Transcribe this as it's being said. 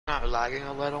Not lagging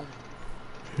a little?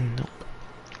 Nope.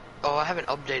 Oh, I haven't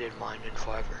updated mine in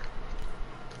forever.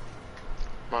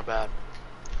 My bad.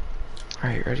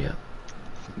 Alright, ready up.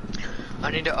 I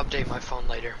need to update my phone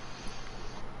later.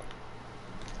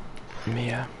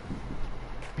 Yeah.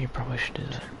 You probably should do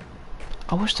that.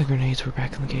 I wish the grenades were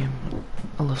back in the game.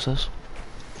 I love those.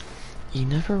 You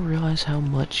never realize how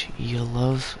much you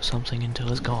love something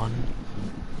until it's gone.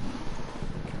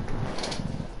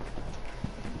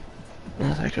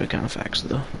 That's actually kind of facts,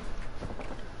 though.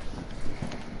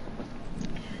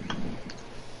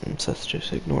 And Seth's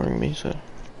just ignoring me, so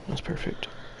that's perfect.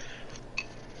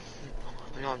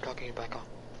 I know I'm talking you back on.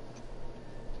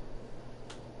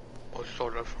 Or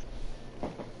sort of.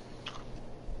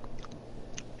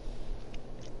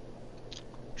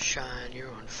 Shine,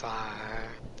 you're on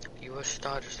fire. You a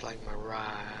star just like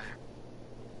Mariah.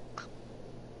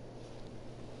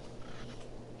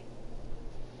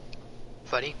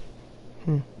 Buddy?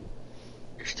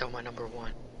 You're still my number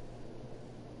one.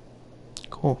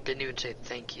 Cool. Didn't even say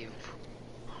thank you.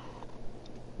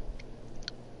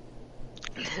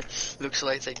 Looks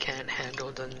like they can't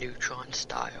handle the neutron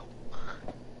style.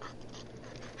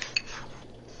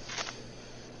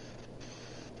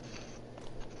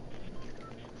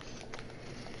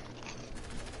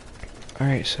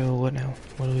 Alright, so what now?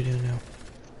 What do we do now?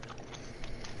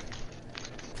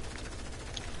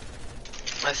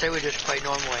 I say we just play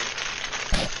normally.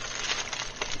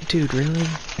 Dude, really?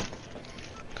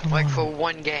 Come Like on. for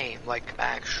one game, like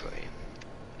actually.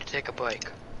 Take a break.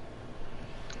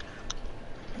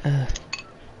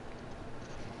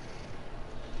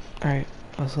 Alright,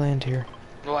 let's land here.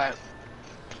 What?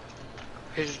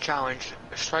 Here's a challenge.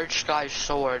 Search Sky's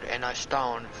sword in a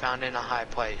stone found in a high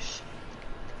place.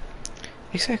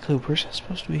 Exactly, where's that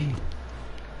supposed to be?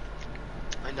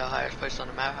 In the highest place on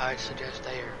the map, I suggest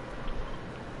there.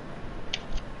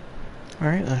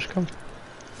 Alright, let's go.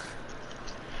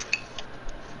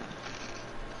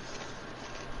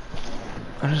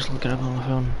 I just look it up on my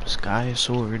phone. Sky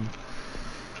sword.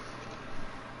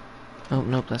 Oh,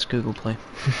 nope, that's Google Play.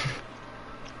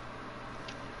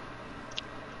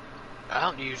 I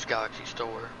don't use Galaxy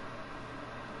Store.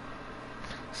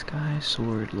 Sky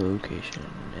sword location.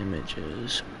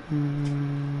 Images.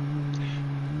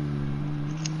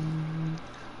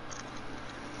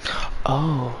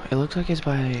 Oh, it looks like it's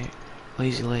by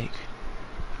Lazy Lake.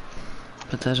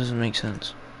 But that doesn't make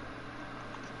sense.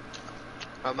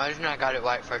 Imagine I got it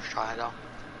right first try though.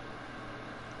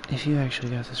 If you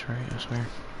actually got this right, I swear.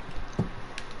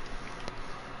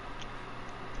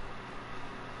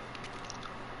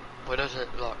 What does it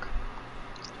look?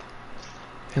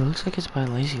 It looks like it's by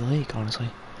Lazy Lake, honestly.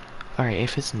 Alright,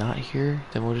 if it's not here,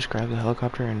 then we'll just grab the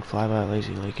helicopter and fly by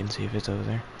Lazy Lake and see if it's over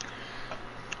there.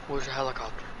 Where's the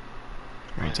helicopter?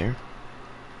 Right there.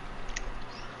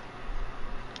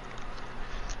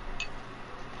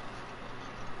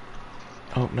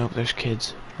 Oh, nope, there's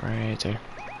kids. Right there.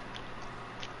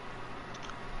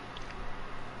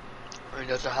 I mean,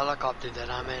 there's a helicopter that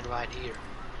I'm in right here.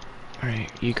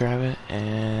 Alright, you grab it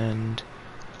and...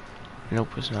 Nope,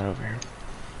 it's not over here.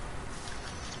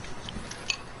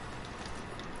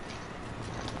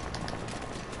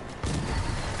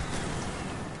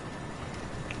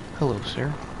 Hello,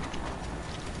 sir.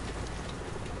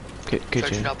 Good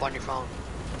Search it job. up on your phone.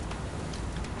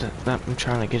 I'm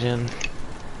trying to get in.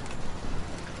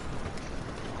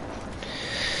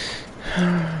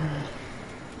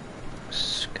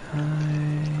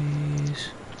 Skies.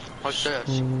 What's this?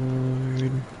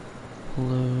 Sword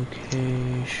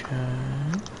location.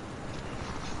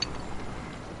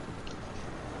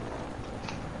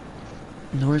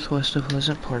 Northwest of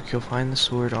Pleasant Park, you'll find the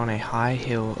sword on a high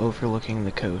hill overlooking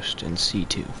the coast in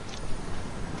C2.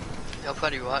 I'll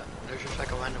tell you what, there's just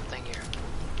like a random thing here.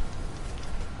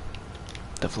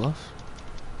 The fluff?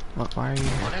 What? Why are you?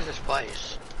 What is this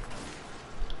place?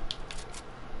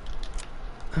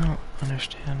 I don't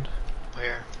understand.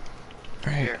 Where?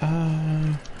 Right, Here.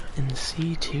 in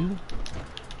C2?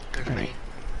 There's Right. me.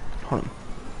 Hold on.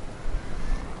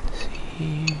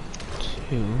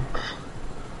 C2.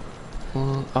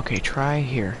 Well, okay, try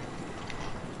here.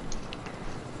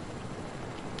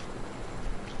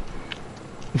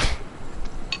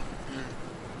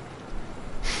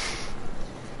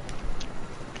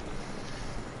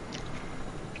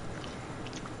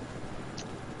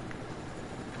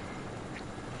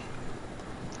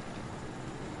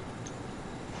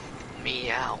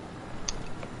 Meow.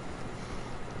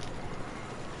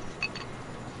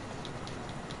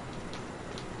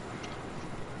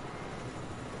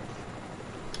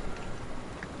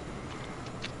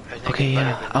 Okay,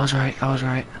 yeah, I was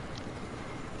right.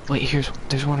 Wait,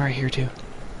 there's one right here too.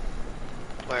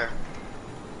 Where?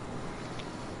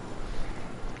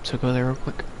 So go there real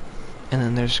quick. And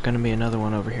then there's gonna be another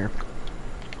one over here.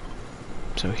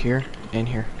 So here and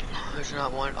here. There's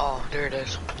not one. Oh, there it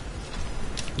is.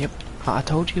 Yep. I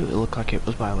told you it looked like it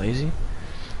was by lazy.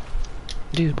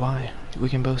 Dude, why? We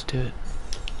can both do it.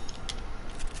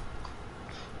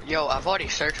 Yo, I've already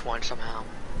searched one somehow.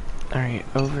 Alright,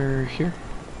 over here.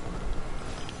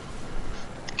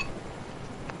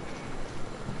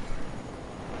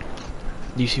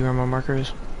 Do you see where my marker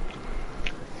is?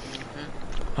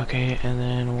 Mm-hmm. Okay, and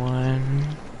then one...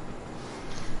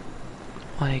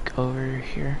 like over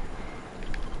here.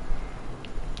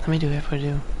 How many do we have to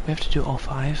do? We have to do all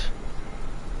 5?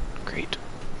 Great.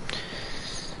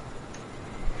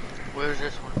 Where's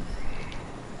this one?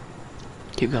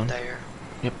 Keep going. There.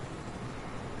 Yep.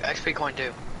 XP coin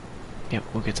too. Yep,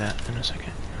 we'll get that in a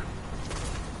second.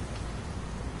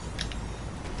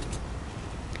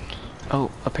 Oh,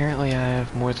 apparently I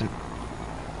have more than...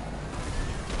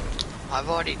 I've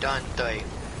already done 3.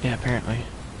 Yeah, apparently.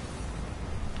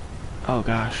 Oh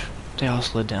gosh, they all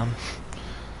slid down.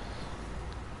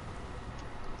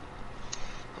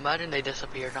 Imagine they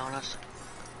disappeared on us.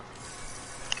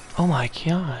 Oh my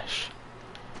gosh.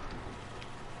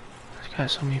 I've got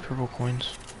so many purple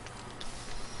coins.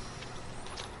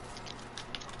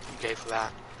 You gave for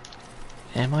that.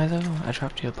 Am I though? I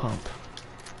dropped you a pump.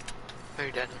 No,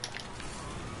 you didn't.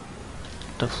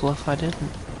 The fluff I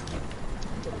didn't.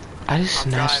 I just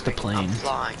snatched the plane.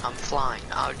 I'm flying.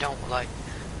 I don't like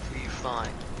for you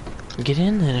flying. Get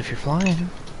in then if you're flying,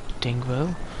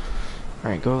 dingbo.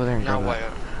 Alright, go over there and grab No, that.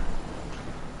 wait.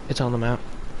 It's on the map.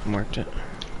 I marked it.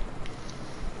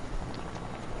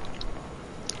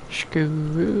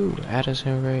 Screw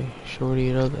Addison Ray. Shorty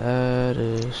it up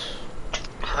Addis.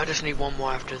 I just need one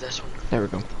more after this one. There we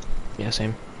go. Yeah,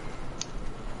 same.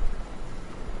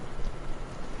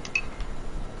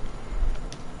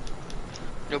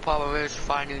 No problem is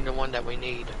finding the one that we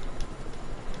need.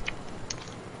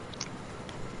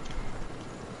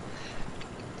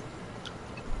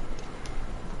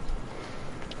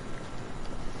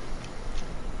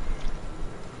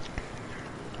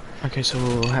 Okay, so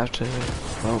we'll have to...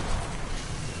 Well...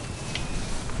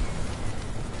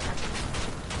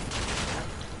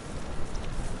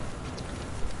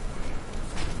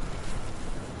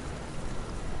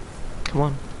 Come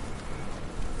on.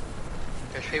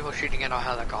 There's people shooting at our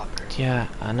helicopter. Yeah,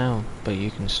 I know, but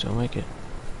you can still make it.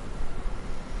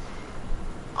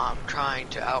 I'm trying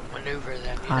to outmaneuver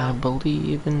them, you know? I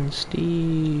believe in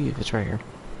Steve. It's right here.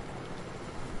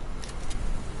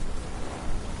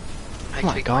 Oh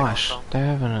my gosh, they're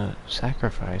having a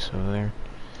sacrifice over there.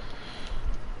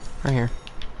 Right here.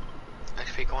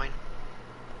 XP coin.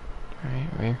 Right,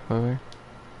 where?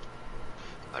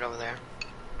 Right over there.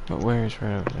 But where is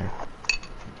right over there?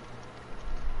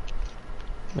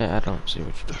 Yeah, I don't see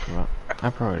what you're talking about. I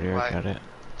probably already got it.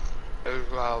 It was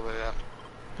right over there.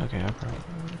 Okay, I probably...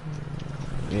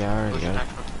 Yeah, I already got it.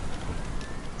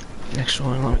 Next Next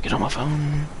one, let me get on my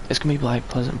phone. It's gonna be like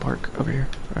Pleasant Park over here.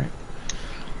 Right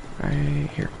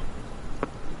here.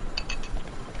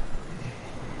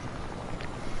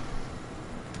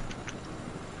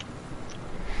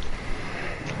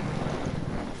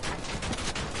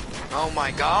 Oh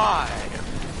my god!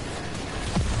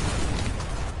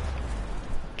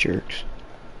 Jerks.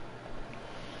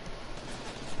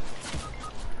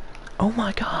 Oh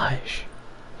my gosh!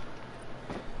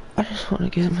 I just want to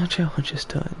get my challenges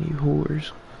done, you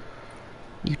whores.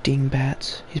 You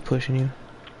dingbats. He's pushing you.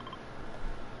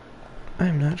 I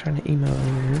am not trying to email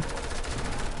over here.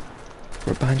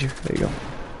 Right behind you. There you go.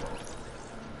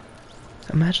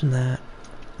 Imagine that.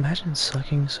 Imagine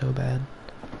sucking so bad.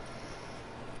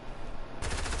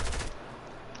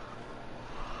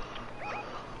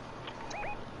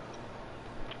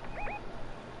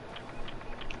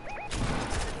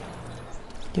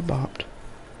 Get bopped.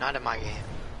 Not in my game.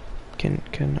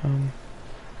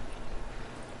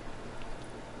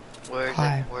 Where is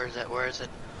Hi. it? Where is it? Where is it?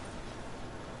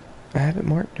 I have it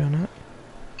marked, do I not?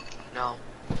 No.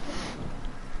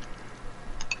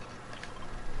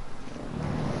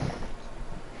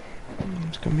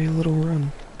 It's gonna be a little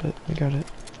run, but we got it.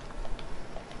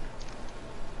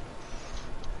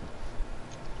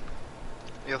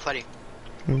 Yo, Freddy.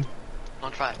 Hmm.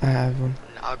 Don't try it. I have one.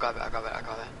 I'll grab it.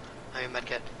 I need a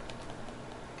medkit.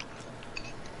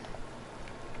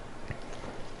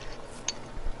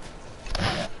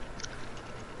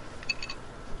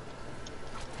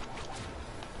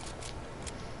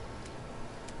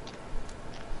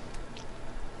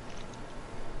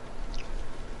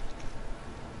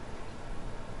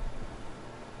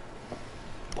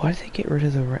 Why did they get rid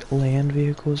of the land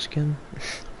vehicles again?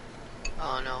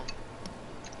 Oh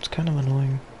It's kind of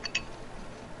annoying.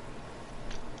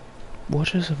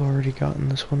 Watches have already gotten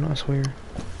this one, I swear.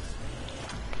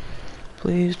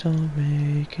 Please don't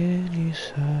make any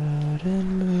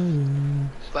sudden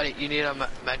moves. Buddy, you need a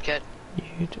med kit?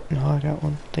 No, I got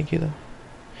one. Thank you, though.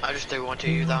 I just threw one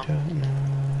to you, though. Don't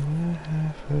know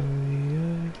half of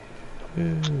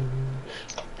your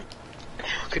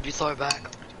Could you throw it back?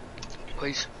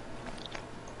 Please?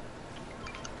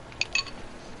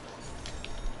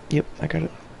 Yep, I got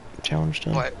it. Challenge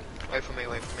done. Wait for me,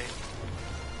 wait for me.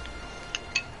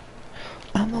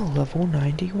 I'm a level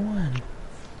 91.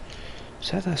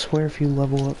 Seth, I swear if you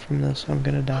level up from this, I'm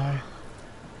gonna die.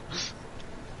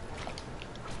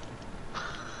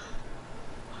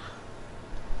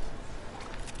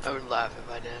 I would laugh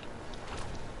if I did.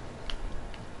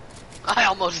 I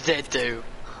almost did too.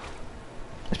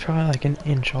 It's probably like an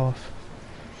inch off.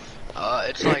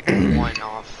 It's like 1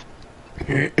 off.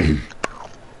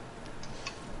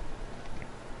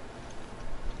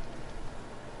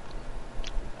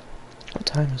 What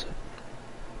time is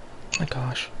it? My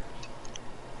gosh.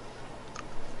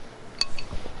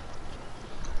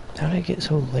 How did I get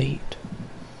so late?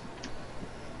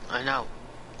 I know.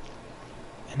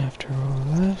 And after all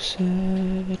I've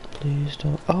said, please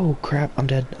don't... Oh crap, I'm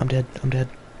dead, I'm dead, I'm dead.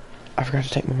 I forgot to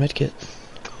take my medkit.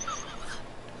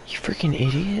 You freaking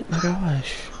idiot, my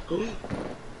gosh.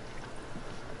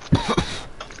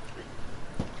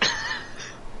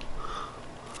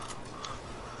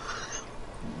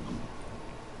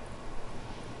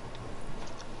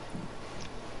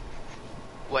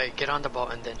 Wait, get on the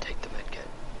boat and then take the medkit.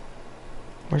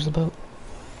 Where's the boat?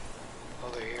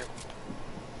 Over here.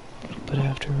 But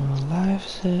after all I've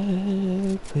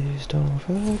said, please don't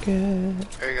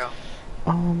forget. There you go.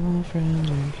 All my friends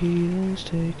are heathens,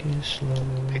 take it slow.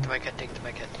 Take the medkit, take the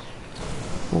medkit.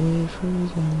 Wait for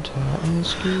them to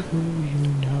ask you who you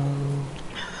know.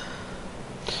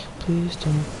 Please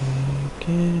don't make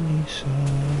any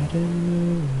sudden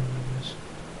moves.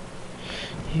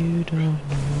 You don't know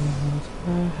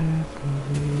the half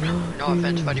of your No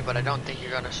offense, buddy, but I don't think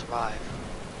you're gonna survive.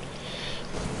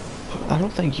 I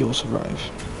don't think you'll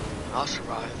survive. I'll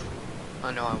survive.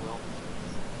 I know I will.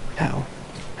 How?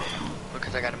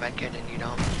 Because I got a medkit and you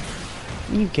don't.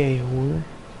 You gay whore.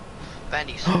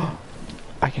 Benny's.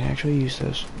 I can actually use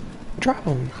this. Drop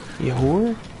them, you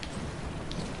whore.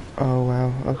 Oh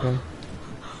wow, okay.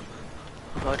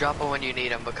 Well, drop them when you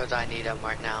need them because I need them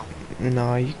right now.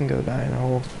 No, you can go die in a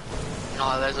hole.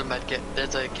 Oh, there's a medkit.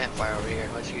 There's a campfire over here.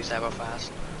 Let's use that real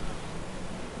fast.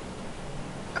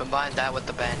 Combine that with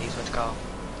the bandies. Let's go.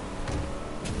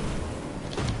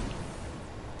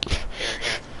 Here.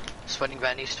 Spinning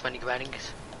bandies, spinning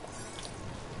bandies.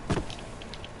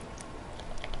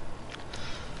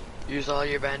 Use all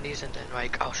your bandies and then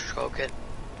like I'll stroke it.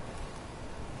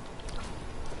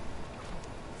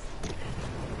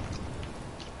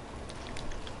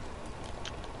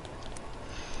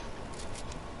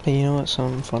 Hey, you know what's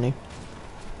something funny?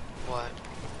 What?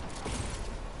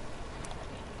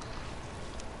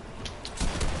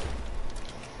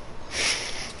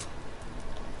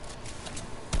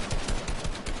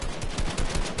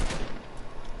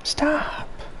 Stop!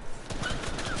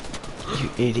 You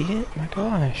idiot! My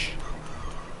gosh.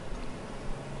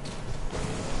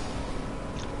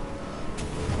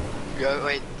 Yo,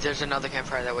 wait, there's another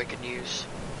campfire that we can use.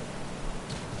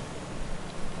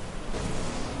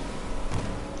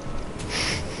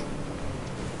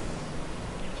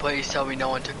 Please tell me no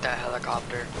one took that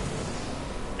helicopter.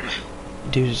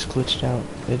 Dude, it's glitched out.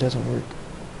 It doesn't work.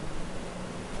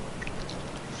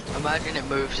 Imagine it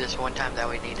moves this one time that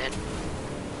we need it.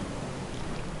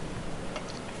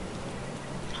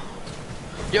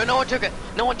 Yo, no one took it!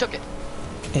 No one took it!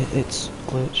 It's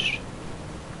glitched.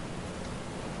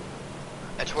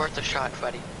 It's worth a shot,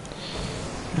 Freddy.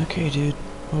 Okay, dude.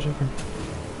 Whatever.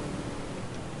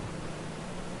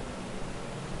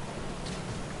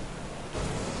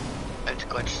 It's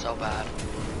glitched so bad.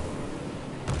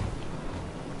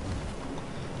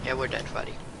 Yeah, we're dead,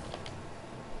 Freddy.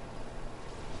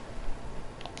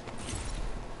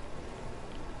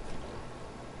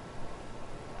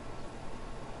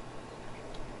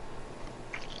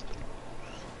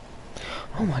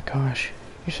 Oh my gosh.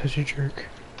 You're such a jerk.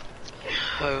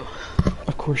 Who?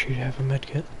 Of course you'd have a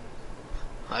medkit.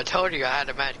 I told you I had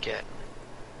a medkit.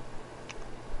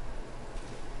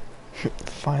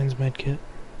 Finds medkit.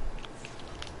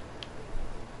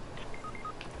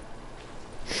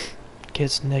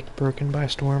 Gets neck broken by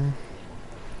storm.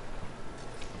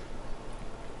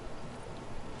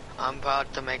 I'm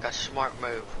about to make a smart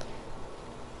move.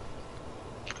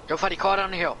 Go, Freddy, call it on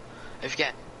the hill. If you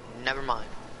can't, never mind.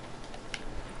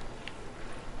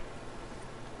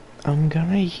 I'm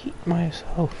gonna eat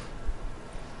myself.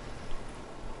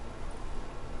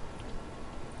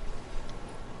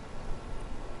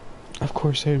 Of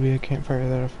course there'd be a campfire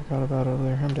that I forgot about over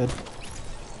there. I'm dead.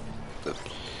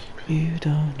 You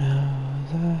don't know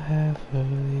the half of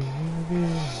the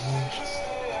years.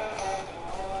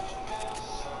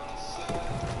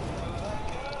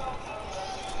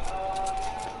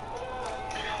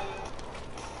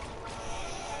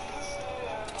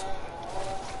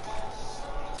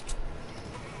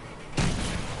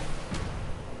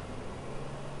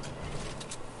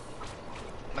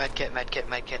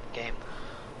 Medkit, game.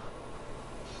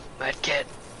 Medkit.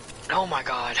 Oh my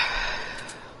god.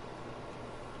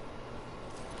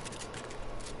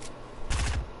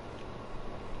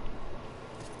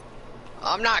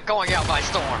 I'm not going out by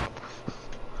storm.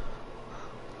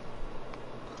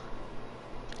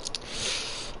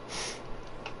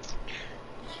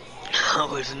 I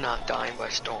was not dying by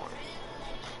storm.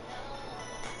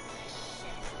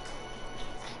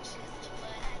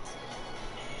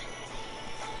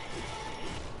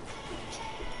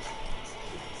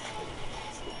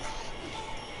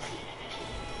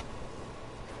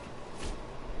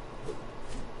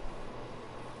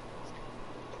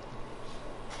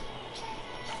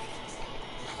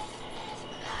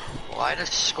 Why does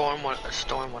storm want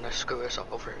to screw us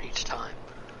up over each time?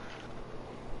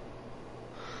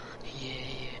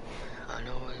 Yeah, I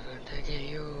know it's gonna take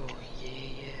you.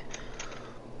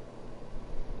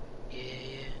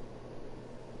 Yeah.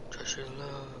 Trust your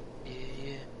love.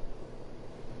 Yeah.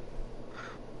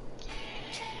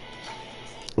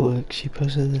 Look, she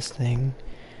posted this thing,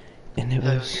 and it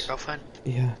was... Your girlfriend?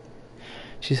 Yeah.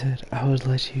 She said, I would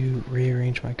let you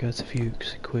rearrange my guts if you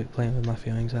quit playing with my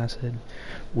feelings. I said,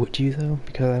 would you though?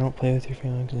 Because I don't play with your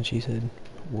feelings. And she said,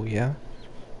 well, yeah.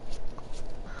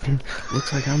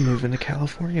 Looks like I'm moving to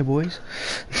California, boys.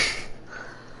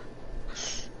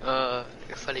 You're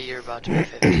funny, you're about to be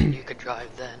 15, you could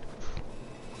drive then.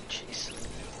 Jeez.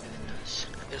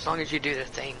 As long as you do the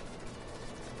thing.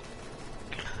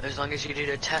 As long as you do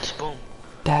the test, boom.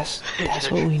 That's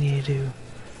what we need to do.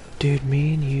 Dude,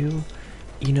 me and you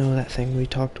know that thing we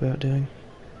talked about doing?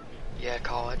 Yeah,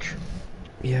 college.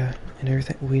 Yeah, and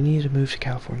everything. We need to move to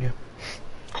California.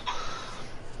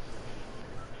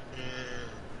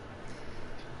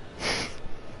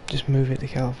 Just move it to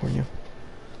California.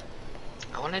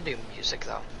 I want to do music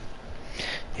though.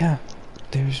 Yeah,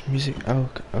 there's music. Oh,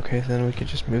 okay, then we could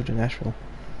just move to Nashville.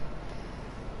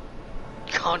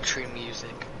 Country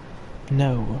music.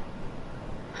 No.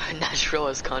 Nashville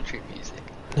is country music.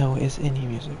 No, it's any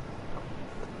music.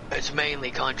 It's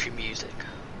mainly country music.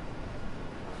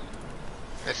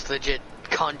 It's legit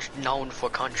known for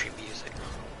country music.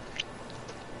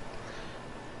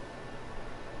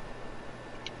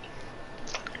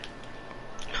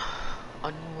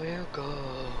 On we'll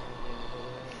go.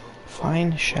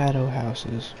 Find shadow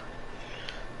houses.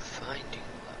 Finding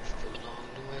life along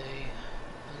the way.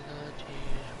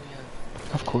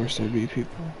 Of course there'd be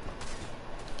people.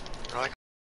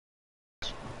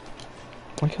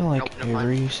 Look at like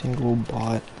every single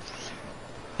bot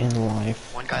in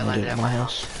life. One guy landed at my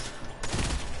house.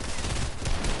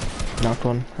 Knocked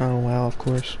one. Oh wow, of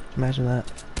course. Imagine that.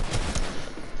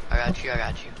 I got you.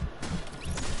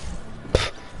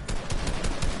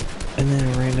 And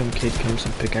then a random kid comes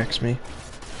and pickaxe me.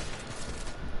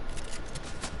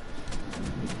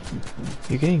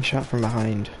 You're getting shot from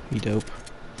behind, you dope.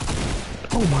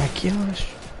 Oh my gosh.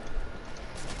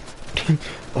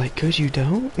 Like, 'cause you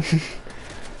don't?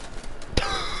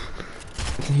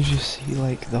 Then you just see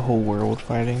like the whole world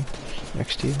fighting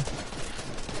next to you.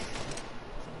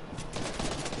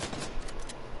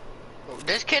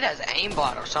 This kid has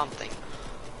aimbot or something.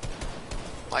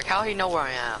 Like, how he know where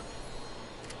I am?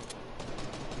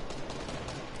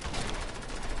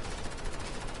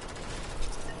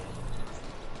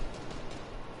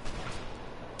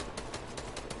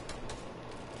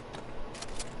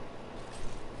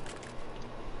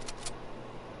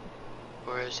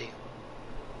 Where is he?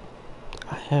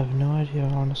 I have no idea,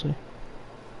 honestly.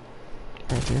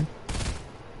 Right there.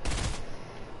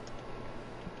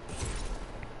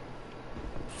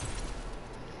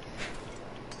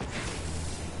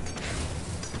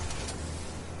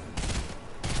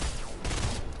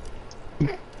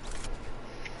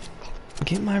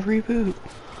 Get my reboot.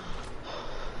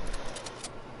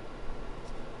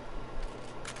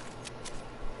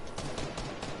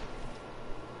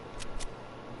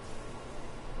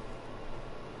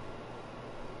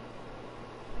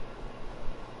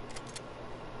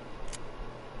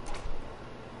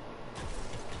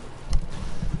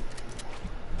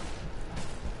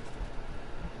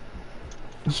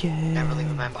 Yeah. Never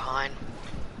leave a man behind.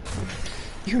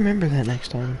 You remember that next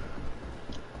time.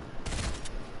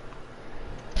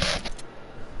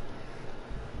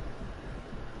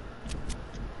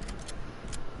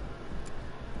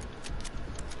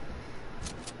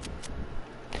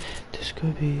 This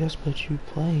could be us, but you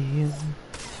play.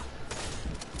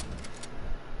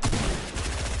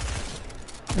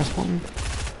 That's one.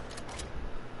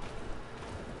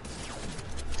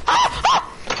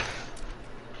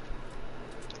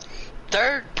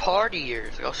 Third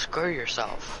partiers, go screw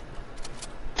yourself.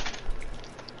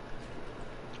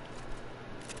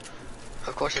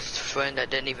 Of course, his friend that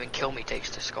didn't even kill me takes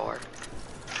the score.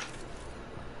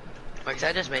 Like,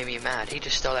 that just made me mad. He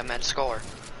just stole that man's score.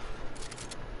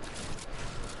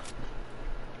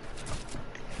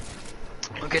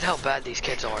 Look at how bad these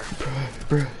kids are.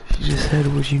 Bruh, you just said,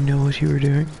 would you know what you were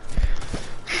doing?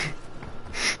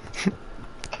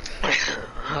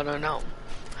 I don't know.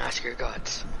 Ask your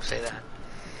guts. Say that.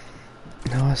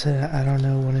 No, I said I don't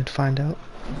know, wanted to find out.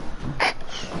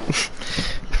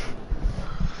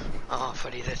 Oh,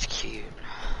 buddy, that's cute.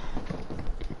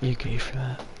 You gay for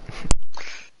that.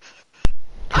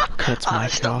 Cuts mic off. I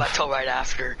stubbed my toe right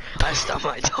after. I stubbed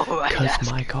my toe right after.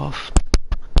 Cuts mic off.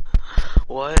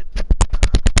 What?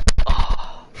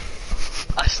 Oh.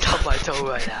 I stubbed my toe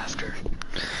right after.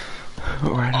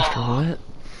 Right after what?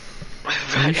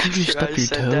 Right Did you after stub I your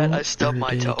said toe, that, I stubbed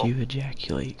my toe. Did you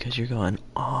ejaculate? Because you're going,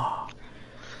 ah. Oh.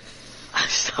 I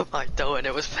stubbed my toe and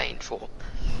it was painful.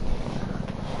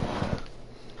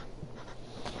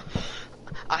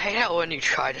 I hate how when you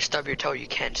try to stub your toe, you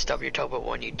can't stub your toe, but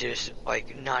when you just,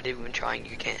 like, not even trying,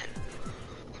 you can.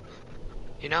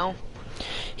 You know?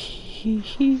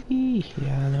 Yeah,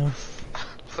 I know.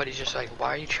 But he's just like,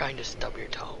 why are you trying to stub your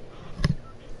toe?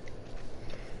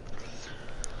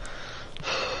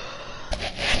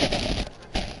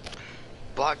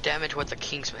 Block damage with the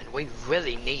Kingsman. We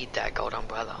really need that gold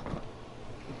umbrella.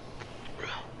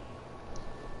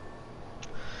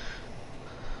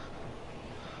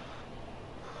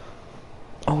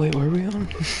 Oh wait, where are we on?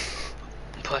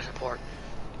 Play support.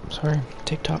 Sorry,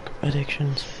 TikTok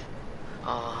addictions.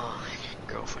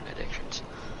 Girlfriend addictions.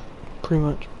 Pretty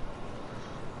much.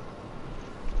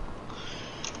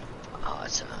 Oh,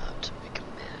 it's time to make a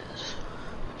mess.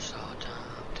 It's all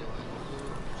time to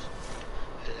lose.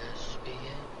 Let's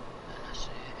begin. And I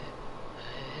say, hey,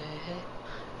 hey, hey,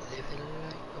 living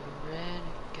like a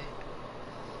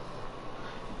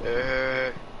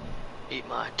renegade. Eat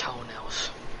my toenails.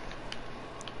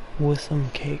 With some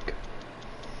cake.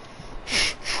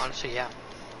 Honestly, yeah.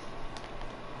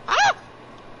 Ah!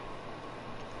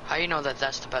 How do you know that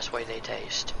that's the best way they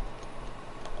taste?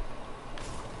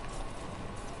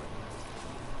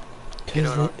 You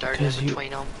know what dirt in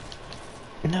between them?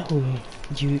 No,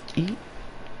 you eat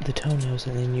the toenails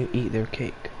and then you eat their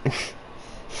cake.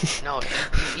 No, you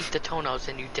eat the toenails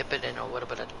and you dip it in a little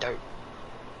bit of dirt.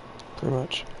 Pretty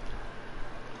much.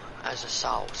 As a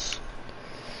sauce.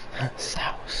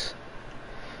 Sauce.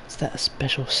 It's that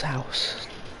special sauce.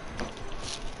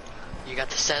 You got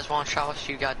the Szechuan sauce,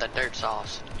 you got the dirt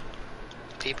sauce.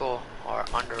 People are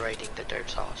underrating the dirt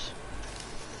sauce.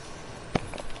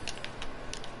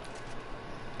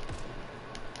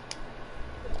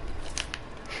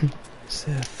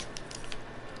 Seth.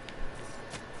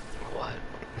 What?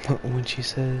 When she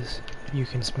says you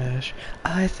can smash,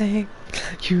 I think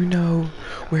you know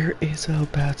where it's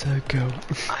about to go.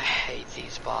 I hate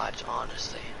these bots,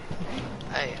 honestly.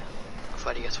 Hey,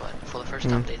 Freddy, guess what? For the first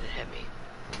time, they didn't hit me.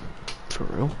 For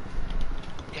real?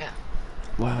 Yeah.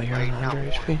 Wow, you're Like, on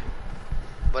 100 HP.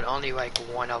 But only like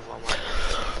one of them.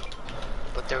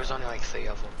 But there was only like 3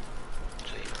 of them.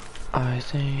 So you know. I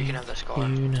think you can have the score.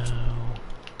 You know,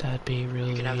 that'd be really nice.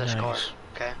 You can have the score.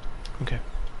 Okay. Okay.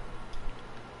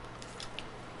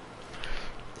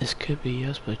 This could be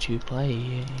us, but you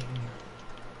playing.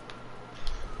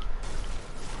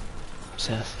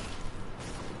 Seth.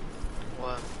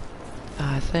 What?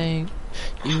 I think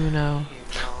you know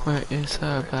where it's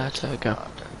about to go.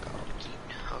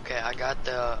 Okay, I got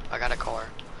a car.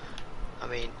 I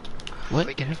mean,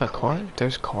 what? You have a car?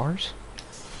 There's cars?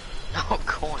 No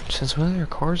coins. Since when are there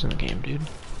cars in the game, dude?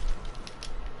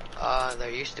 There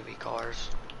used to be cars.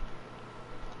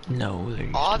 No, there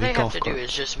used All to be they golf have to carts. do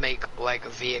is just make like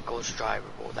vehicles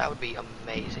drivable. That would be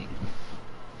amazing.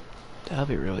 That'd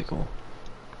be really cool.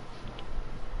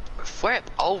 Flip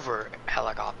over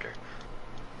helicopter.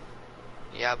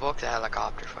 Yeah, I booked the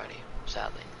helicopter, Freddy.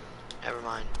 Sadly. Never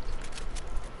mind.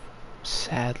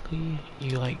 Sadly,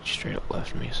 you like straight up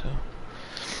left me, so.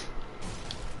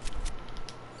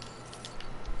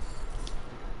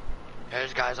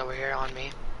 There's guys over here on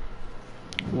me.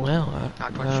 Well,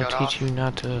 I'll teach you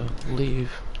not to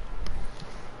leave.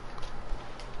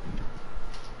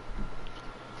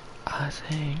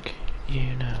 think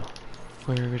you know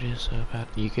where it is about.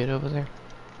 You get over there?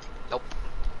 Nope.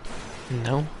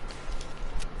 No?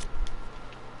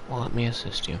 Well, let me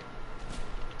assist you.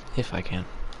 If I can.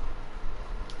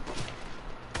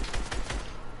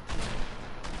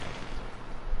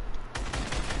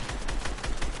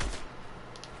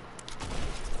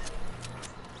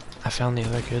 I found the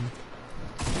other kid.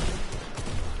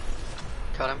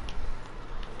 Got him.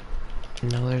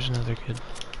 No, there's another kid.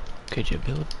 Could you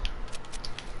build?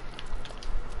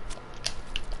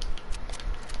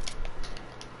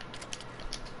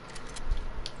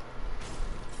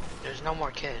 There's no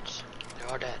more kids. They're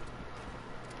all dead.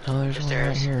 No, there's one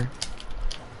right here.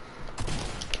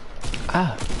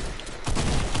 Ah!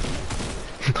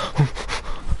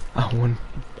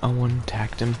 I one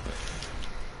tacked him.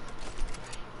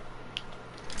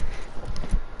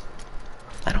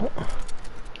 I don't...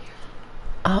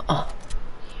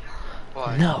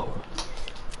 What? No.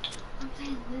 I'm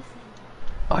saying listen.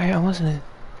 Oh yeah, I wasn't.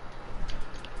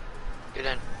 Get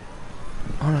in.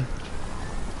 Hold on.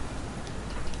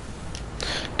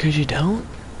 Cause you don't?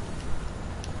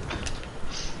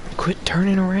 Quit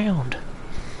turning around.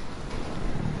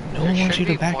 No one wants you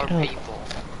to back it up.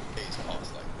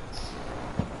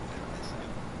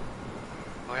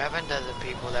 What happened to the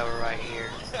people that were right here?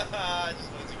 I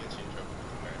just wanted to get you in trouble.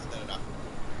 Alright, stand it up.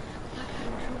 I got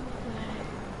in trouble for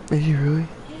that. Is you really?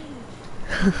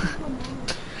 Yes.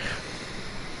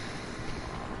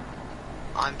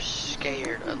 I'm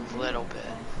scared a little bit.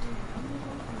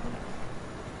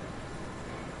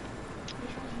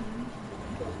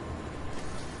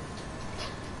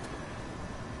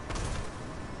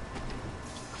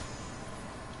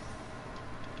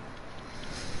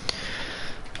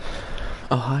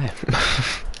 Oh, hi.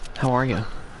 How are you?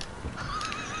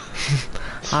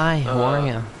 Hi, how are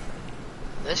you?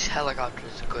 This helicopter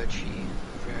is glitchy.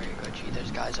 Very glitchy.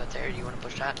 There's guys out there. Do you want to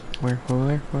push that? Where?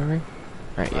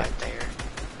 Right, yeah. Right there.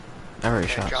 I already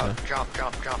Okay, shot, drop, so.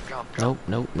 drop.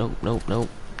 Nope.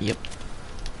 Yep.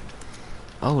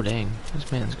 Oh, dang.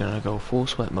 This man's gonna go full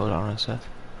sweat mode on us, Seth.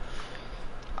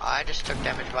 I just took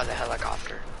damage by the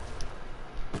helicopter.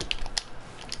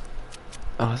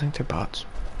 Oh, I think they're bots.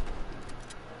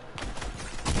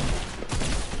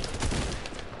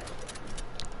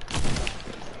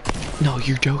 No,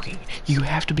 you're joking. You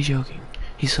have to be joking.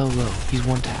 He's so low. He's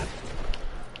one tap.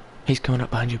 He's coming up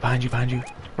behind you.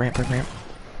 Ramp.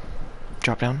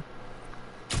 Drop down.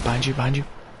 Behind you.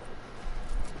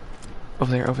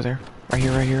 Over there. Right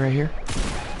here.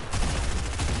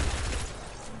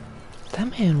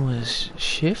 That man was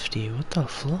shifty. What the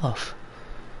fluff?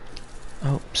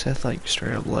 Oh, Seth like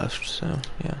straight up left, so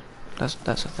yeah. That's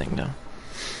a thing now.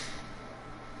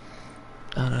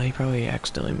 I don't know, he probably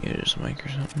accidentally muted his mic or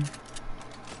something.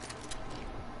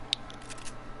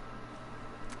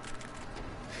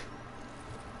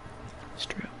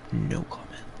 Straight up, no comment.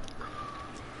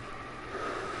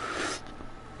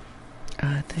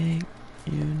 I think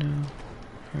you know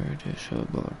where this is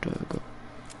about to go.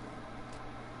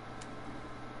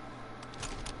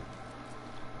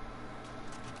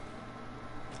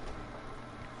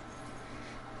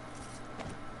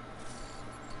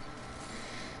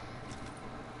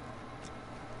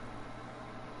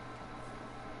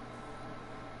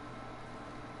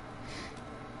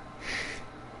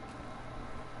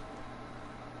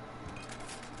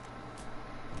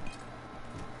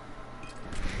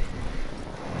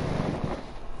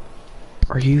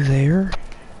 Are you there?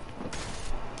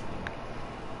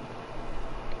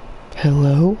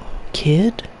 Hello,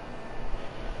 kid?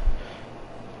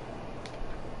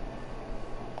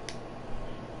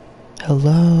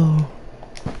 Hello?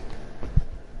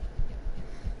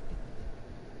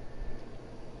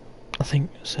 I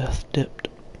think Seth dipped.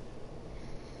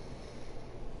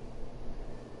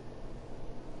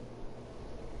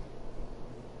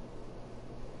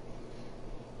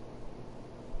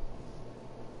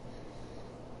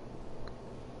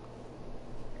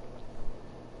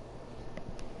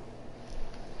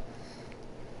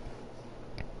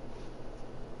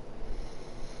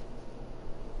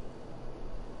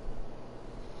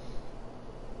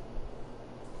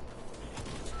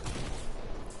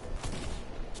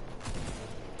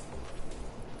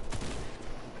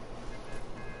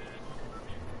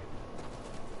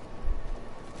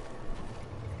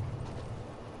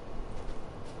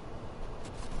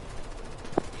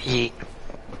 Yeet.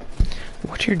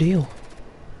 What's your deal?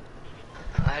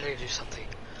 I had to do something.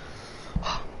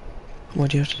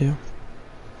 What'd you have to do?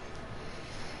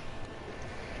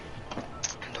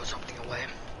 Throw something away.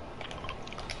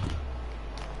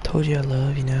 Told you I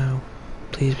love you now.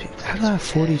 Please be. How do I have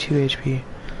 42 HP?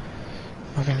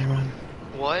 Okay, never mind.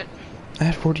 What? I I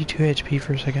had 42 HP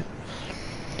for a second.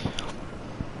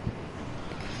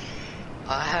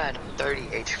 I had 30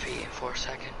 HP for a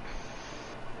second.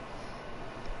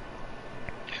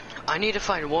 I need to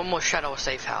find one more shadow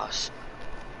safe house.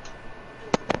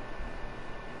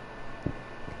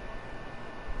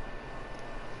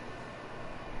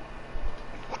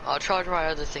 I'll charge my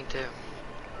other thing too.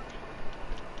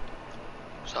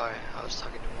 Sorry, I was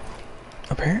talking to Mom.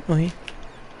 Apparently.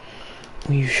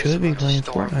 Well, you should be playing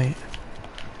Fortnite.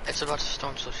 It's about to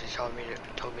storm, so she told me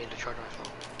to charge my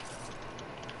phone.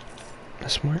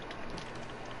 That's smart.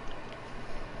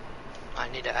 I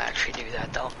need to actually do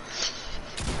that though.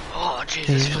 Oh Hey,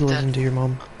 Jesus! just listen to your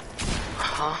mom.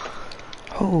 Huh?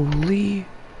 Holy,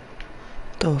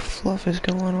 the fluff is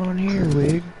going on here,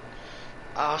 Wig.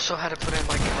 I also had to put in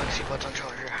my Galaxy Buds on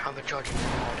charger. I've been charging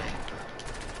them all day.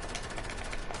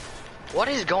 What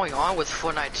is going on with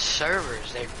Fortnite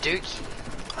servers? They're dookie.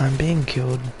 I'm being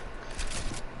killed.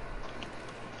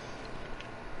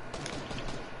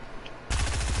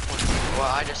 Well,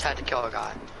 I just had to kill a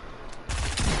guy.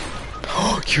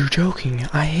 Oh, you're joking.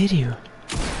 I hit you.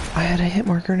 I had a hit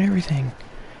marker and everything.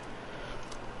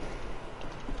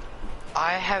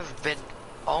 I have been...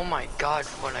 Oh my god,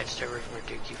 Fortnite servers were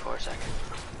dookie for a second.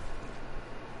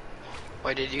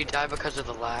 Wait, did you die because of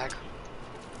the lag?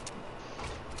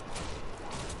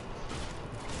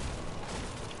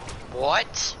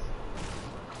 What?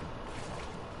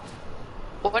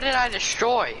 What did I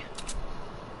destroy?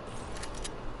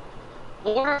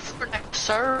 What are Fortnite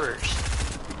servers?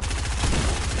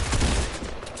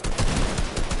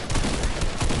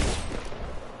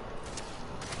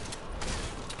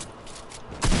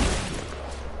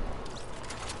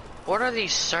 What are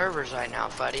these servers right now,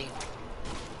 buddy?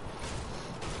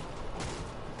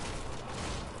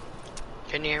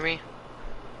 Can you hear me?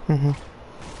 Mm-hmm.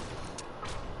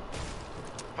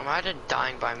 Imagine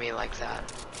dying by me like that.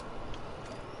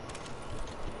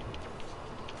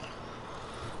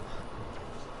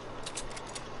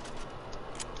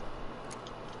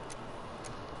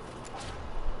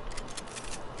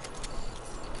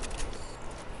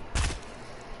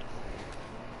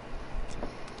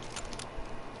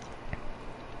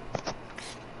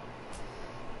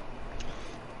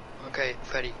 Okay,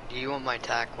 Freddy, do you want my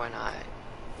attack when I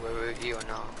remove you or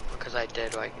not? Because I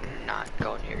did, like, not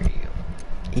go near you.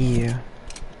 Yeah.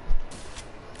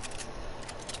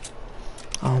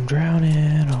 I'm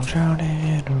drowning, I'm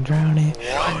drowning, I'm drowning.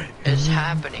 What is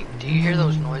happening? Do you hear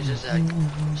those noises like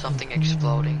something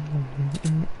exploding?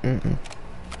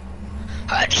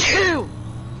 Achoo!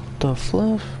 The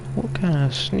fluff? What kind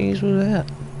of sneeze was that?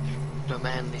 The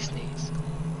manly sneeze.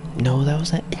 No, that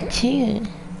was that.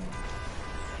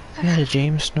 You had a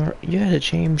You had a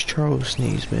James Charles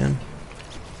sneeze, man.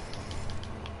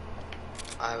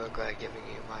 I regret giving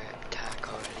you my attack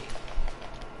already.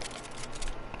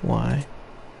 Why?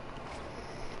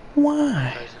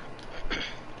 Why?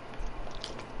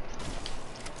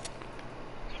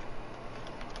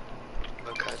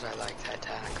 Because I like that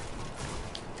attack.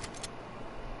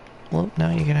 Well, now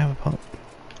you can have a pump.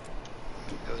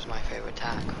 It was my favorite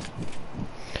attack.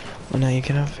 Well, now you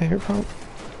can have a favorite pump.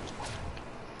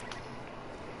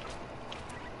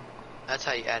 That's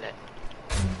how you edit.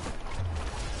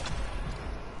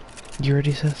 You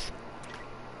ready, Seth?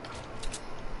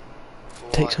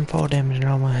 Take What? some fall damage and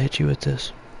I'm gonna hit you with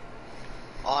this.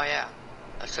 Oh yeah,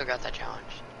 I still got that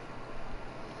challenge.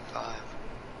 5.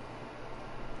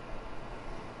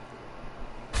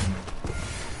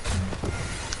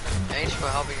 Thanks for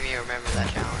helping me remember that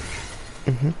challenge.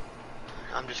 Mm-hmm.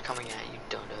 I'm just coming at you.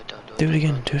 Don't. Do it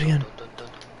again, do it again.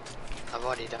 I've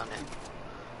already done it.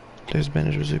 There's a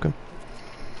bandage bazooka.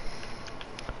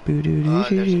 There's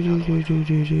another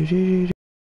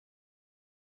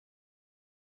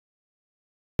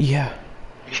Yeah.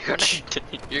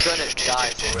 You're gonna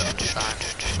die for real this time.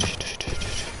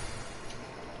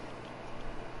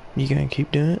 You gonna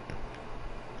keep doing it?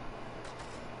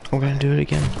 We're gonna do it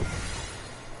again.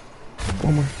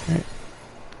 One more. Alright.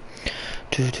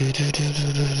 You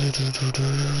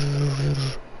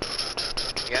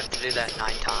have to do that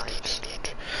 9 times.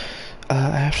 I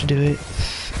have to do it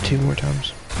 2 more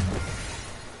times.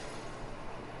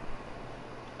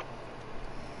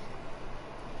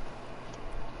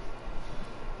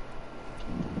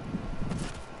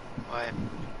 What?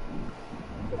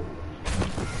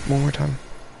 One more time.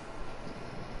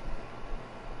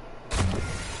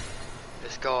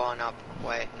 Just go on up.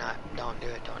 Wait, don't do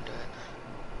it.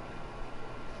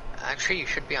 Actually, you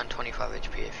should be on 25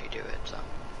 HP if you do it, so.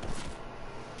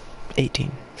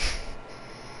 18.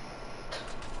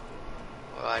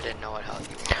 Well, I didn't know what health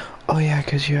you were. Oh yeah,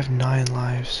 because you have 9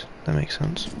 lives. That makes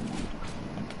sense.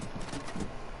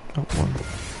 Oh, one.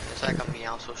 It's like a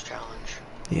Meowscles challenge.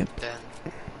 Yep. Then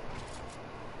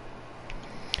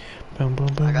Boom, boom,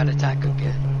 boom, I got boom, attack boom,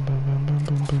 again. boom, boom, boom, boom,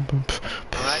 boom, boom, boom.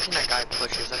 Imagine that guy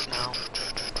pushes us now.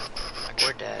 Like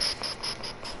we're dead.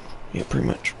 Yeah, pretty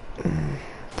much.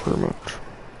 Pretty much.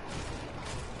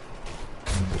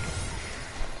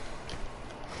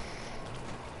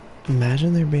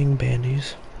 Imagine there being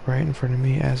bandies right in front of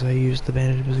me as I use the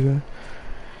bandage bazooka.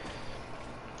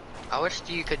 I wish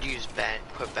you could use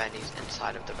put bandies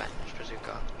inside of the bandage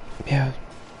bazooka. Yeah.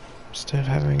 Instead of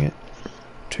having it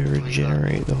to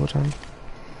regenerate the whole time.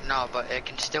 No, but it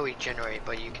can still regenerate,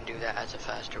 but you can do that as a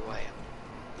faster way.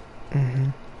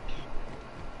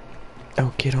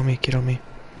 Oh, get on me, get on me.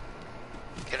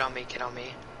 Get on me, get on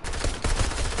me.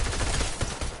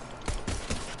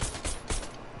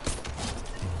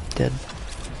 Dead.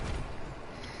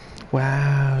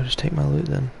 Wow, just take my loot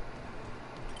then.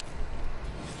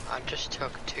 I just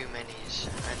took 2 minis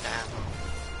and ammo.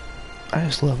 I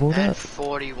just leveled And up.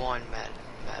 41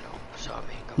 metal, so I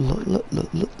mean,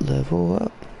 Level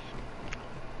up.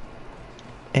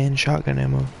 And shotgun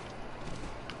ammo.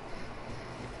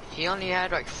 he only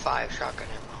had like 5 shotgun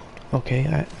ammo. Okay,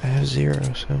 I have 0,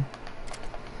 so.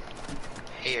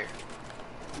 Here.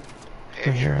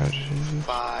 Here, Here's I'll just...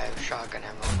 5 shotgun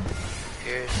ammo.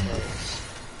 Here's his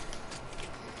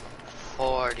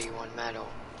 41 metal.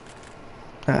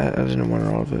 I didn't want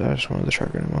all of it, I just wanted the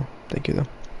shotgun ammo. Thank you though.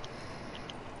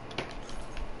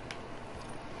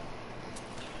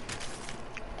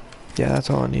 Yeah, that's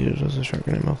all I needed was the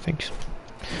shotgun ammo, thanks.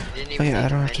 Oh yeah, I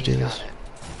don't have to do this.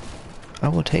 I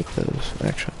will take those,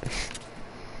 actually.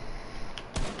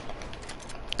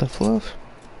 The fluff?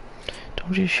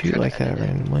 Don't just shoot like that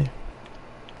randomly.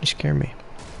 You scare me.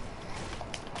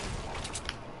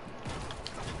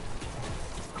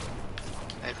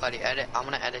 Hey buddy, edit. I'm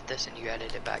gonna edit this and you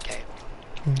edit it back, hey?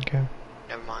 Okay.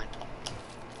 Never mind.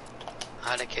 I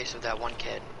had a case of that one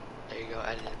kid. There you go,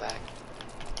 edit it back.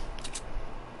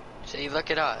 See,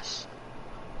 look at us.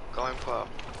 Going pro.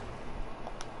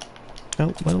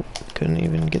 Oh, well, couldn't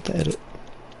even get the edit.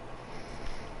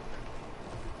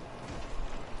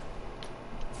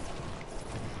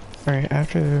 Alright,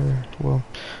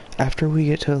 after we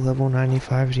get to level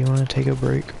 95, do you want to take a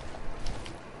break?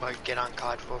 Like, get on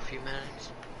COD for a few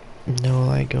minutes? No,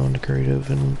 like go into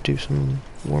creative and do some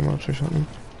warm-ups or something.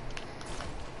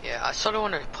 Yeah, I sort of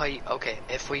want to play, okay,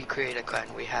 if we create a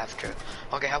clan, we have to.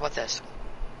 Okay, how about this?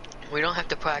 We don't have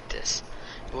to practice,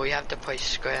 but we have to play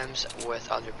scrims with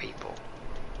other people.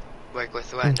 Like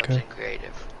with randoms and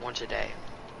creative, once a day.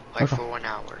 Like for 1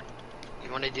 hour.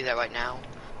 You want to do that right now?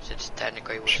 Since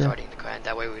technically we're starting the clan,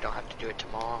 that way we don't have to do it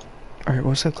tomorrow. Alright,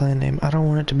 what's the clan name? I don't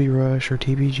want it to be Rush or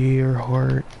TBG or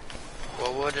Heart.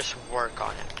 Well, we'll just work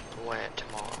on it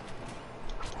tomorrow.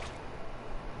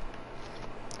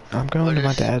 I'm going to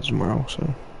my dad's tomorrow,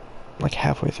 so like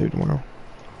halfway through tomorrow.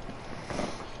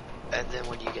 And then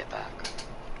when do you get back?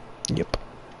 Yep.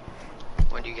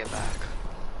 When do you get back?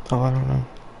 Oh, I don't know.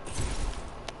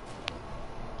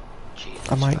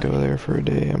 Jesus, I might go there for a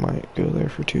day, I might go there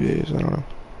for 2 days, I don't know.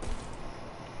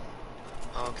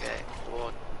 Okay,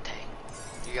 well, dang.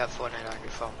 You got Fortnite on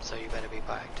your phone, so you better be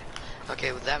backed.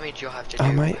 Okay, well that means you'll have to do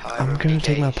I'm gonna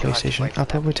take my PlayStation. I'll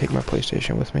probably take my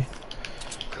PlayStation with me.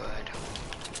 Good.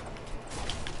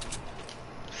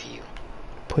 Phew.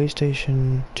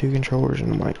 PlayStation, 2 controllers,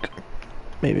 and a mic.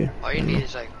 Maybe. All you need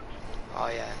is like, oh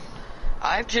yeah.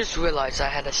 I've just realized I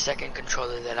had a second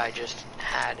controller that I just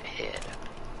had hid.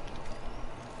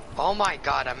 Oh my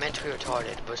god, I'm mentally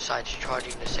retarded besides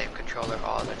charging the same controller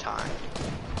all the time.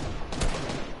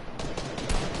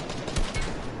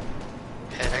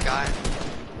 Hit a guy.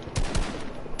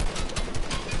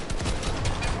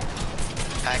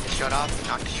 Tag the shut off,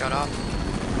 knock the shut off.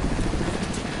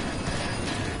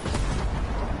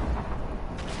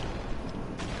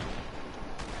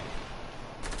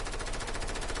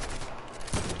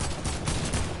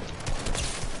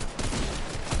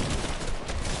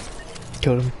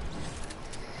 Killed him.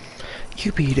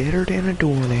 You be deader than a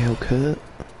doornail, cut.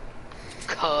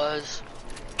 Cuz.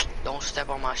 Don't step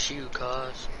on my shoe,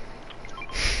 cuz.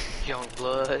 Young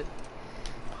blood.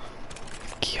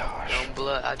 Gosh. Young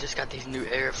blood. I just got these new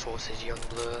Air Forces, young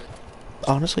blood.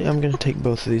 Honestly, I'm gonna take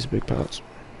both of these big pots.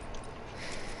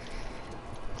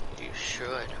 You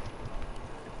should.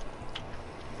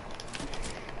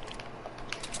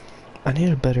 I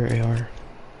need a better AR.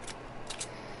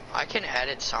 I can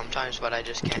edit sometimes, but I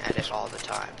just can't edit all the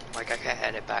time. Like, I can't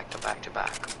edit back to back to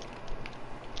back.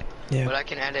 Yeah. But I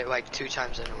can edit like 2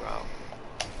 times in a row.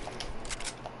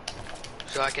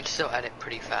 So I can still edit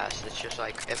pretty fast. It's just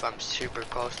like, if I'm super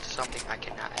close to something, I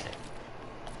cannot edit.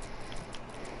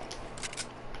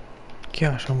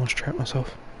 Gosh, I almost trapped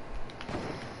myself.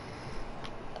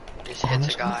 Just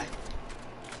hits a guy.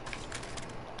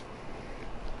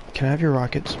 Can I have your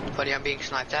rockets? Buddy, I'm being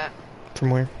sniped at. From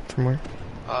where? From where?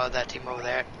 That team over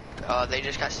there. They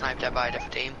just got sniped at by a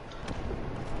different team.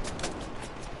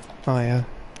 Oh yeah,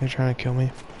 they're trying to kill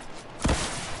me.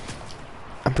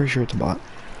 I'm pretty sure it's a bot.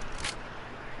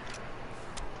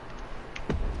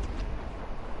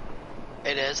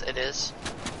 It is, it is.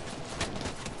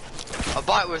 A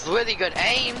bot with really good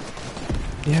aim.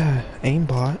 Yeah, aim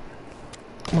bot.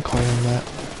 I'm gonna call him that.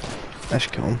 I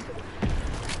should kill him.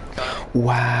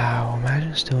 Wow,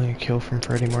 imagine stealing a kill from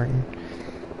Freddie Martin.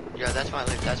 Yeah, that's my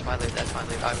loot, that's my loot, that's my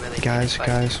loot. I really Guys, need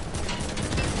guys.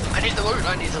 I need the loot,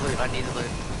 I need the loot, I need the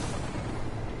loot.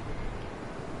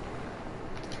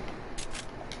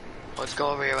 Let's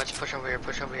go over here, let's push over here,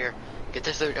 push over here. Get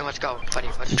this loot and let's go. Buddy,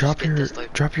 let's Drop get this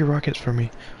loot. drop your rockets for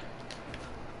me.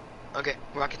 Okay,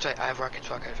 rockets right, I have rockets.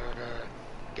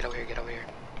 Get over here, get over here.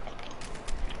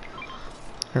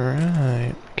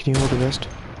 Alright. Can you hold the rest?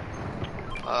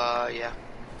 Yeah.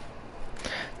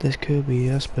 This could be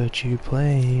us, but you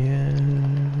play.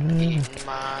 Eating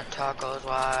my tacos,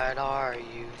 what are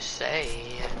you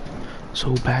saying?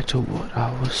 So back to what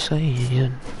I was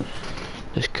saying.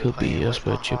 This could be us,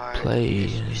 but you play.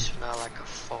 You smell like a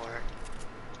fart.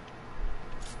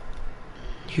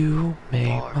 You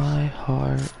make my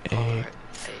heart ache.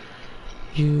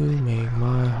 You make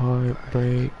my heart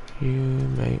break. You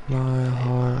make my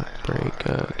heart break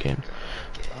again.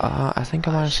 I think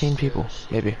I might have seen people.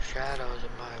 Maybe.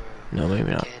 No,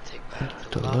 maybe not.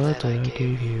 The love that I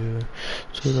gave you,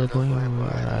 to the point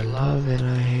where I love and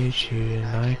I hate you, and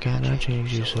I cannot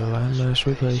change you, so I must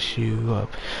replace you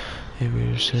up. If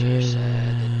you said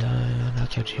that, I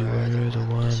thought you were the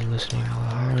one listening to my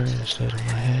heart instead of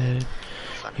my head.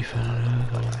 You found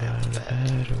out going down to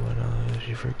bed, or what else?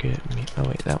 You forget me. Oh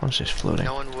wait, that one's just floating.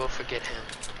 No one will forget him.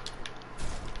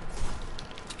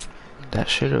 That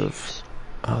should have.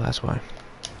 Oh, that's why.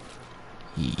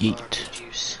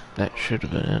 Yeet. That should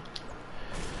have been it.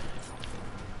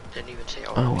 Didn't even say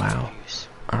oh wow.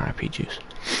 R.I.P. Juice.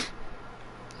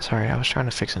 Sorry, I was trying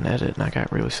to fix an edit and I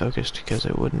got really focused because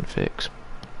it wouldn't fix.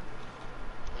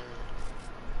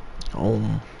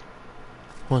 What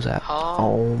was that?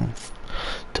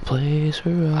 The place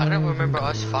where I don't remember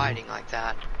us fighting like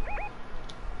that.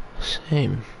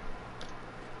 Same.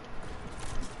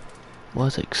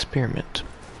 Was experiment.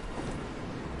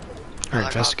 Or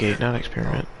investigate, not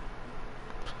experiment.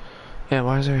 Yeah,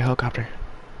 why is there a helicopter?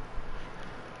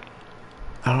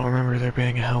 I don't remember there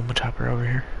being a helicopter over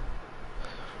here.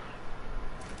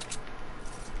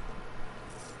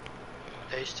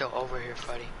 They're still over here,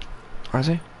 Freddy. Are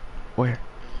they? Where?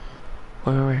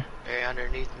 Where? They're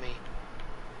underneath me.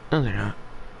 No, they're not.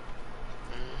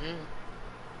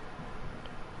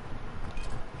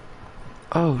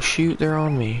 Oh, shoot, they're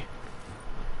on me.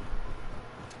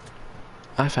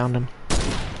 I found him.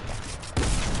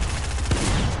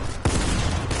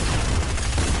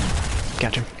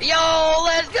 Got him. Yo,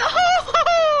 let's go!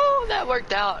 That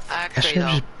worked out. Actually, I should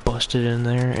have just busted in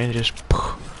there and just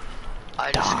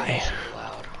I just screamed super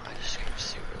loud. I just screamed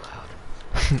super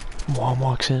loud. Mom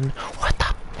walks in. What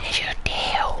the is your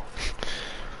deal?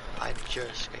 I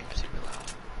just screamed super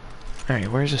loud.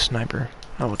 Alright, where's the sniper?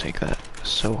 I will take that. It's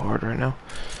so hard right now.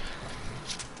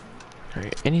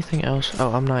 Alright, anything else?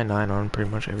 Oh, I'm 9-9 on pretty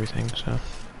much everything, so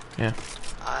yeah.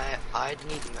 I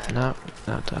need metal.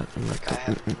 Not that. I'm like, I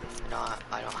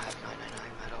don't have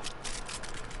 999 metal.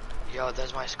 Yo,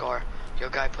 that's my score. Yo,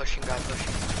 guy pushing.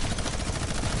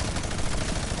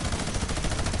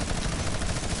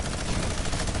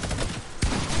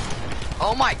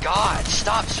 Oh my god,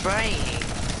 stop spraying.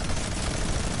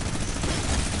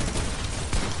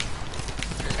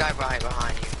 There's a guy right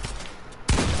behind you.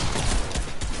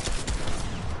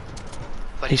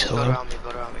 But he's build around me.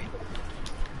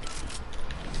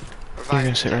 Revive. You're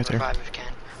gonna sit right there. Revive if you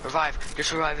can. Revive.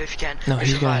 Just revive if you can. No,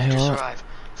 he's gonna heal up. Survive.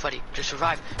 Fuddy, just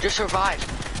revive. Just revive.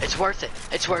 It's worth it.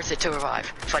 It's worth it to revive.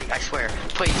 Fuddy, I swear.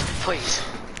 Please.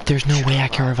 There's no way I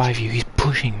can revive you. He's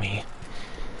pushing me.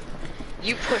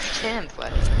 You pushed him,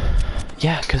 Fuddy.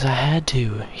 Yeah, because I had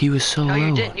to. He was so low.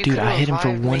 You didn't. You dude, I hit him for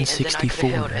revived me, 164.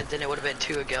 And then it would have been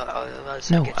 2 again.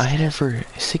 No, I hit him for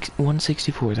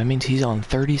 164. That means he's on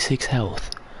 36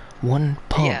 health. One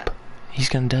pump. Yeah. He's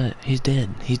gonna die. He's dead.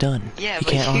 He's done. Yeah, he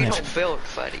but can't you on don't build,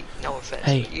 Fuddy. No offense.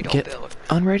 Hey, you don't build.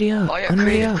 Unready up. Oh yeah,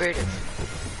 unready up. creative.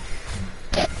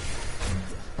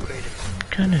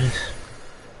 Goodness.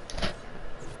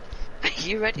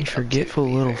 You ready? You forgetful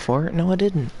little fart? No, I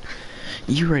didn't.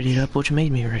 You readied up, which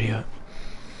made me ready up.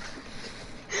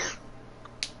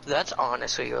 That's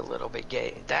honestly a little bit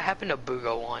gay. That happened to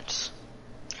Boogo once.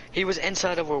 He was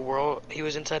inside of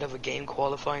a game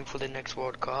qualifying for the next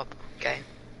World Cup, okay?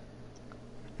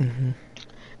 Mm-hmm.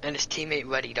 And his teammate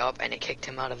readied up and it kicked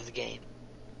him out of the game.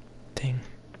 Dang.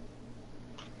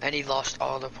 And he lost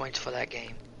all the points for that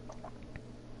game.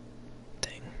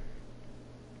 Dang.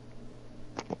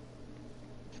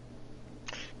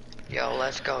 Yo,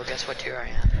 let's go. Guess what tier I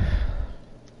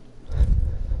am?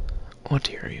 What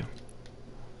tier are you?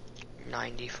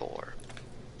 94.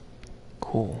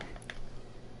 Cool.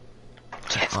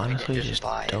 Yes, I honestly just just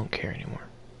buy it. don't care anymore.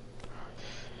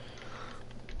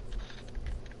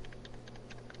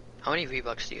 How many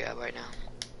V-Bucks do you have right now?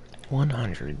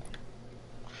 100.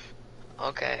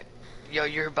 Okay. Yo,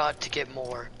 you're about to get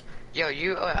more. Yo,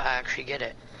 you actually get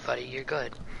it, buddy. You're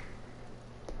good.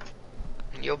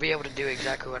 You'll be able to do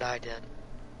exactly what I did.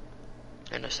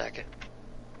 In a second.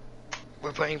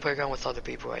 We're playing Playground with other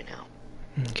people right now.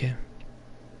 Okay.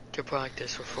 To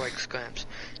practice for Freud Scramps.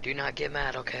 Do not get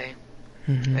mad, okay?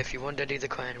 Mm-hmm. If you want to do the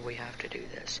clan, we have to do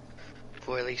this.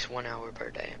 For at least 1 hour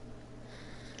per day.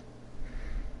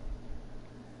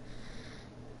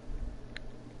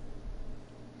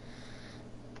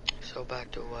 So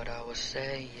back to what I was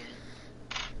saying.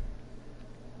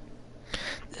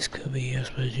 This could be us,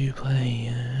 but you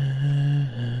playing.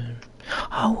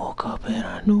 I woke up in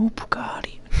a new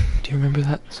Bugatti. Do you remember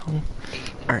that song?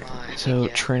 Alright, so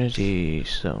yeah. Trinity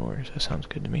Zone Wars. That sounds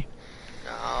good to me.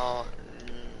 No.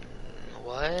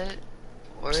 What?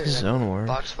 What This is is it? Zone Wars.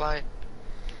 Box fight?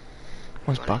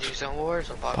 What's You wanna box? do Zone Wars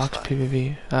or box Box fight?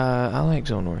 PvP. I like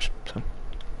Zone Wars. So.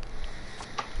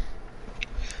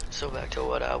 So back to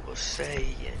what I was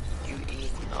saying. You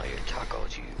eat all your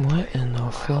tacos. You What play in the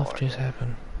my fluff heart. just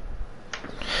happened?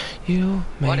 You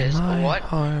made my What?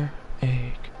 heart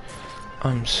ache.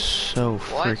 I'm so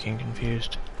What? freaking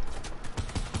confused.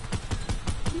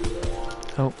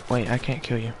 Oh, wait, I can't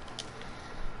kill you.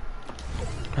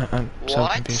 I'm so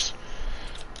What? confused.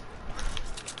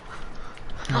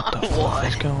 What the What? fuck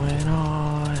is going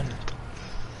on?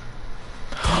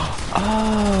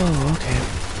 Oh, okay.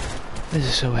 This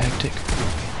is so hectic.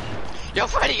 Yo,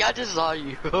 Freddy, I just saw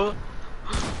you.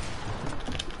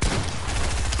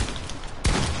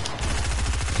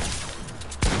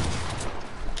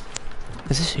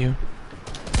 Is this you?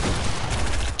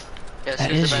 Yes,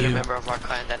 That who's is the better you. member of our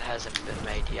clan that hasn't been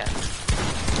made yet?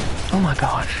 Oh my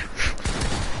gosh.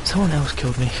 Someone else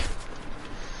killed me.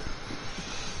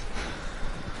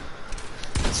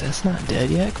 Seth's not dead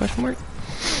yet, question mark?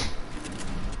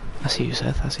 I see you,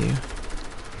 Seth, I see you.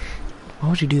 Why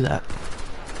would you do that?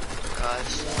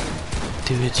 Guys.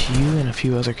 Dude, it's you and a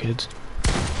few other kids.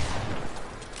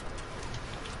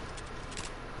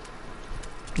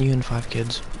 You and 5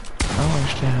 kids. I don't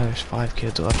understand how there's 5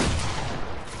 kids left.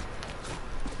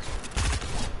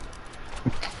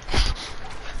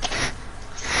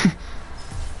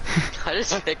 I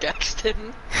just pickaxed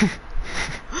him.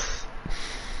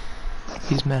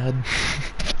 He's mad.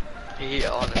 He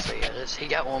honestly is. He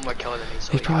got one more kill than me,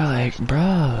 so He's he probably like,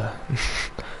 bruh.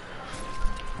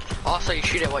 Also, you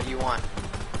shoot at what you want.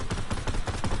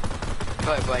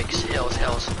 Go ahead, Bikes. Hills,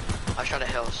 hills. I shot at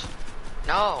hills.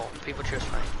 No! People choose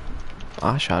me.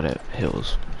 I shot at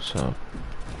hills, so.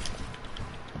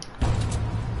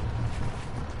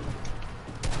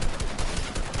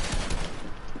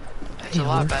 It's a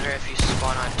lot better if you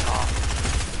spawn on top.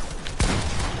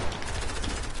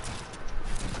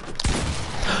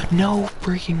 No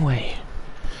freaking way.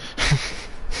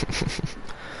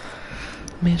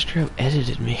 Man straight up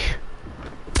edited me.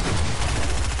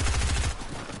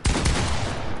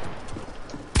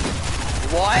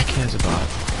 What? That kid's a bot.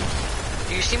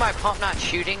 Do you see my pump not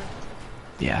shooting?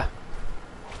 Yeah.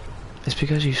 It's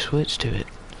because you switched to it.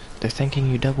 They're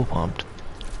thinking you double pumped.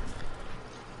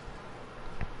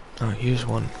 Oh, use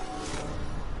one.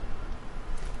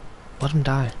 Let him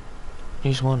die.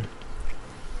 Use one.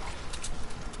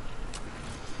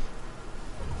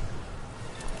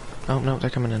 Oh, no, they're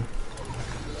coming in.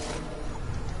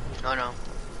 No, no.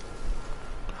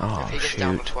 Oh, If he gets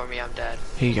down shoot. before me, I'm dead.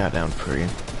 He got down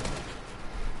pretty.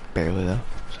 Barely, though,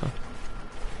 so.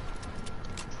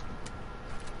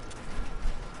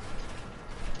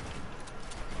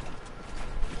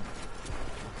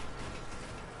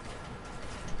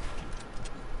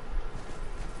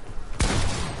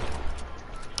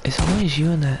 It's always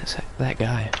you and that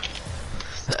guy.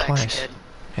 The That's twice. ex-kid.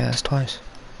 Yeah, that's twice.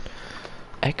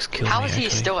 X killed me, How is he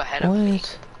actually. still ahead of me?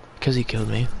 Because he killed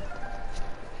me.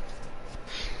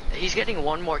 He's getting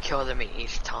one more kill than me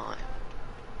each time.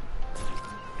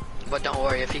 But don't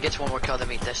worry, if he gets one more kill than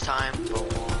me this time, boom,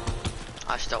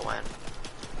 I still win.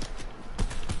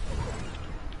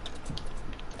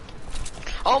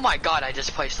 Oh my god, I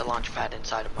just placed the launch pad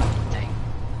inside of my thing.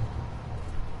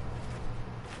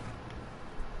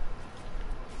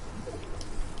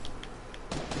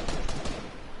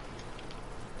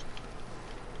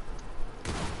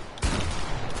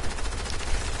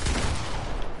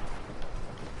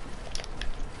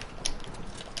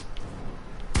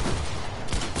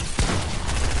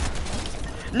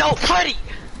 No, Freddy!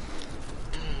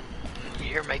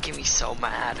 You're making me so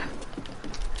mad.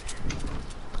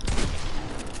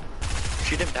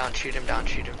 Shoot him down, shoot him down,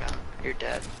 shoot him down. You're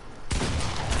dead.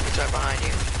 He's right behind you.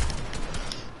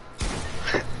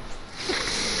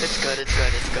 It's good, it's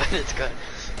good, it's good, it's good.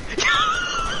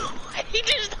 He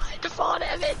just died to fall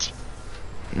damage.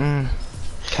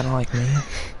 Kinda like me.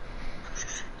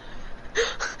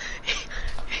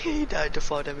 He died to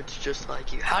fall damage just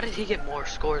like you. How did he get more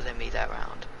score than me that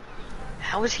round?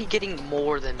 How is he getting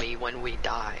more than me when we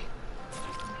die?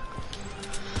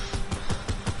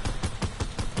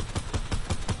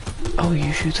 Oh,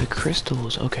 you shoot the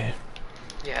crystals, okay.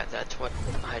 Yeah, that's what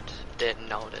I didn't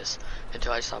notice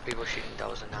until I saw people shooting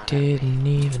those and not Didn't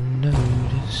even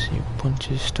notice your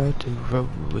punches start to roll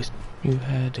with you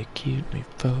had to keep me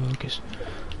focused.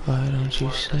 Why don't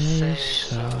you say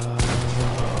so?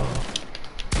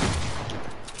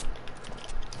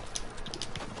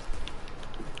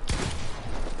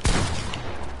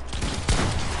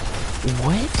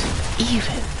 What?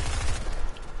 Even?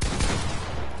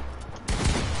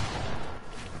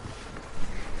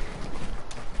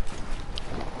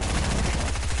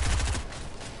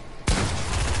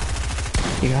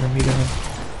 You got him, you got him.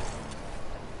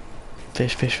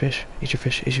 Fish, fish, fish. Eat your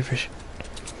fish, eat your fish.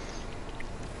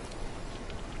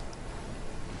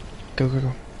 Go, go,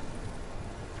 go.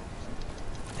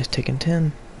 It's taking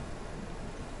 10.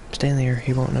 Stay in the air,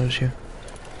 he won't notice you.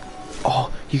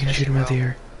 Oh, you can shoot him out the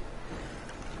air.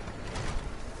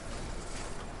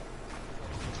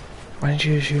 Why didn't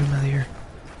you just shoot him out of the air?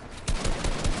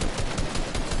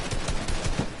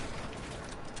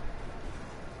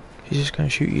 He's just gonna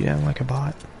shoot you down like a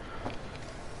bot.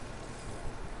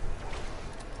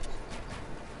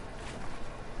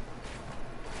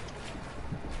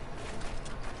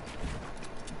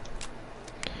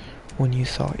 When you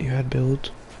thought you had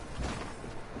builds.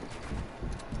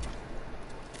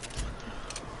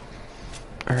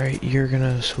 Alright, you're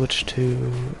gonna switch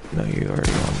to... No, you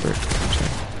already on brick. So.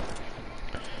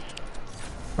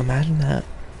 Imagine that.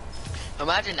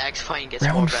 Imagine X playing gets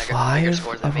more Round bigger 5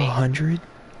 score than of me. 100?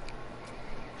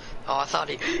 Oh, I thought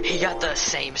he got the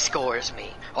same score as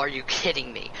me. Are you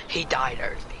kidding me? He died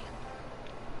early.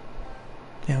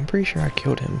 Yeah, I'm pretty sure I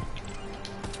killed him.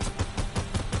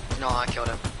 No, I killed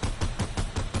him.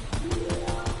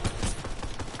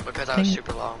 Because I was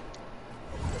super low.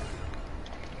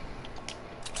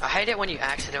 I hate it when you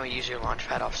accidentally use your launch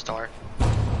pad off start.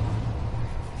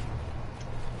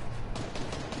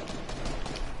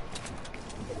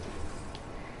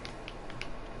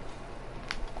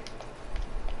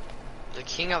 The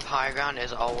king of high ground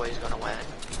is always gonna win.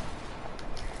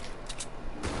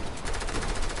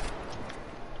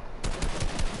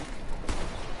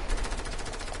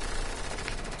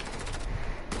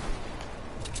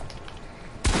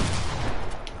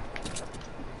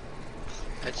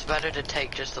 It's better to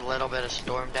take just a little bit of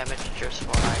storm damage just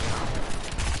for high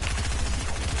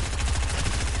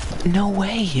ground. No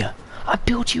way! I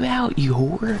built you out, you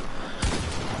whore!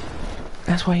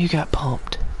 That's why you got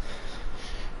pumped.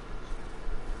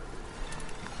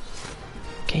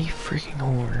 Okay, you freaking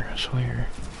whore, I swear.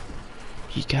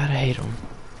 You gotta hate him.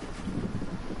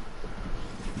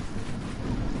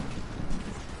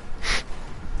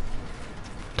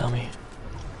 Dummy.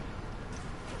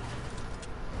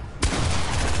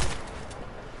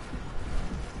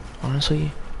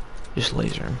 Honestly, just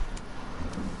laser him.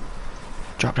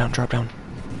 Drop down, drop down.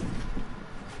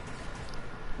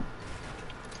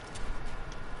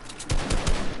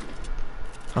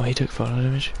 Oh, he took photo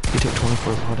damage? He took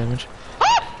 24 photo damage.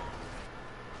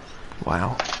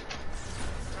 Wow.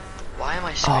 Why am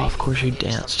I Oh, of course he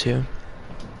danced too.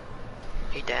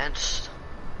 He danced.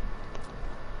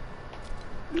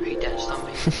 He danced on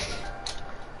me.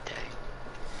 Dang.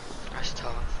 That's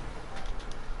tough.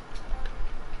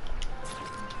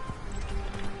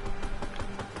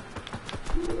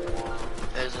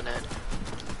 Isn't it?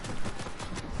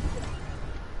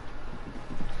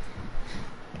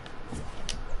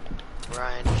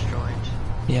 Ryan just joined.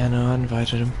 Yeah, no, I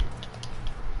invited him.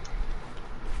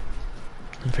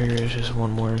 I figured it's just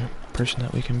one more person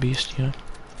that we can beast, you know?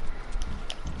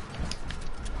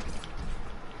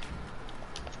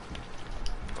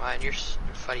 Ryan,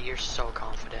 you're so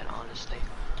confident, honestly.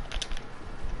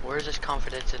 Where's this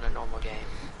confidence in a normal game?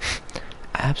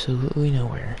 Absolutely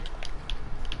nowhere.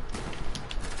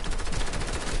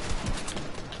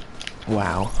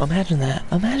 Wow, imagine that.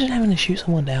 Imagine having to shoot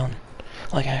someone down.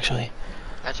 Like, actually.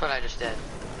 That's what I just did.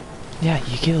 Yeah,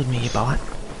 you killed me, you bot.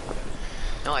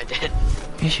 No, I did.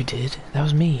 Yes, you did. That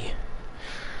was me.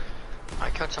 I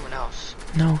killed someone else.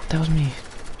 No, that was me.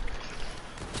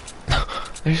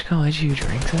 They're just gonna let you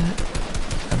drink that?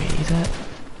 me eat that?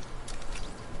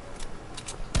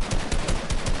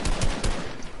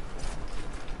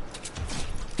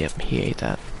 Yep, he ate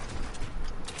that.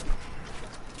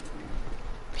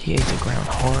 He ate the ground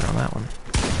hard on that one.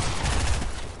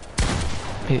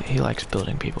 He likes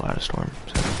building people out of storm.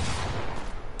 So.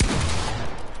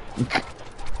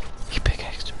 He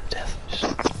pickaxed him to death. Just,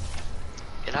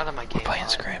 Get out of my game. we're playing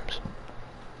scrims.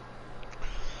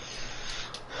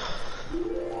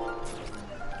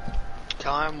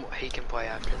 Tell him he can play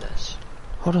after this.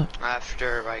 Hold up.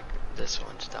 After, like, this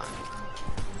one's done.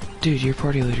 Dude, your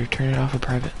party leader, turn it off of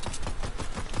private.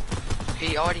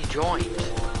 He already joined.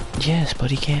 Yes,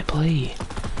 but he can't play.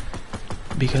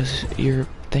 Because your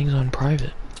thing's on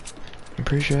private. I'm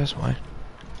pretty sure that's why.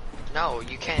 No,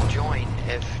 you can't join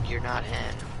if you're not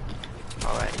in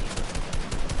already.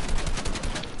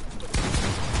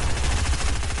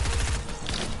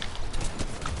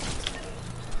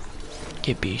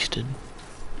 Get beasted.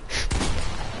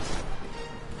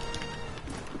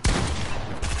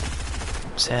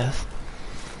 Seth.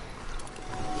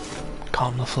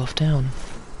 Calm the fluff down.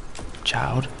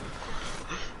 Child.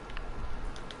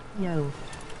 Yo.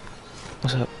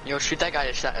 What's up? Yo, shoot that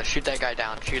guy, shoot that guy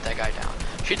down, shoot that guy down.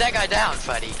 Shoot that guy down,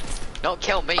 Freddy. Don't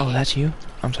kill me. Oh, that's you?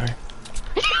 I'm sorry.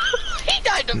 He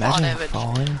died to fall Imagine damage.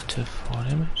 falling to fall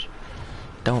damage.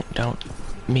 Don't.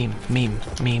 Meme.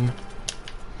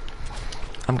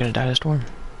 I'm gonna die to storm.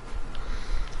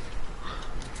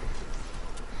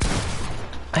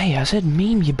 Hey, I said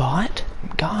meme, you bot.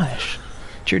 Gosh.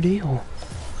 What's your deal?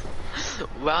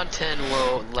 Round 10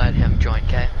 will let him join,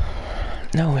 okay?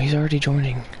 No, he's already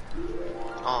joining.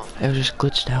 Oh. It was just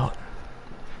glitched out.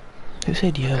 Who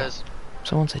said yo? Because,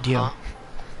 Someone said yo. huh?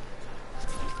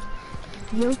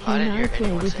 Yo, I can didn't I hear play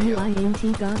anyone with say you? yo. I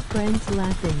ain't got friends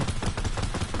laughing.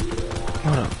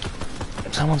 Hold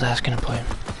up. Someone's asking to play.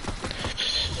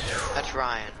 That's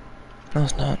Ryan. No,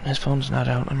 it's not. His phone's not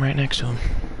out. I'm right next to him.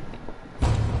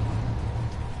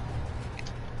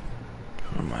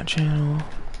 On my channel.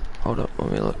 Hold up,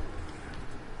 let me look.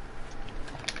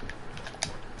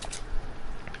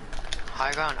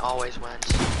 High ground always wins.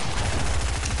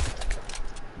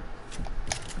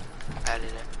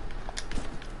 Added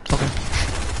it. Okay.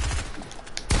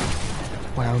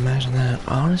 Wow, imagine that.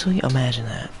 Honestly, imagine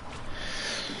that.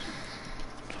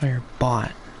 Oh, you're a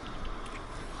bot.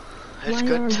 It's Why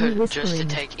good are to you just to whispering?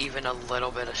 take even a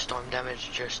little bit of storm damage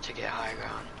just to get high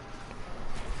ground.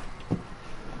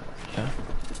 Yeah.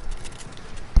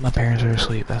 My parents are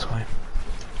asleep, that's why.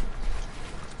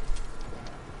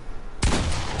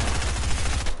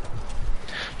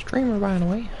 Streamer by the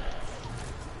way.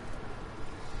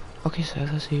 Okay,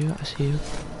 Seth, I see you.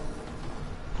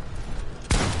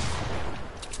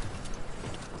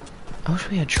 I wish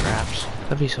we had traps.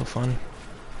 That'd be so fun.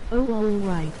 Oh,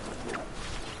 alright.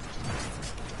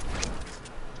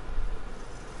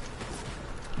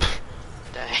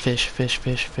 Dang. Fish.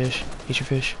 Eat your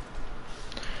fish.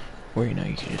 Or you know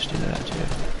you can just do that too.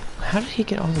 How did he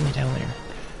get all the way down there?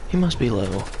 He must be low.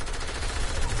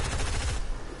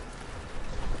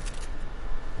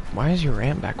 Why is your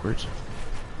ramp backwards?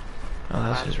 Oh,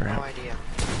 that's his I have ramp. no idea.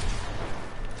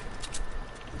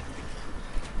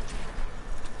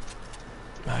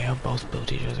 Oh, y'all both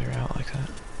built each other out like that.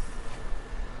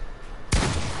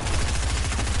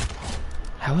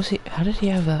 How did he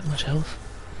have that much health?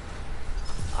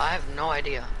 I have no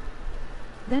idea.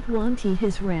 That wanty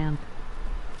his ramp.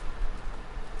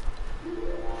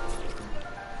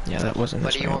 Yeah, that wasn't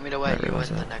But his do you ramp. want me to I wait you in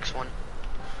realized the that. next one?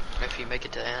 If you make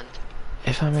it to the end.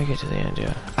 If I make it to the end,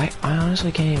 yeah. I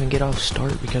honestly can't even get off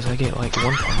start because I get like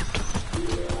one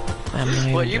pumped. I'm not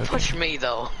even Well, you joking. pushed me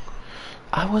though.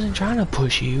 I wasn't trying to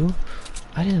push you.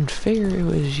 I didn't figure it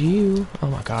was you. Oh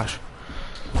my gosh.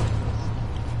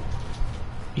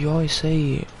 You always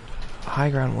say high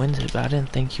ground wins it, but I didn't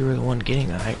think you were the one getting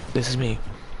that. This is me.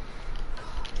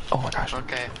 Oh my gosh.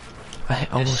 Okay. I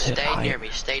almost Just hit stay high. near me,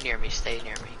 stay near me.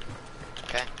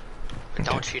 Okay?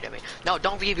 Don't shoot at me. No,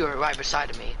 don't be right beside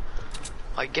of me.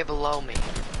 Like, get below me.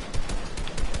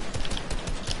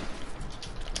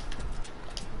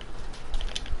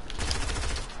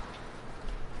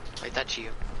 Like, that's you.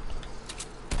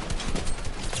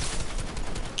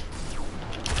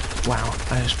 Wow,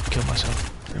 I just killed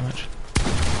myself, pretty much.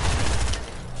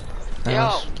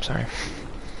 Yo! Sorry.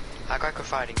 Act like we're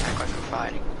fighting,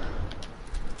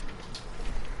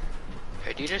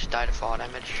 Hey, did you just die to fall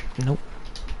damage? Nope.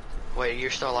 Wait, you're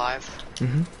still alive?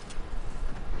 Mm-hmm.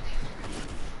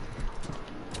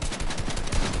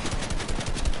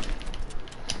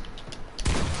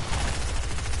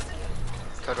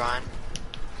 Good, Ryan.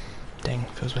 Dang,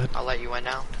 feels bad. I'll let you in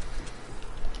now.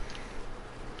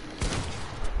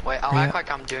 Wait, I'll Yeah. act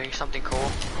like I'm doing something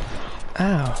cool.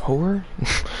 Ah, whore.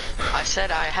 I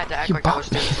said I had to act You like I was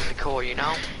bought doing me. something cool, you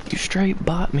know? You straight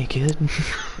bought me, kid.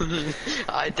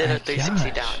 I did My a 360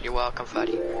 gosh. down. You're welcome,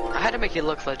 Freddy. I had to make it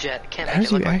look legit. Can't make How it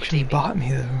did you look like actually a TV. bought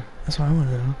me, though? That's what I want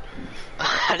to know.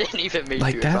 I didn't even mean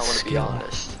Like, to, if I that's want to be skill.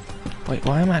 honest. Wait,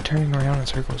 why am I turning around in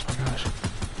circles? My gosh.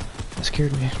 That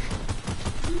scared me.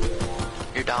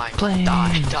 You're dying. Planes.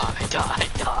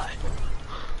 Die.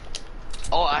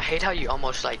 Oh, I hate how you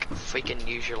almost like freaking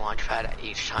use your launch pad at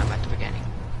each time at the beginning.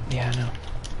 Yeah, I know.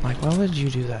 Like, why would you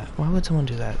do that? Why would someone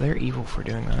do that? They're evil for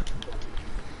doing that.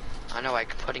 I know,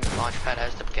 like putting the launch pad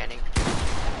as the beginning.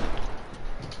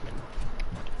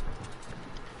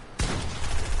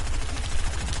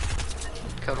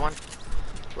 Killed one.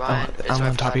 Ryan, Oh, I'm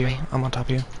on top of you. I'm on top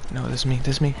of you. No, this is me.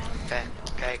 This is me. Okay.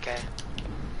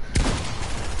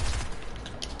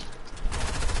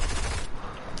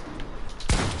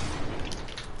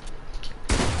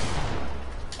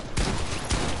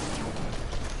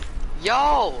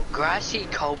 Yo, Grassy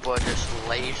Cobra just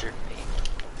lasered me.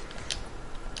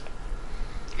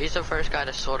 He's the first guy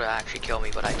to sorta actually kill me,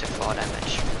 but I took fall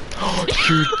damage.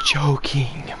 You're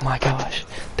joking. My gosh.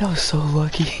 That was so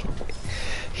lucky.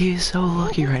 He is so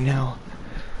lucky right now.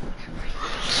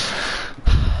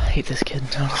 I hate this kid,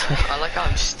 honestly. I like how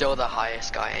I'm still the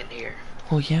highest guy in here.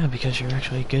 Well, yeah, because you're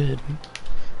actually good.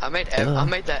 I made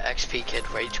that XP kid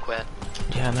rage quit.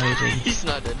 Yeah, I know you did. He's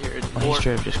not in here Well, he anymore.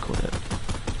 straight up just quit it.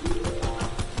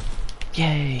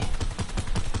 Yay.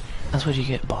 That's what you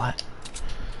get, bot.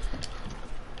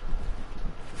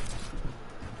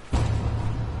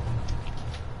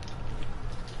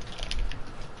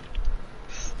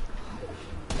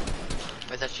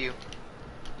 Wait, that's you.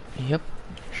 Yep,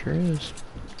 sure is.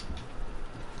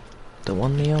 The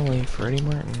one, the only, Freddie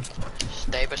Martin.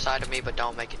 Stay beside of me, but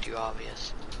don't make it too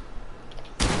obvious.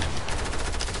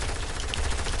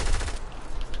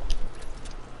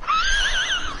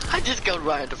 I just killed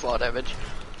Ryan to fall damage.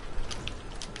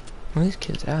 Where are these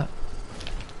kids at?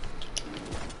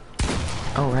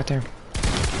 Oh, right there.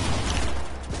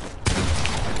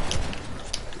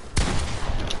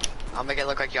 I'll make it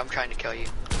look like I'm trying to kill you.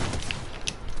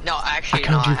 No, actually, I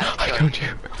count you. I have to I kill count you.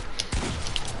 you.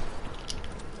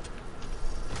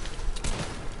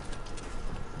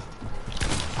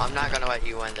 I'm not gonna let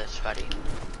you win this, buddy.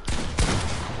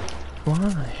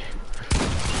 Why?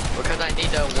 Because I need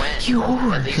to win. You At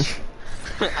whore. least.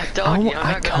 I told you, I'm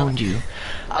I not coned gonna. you.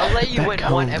 I'll let you That win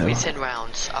cone, one every though. 10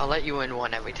 rounds. I'll let you win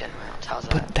one every 10 rounds. How's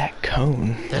that? But that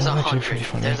cone. There's that was actually 100. pretty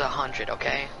funny. There's 100,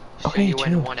 okay? So Okay, you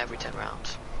win chill. one every 10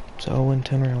 rounds. So I'll win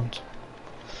 10 rounds.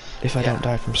 If I Yeah. don't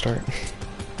die from start.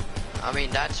 I mean,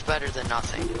 that's better than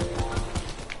nothing.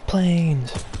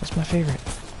 Planes. That's my favorite.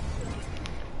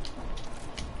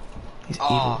 He's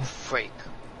Oh, evil. freak.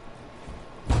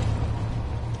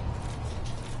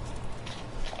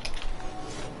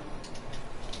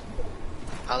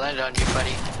 I landed on you, buddy.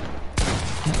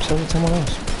 Yep, so did someone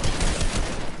else.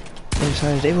 They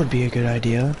decided it would be a good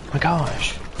idea. My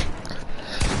gosh.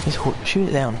 Shoot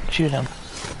it down. Shoot it down.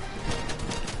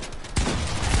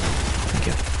 Thank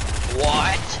you.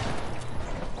 What?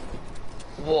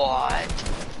 What?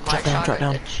 My Drop down, drop shotgun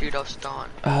down. didn't shoot us down.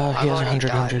 He I've has already 100,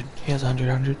 died. 100. He has 100,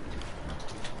 100.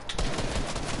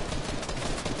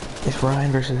 It's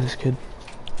Ryan versus this kid.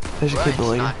 There's a kid Ryan's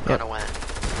below you. not Yep. gonna win.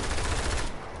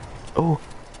 Oh.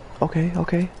 Okay,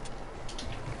 okay.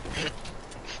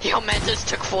 Yo, man, just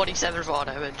took 47 fall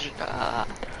damage.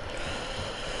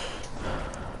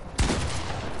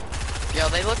 Yo,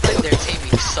 they look like they're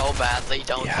teaming so badly,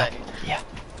 don't Yeah. they? Yeah.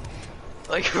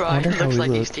 Like, wonder Ryan how looks we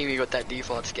like he's look. teaming with that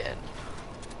default skin.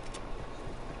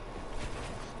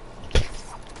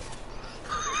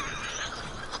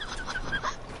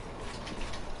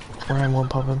 Ryan won't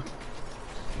pop him.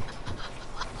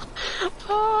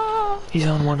 He's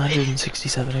on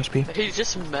 167 HP. He's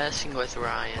just messing with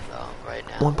Ryan, though, right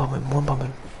now. One pump him, one pump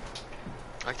him.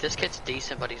 Like, this kid's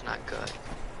decent, but he's not good.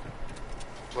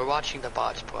 We're watching the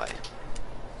bots play.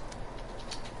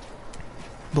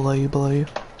 Below you, below you.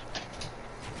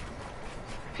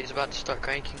 He's about to start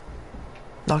cranking.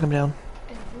 Knock him down.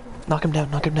 Knock him down,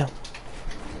 knock him down.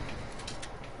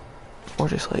 Or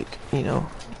just like, you know,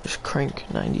 just crank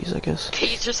 90s, I guess.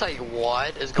 He's just like,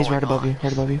 what is going on? He's right above you,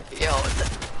 right above you. Yo,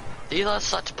 these are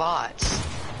such bots.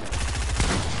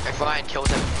 If Ryan kills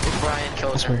him, if Ryan I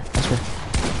kills him. swear, I swear.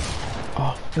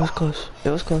 Oh, it was close. It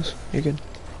was close. You're good.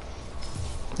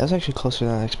 That was actually closer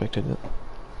than I expected it.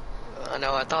 I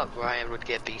know, I thought Ryan would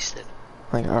get beasted.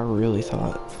 Like, I really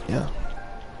thought, yeah.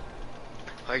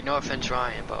 Like, no offense,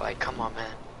 Ryan, but like, come on,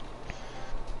 man.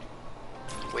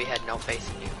 We had no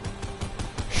faith in you.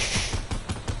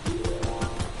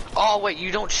 Oh wait,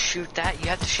 you don't shoot that. You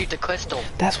have to shoot the crystal.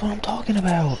 That's what I'm talking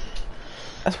about.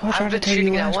 That's what I I've tried to been tell you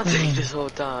shooting that last one thing time. this whole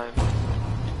time.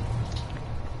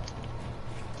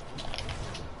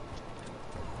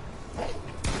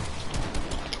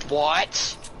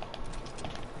 What?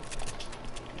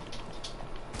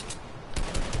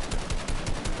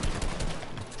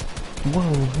 Whoa,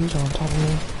 who's on top of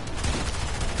me?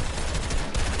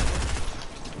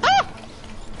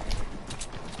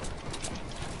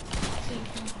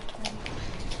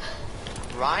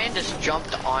 Ryan just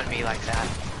jumped on me like that.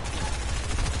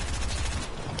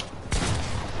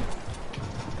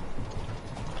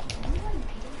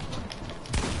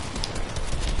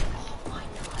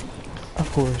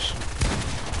 Of course.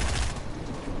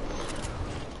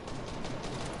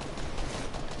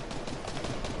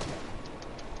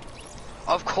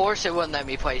 Of course it wouldn't let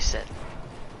me place it.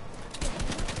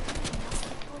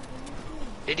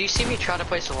 Did you see me try to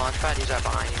place the launch pad? He's right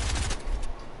behind you.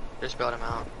 Just build him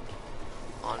out.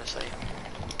 Honestly.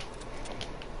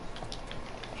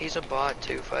 He's a bot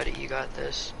too, Freddy. You got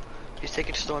this. He's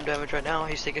taking storm damage right now.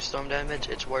 He's taking storm damage.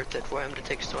 It's worth it for him to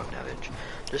take storm damage.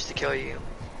 Just to kill you.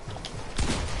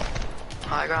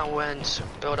 High ground wins.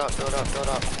 Build up, build up, build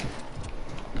up.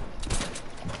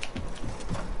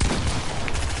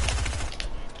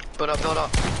 Build up, build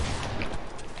up.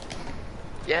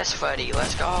 Yes, Freddy,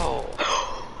 let's go.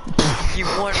 You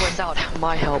won without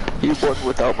my help. You won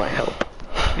without my help.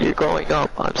 You're going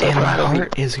up. I'm so And my proud of you.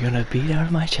 heart is gonna beat out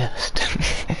of my chest.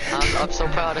 I'm so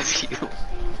proud of you.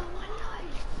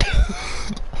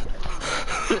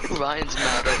 Ryan's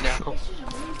mad right now.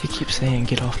 He keeps saying,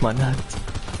 "Get off my nuts."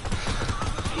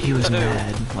 He was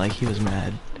mad. Like, he was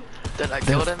mad. Did I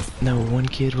kill him? No, one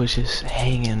kid was just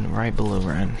hanging right below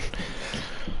Ryan.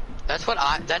 That's what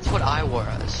I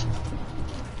was.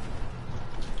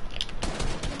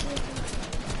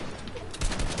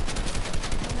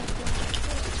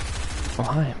 Oh,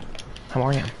 hi. How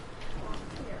are you?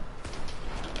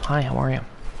 Hi, how are you?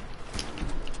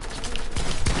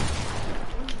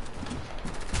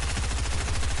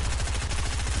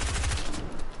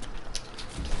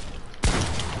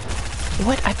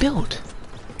 What? I built!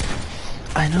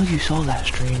 I know you saw that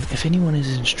stream. If anyone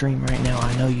is in stream right now,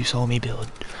 I know you saw me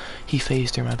build. He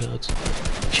phased through my builds.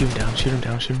 Shoot him down, shoot him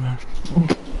down, shoot him down.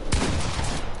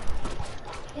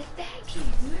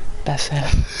 That's sad.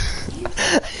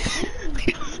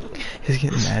 He's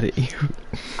getting mad at you.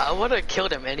 I would have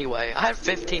killed him anyway. I had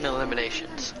 15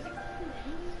 eliminations.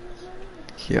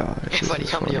 Yeah. Buddy,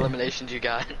 how many eliminations you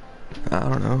got? I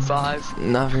don't know. 5.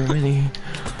 Not very many.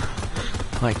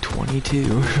 Like 22.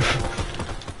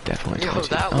 Definitely 22. Yo,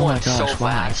 that oh my one's gosh, so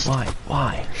why? fast.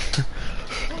 Why?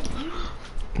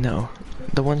 No.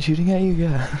 The one shooting at you?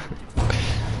 Yeah.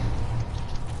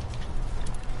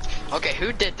 Okay,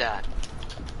 who did that?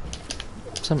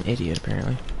 Some idiot,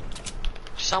 apparently.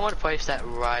 Someone placed that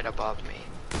right above me.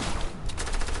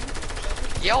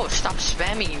 Yo, stop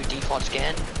spamming, you default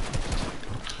skin.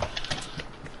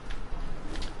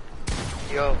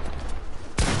 Yo.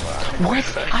 What?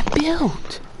 I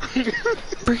built!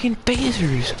 Freaking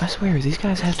phasers! I swear, these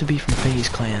guys have to be from FaZe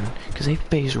Clan, because they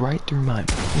phased right through my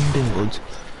builds.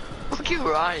 Look at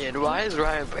Ryan. Why is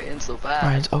Ryan playing so fast?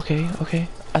 Ryan's okay.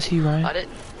 I see you, Ryan. I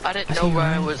didn't I know see you, Ryan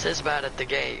Ryan. was this bad at the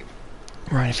game.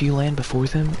 Ryan, if you land before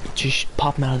them, just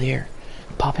pop him out of the air.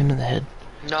 Pop him in the head.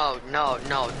 No,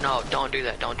 don't do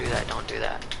that, don't do that, don't do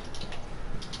that.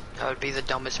 That would be the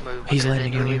dumbest move. He's because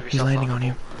landing then on you. leave He's yourself landing on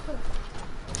you.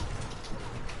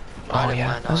 I Oh didn't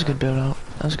yeah, land that was a on good him. build out.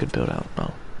 That was a good build out.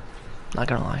 No, not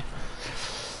gonna lie.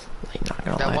 Like, not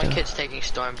gonna That lie. one though. kid's taking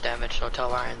storm damage, so tell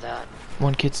Ryan that.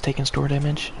 One kid's taking store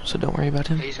damage, so don't worry about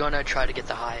him. He's gonna try to get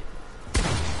the height.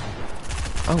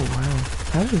 Oh wow,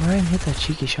 how did Ryan hit that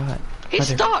cheeky shot? He's Right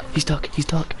there. stuck! He's stuck. He's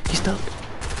stuck. He's stuck.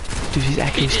 Dude, he's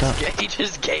actually stuck. He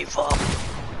just gave up.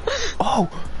 Oh!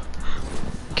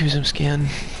 Gives him skin.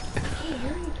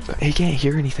 He can't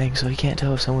hear anything, so he can't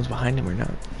tell if someone's behind him or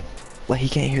not. Like, he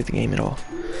can't hear the game at all.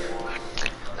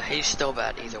 He's still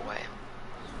bad either way.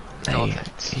 No Hey,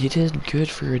 offense. you did good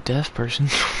for a deaf person.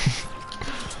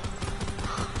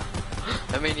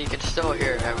 I mean, you can still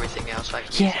hear everything else.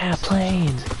 Like Yeah,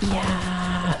 planes.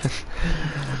 Yeah.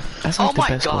 That's like oh the my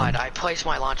best god, one. I placed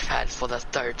my launch pad for the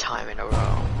 3rd time in a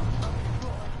row.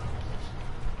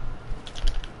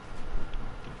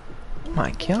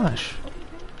 My gosh.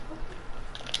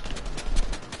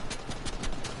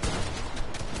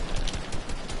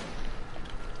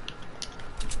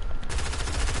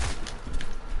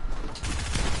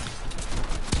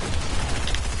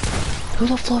 Who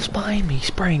the fluff's behind me,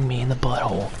 spraying me in the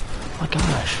butthole? My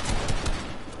gosh.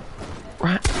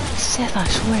 Right, Seth, I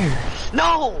swear.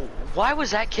 No! Why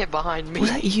was that kid behind me? Was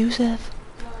that you, Seth?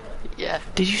 Yeah.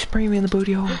 Did you spray me in the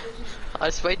booty hole? I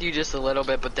sprayed you just a little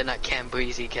bit, but then that Cam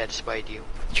Breezy kid sprayed you.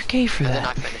 You're gay for And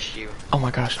that. then I finished you. Oh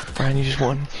my gosh, Ryan, you just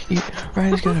won.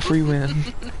 Ryan's got a free win.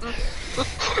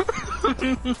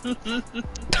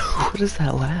 What is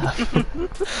that laugh?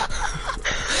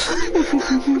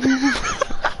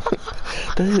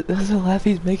 That's the laugh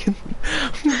he's making.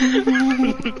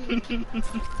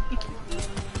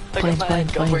 Like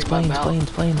Planes.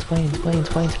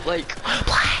 Like,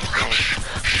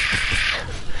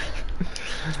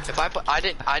 if I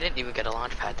didn't even get a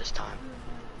launch pad this time.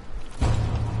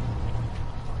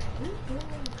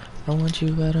 I want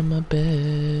you out of my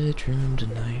bedroom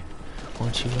tonight.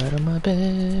 Want you out of my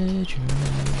bedroom.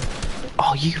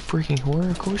 Oh, you freaking whore!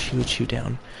 Of course you would shoot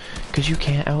down, cause you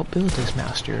can't outbuild this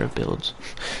master of builds.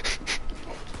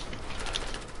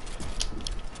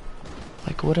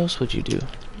 Like, what else would you do?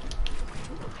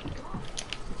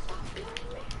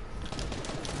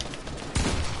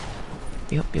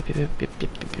 Yep.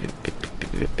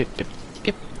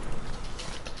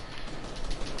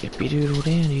 Yippee doodle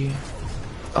dandy.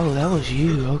 Oh, that was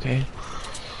you, okay.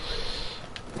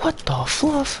 What the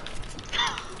fluff?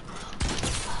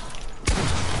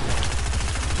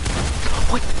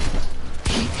 What?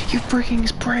 You freaking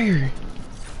sprayer.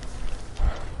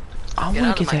 I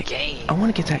want to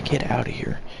get that kid out of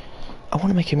here. I want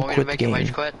to make him quit the game.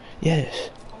 Rage quit? Yes.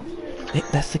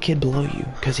 That's the kid below you,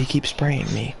 because he keeps spraying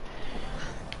me.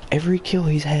 Every kill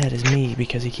he's had is me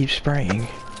because he keeps spraying.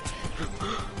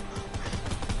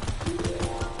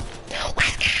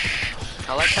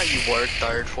 I like how you were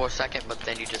third for a second, but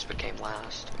then you just became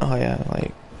last. Oh yeah,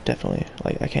 like, definitely.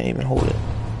 Like, I can't even hold it.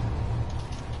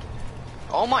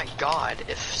 Oh my god,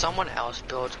 if someone else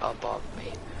builds above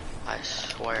me, I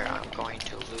swear I'm going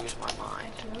to lose my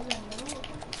mind.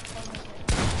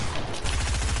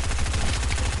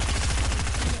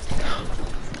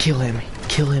 Kill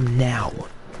him now.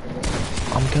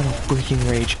 I'm gonna freaking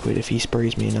rage quit if he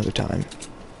sprays me another time.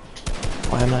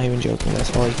 Well, I'm not even joking,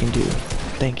 that's all he can do.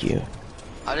 Thank you.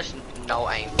 I just no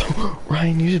aim.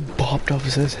 Ryan, you just bopped off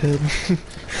his head.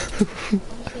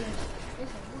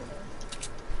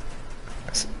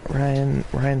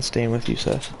 Ryan's staying with you,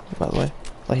 Seth, by the way.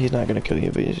 Like, he's not gonna kill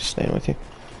you, but he's just staying with you.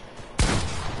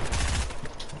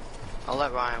 I'll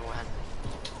let Ryan win.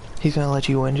 He's gonna let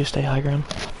you win, just stay high ground.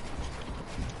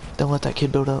 Don't let that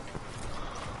kid build up.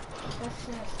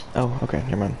 Oh, okay,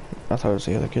 never mind. I thought it was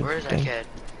the other kid. Where is that Dang. kid?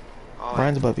 Oh,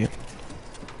 Ryan's above you.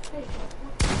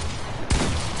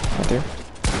 Right there.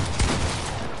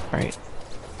 Alright.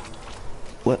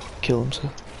 Kill him,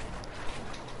 Seth.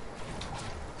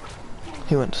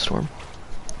 He went to storm.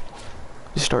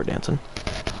 Just start dancing.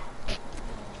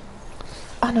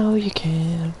 I know you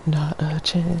can, not a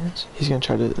chance. He's gonna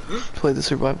try to play the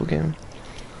survival game.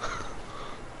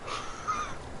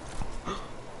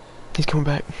 He's coming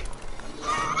back.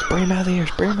 Spray him out of the air,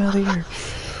 spray him out of the air.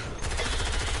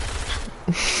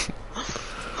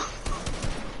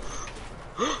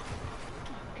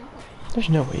 There's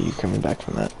no way you're coming back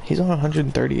from that. He's on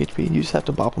 130 HP. You just have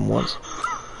to bop him once.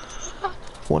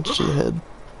 Once to the head.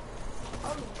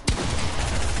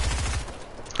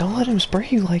 Don't let him spray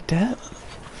you like that.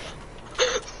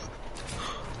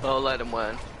 I'll let him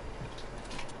win.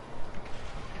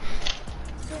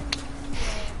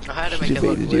 I had to make it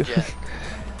look legit.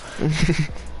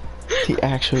 He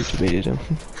actually debated him.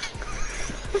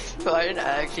 I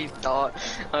actually thought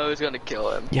I was gonna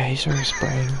kill him. Yeah, he started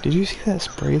spraying. Did you see that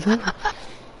spray though?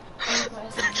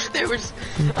 There was,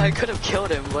 I could have killed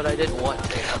him, but I didn't want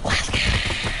to.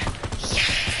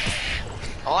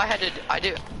 All I had to,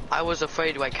 I was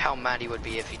afraid like how mad he would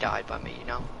be if he died by me, you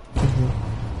know?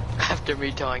 After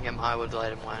me telling him I would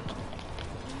let him win.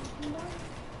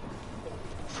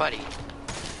 Freddy.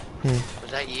 Was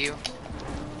that you?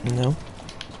 No.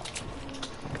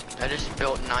 I just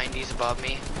built 90s above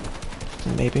me.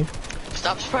 Maybe.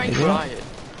 Stop spraying Maybe. Ryan.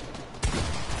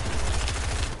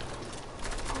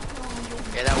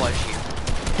 Yeah, that was you.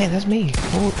 Hey, that's me.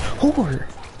 Whore.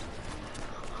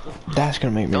 That's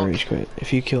gonna make me rage quit.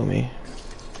 If you kill me.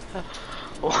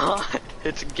 What?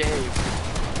 It's a game.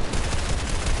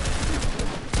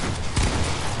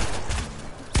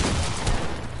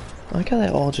 I like how they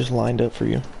all just lined up for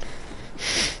you.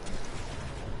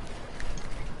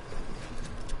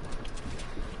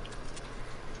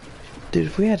 Dude,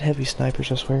 if we had heavy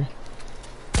snipers, I swear.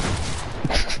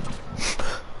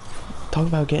 Talk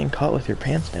about getting caught with your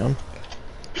pants down.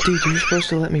 Dude, you're supposed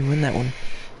to let me win that one.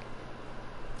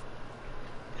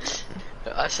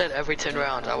 I said every 10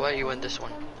 rounds, I'll let you win this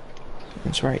one.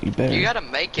 That's right, you better. You gotta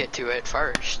make it to it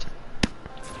first.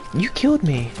 You killed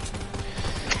me.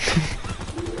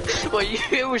 Well,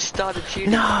 you started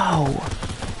cheating. No!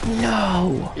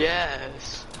 No!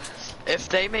 Yes. If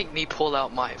they make me pull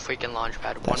out my freaking launch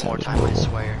pad That's one more time, I horrible.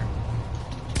 swear.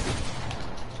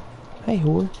 Hey,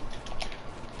 whore.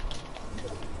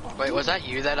 Wait, was that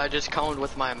you that I just coned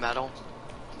with my metal?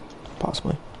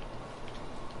 Possibly.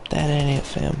 That ain't it,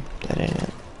 fam. That ain't it.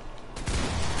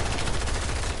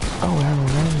 Oh,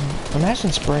 wow,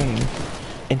 imagine spraying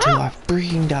until I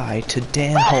freaking die to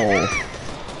Dan Hole.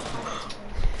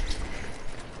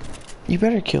 You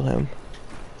better kill him.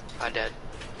 I did.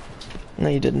 No,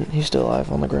 you didn't. He's still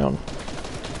alive on the ground.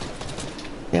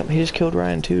 Yep, he just killed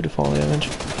Ryan too to fall damage.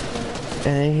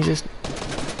 And then he just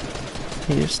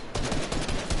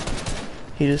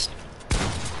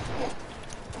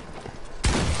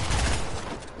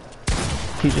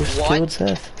What? killed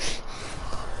Seth.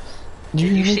 Did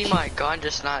you really see my gun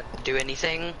just not do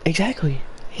anything? Exactly.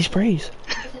 He sprays.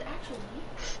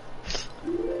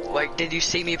 Like, did you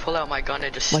see me pull out my gun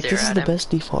and just Like, stare this is at the him? best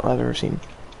default I've ever seen.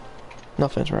 No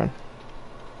offense, Ryan.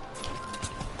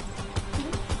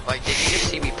 Like, did you just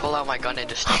see me pull out my gun and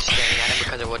just start staring at him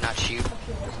because it would not shoot?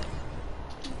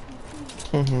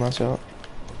 I saw it.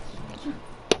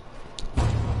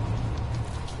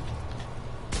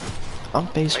 I'm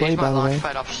face I way, used my by the way. launch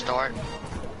pad off start.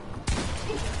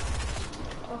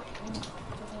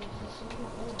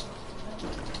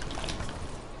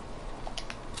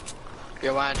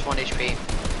 You're Ryan's 1 HP.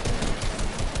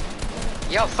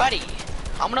 Yo, Freddy!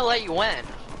 I'm gonna let you win.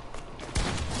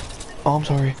 Oh, I'm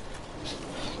sorry.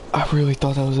 I really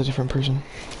thought that was a different person.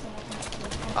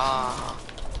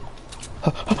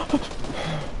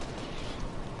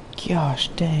 Gosh,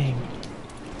 dang.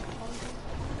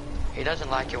 He doesn't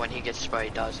like it when he gets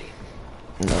sprayed, does he?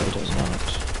 No, he does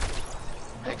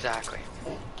not. Exactly.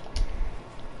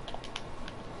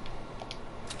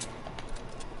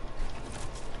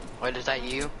 Wait, is that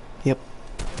you? Yep.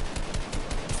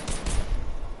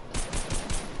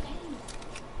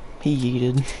 He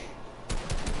yeeted.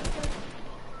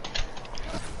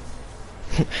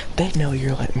 They know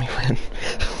you're letting me win.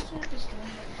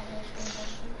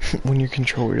 When your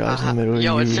controller dies in the middle of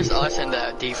Yo, you. it's just us in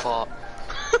the default.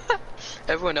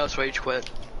 Everyone else rage quit.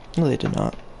 No, they did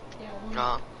not.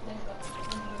 Nah.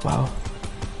 Wow.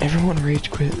 Everyone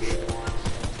rage quit.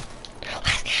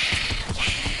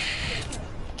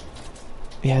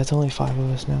 Yeah, it's only 5 of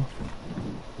us now.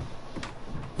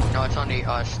 No, it's only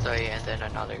us 3 and then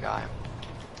another guy.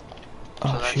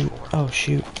 Oh, that's shoot. 4. Oh,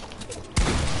 shoot.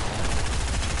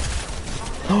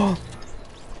 Oh!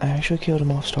 I actually killed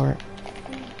him off start.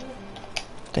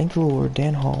 Thank the Lord,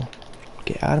 Dan Hall.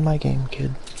 Get out of my game,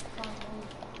 kid.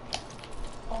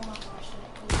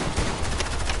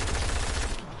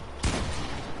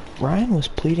 Ryan was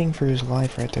pleading for his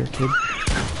life right there, kid.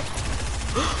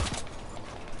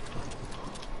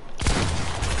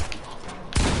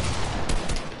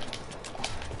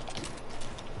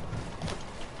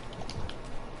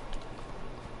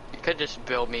 You could just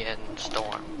build me in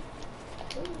Storm.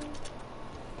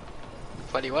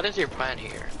 Buddy, what is your plan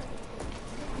here?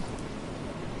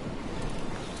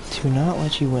 To not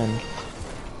let you win.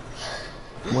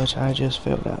 Which I just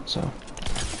failed at, so.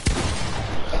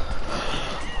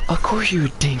 Of course you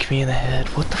would dink me in the head.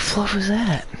 What the fluff is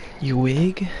that? You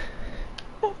wig?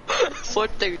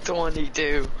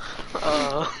 422.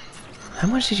 How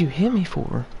much did you hit me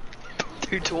for?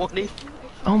 220.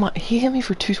 Oh my, he hit me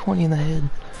for 220 in the head.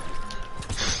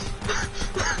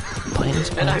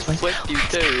 And I flipped you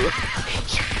too.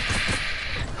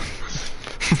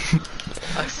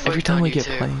 I flipped Every time on we you get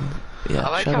too. playing, yeah, I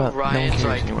like shut how up. No one Ryan's cares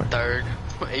like anymore. 3rd,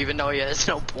 even though he has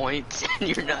no points, and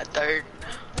you're not 3rd.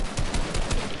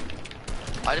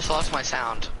 I just lost my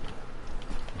sound.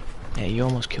 Yeah, you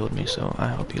almost killed me, so I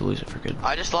hope you lose it for good.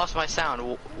 I just lost my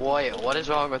sound. Wait, what is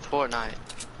wrong with Fortnite?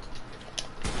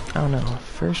 I don't know.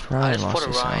 First Ryan I just lost put a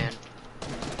his sound. Ryan.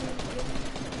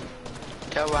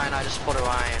 Tell Ryan I just put a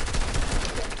Ryan.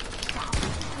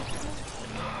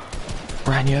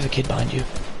 Ryan, you have a kid behind you.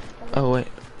 Oh wait,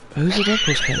 who's the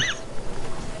Deadpool's kid?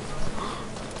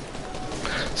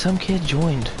 Some kid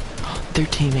joined. They're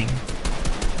teaming.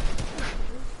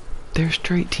 They're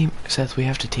straight team. Seth, we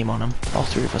have to team on him. All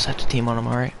 3 of us have to team on him,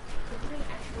 alright?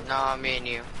 No, me and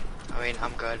you. I mean,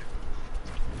 I'm good.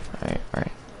 Alright,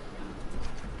 alright.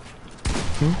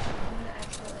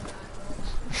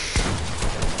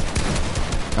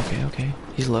 Okay, okay.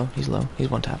 He's low, he's low.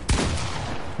 He's 1 tap.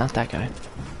 Not that guy.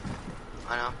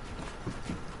 I know.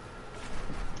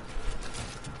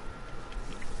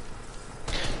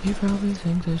 You probably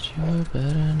think that you are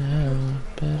better now,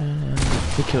 better now.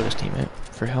 He killed his teammate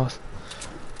for health.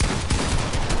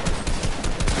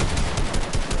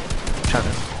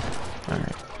 Shotgun.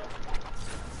 Alright.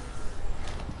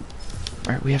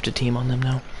 Alright, we have to team on them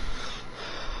now.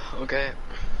 Okay.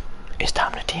 It's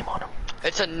time to team on them.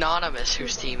 It's anonymous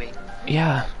who's teaming.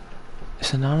 Yeah.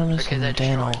 It's anonymous Okay, and that's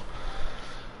Daniel. right.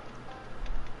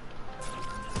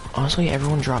 Honestly,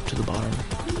 everyone drop to the bottom.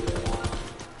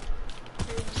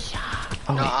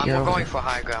 Oh, No, wait, you're we're over going there. for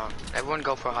high ground. Everyone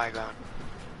go for high ground.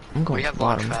 I'm going We to have the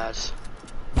launch bottom. pads.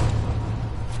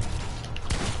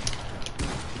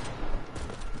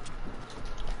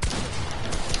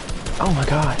 Oh my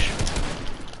gosh.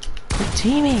 Quit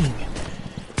teaming!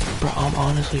 Bro, I'm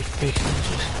honestly fixing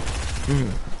just...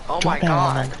 Oh Drop my down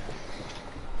on god. them.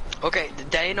 Okay, the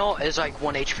Daniel is like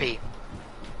 1 HP.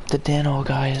 The Daniel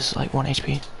guy is like 1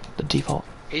 HP. The default.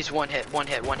 He's one hit. All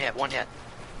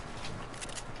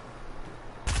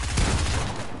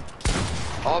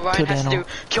Ryan Kill has Daniel. to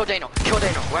do, kill Daniel,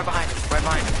 right behind him.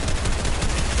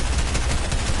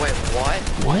 Wait, what?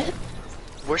 What?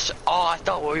 Oh, I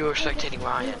thought we were spectating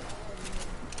Ryan.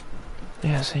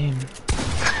 Yeah, same.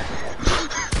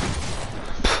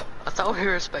 I thought we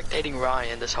were spectating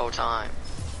Ryan this whole time.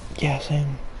 Yeah,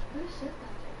 same.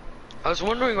 I was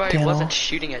wondering why he Daniel. wasn't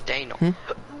shooting at Daniel.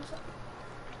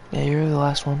 Yeah, you're the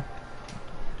last one.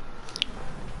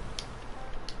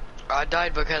 I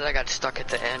died because I got stuck at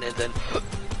the end and then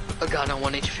I got on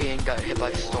 1 HP and got hit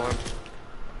by a storm.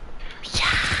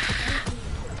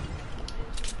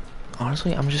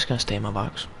 Honestly, I'm just gonna stay in my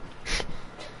box.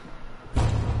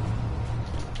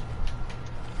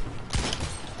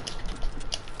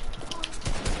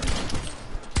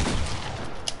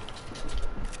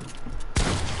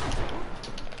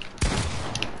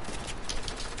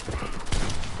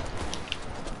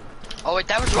 Oh wait,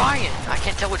 that was Ryan! I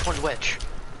can't tell which one's which.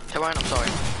 Tell Ryan I'm sorry.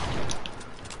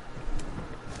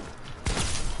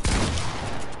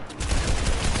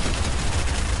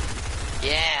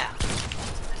 Yeah!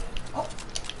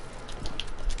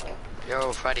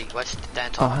 Yo, Freddy, what's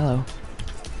that Oh, talk? hello.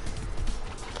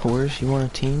 Horse, you want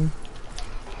a team?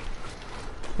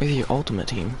 With your ultimate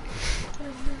team.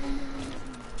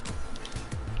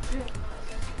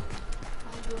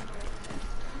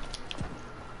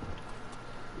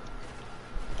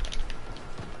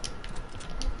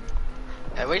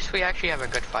 At least we actually have a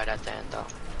good fight at the end though.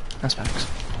 That's facts.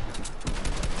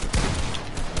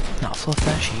 Not fluff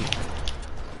that sheet.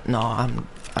 No, I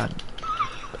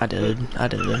did.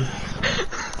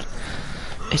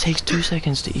 It takes 2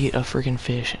 seconds to eat a freaking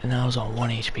fish, and I was on 1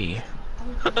 HP.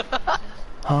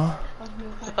 Huh?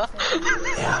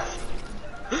 Yeah.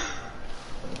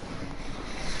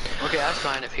 Okay, that's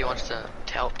fine if he wants to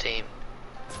help team.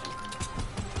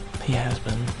 He has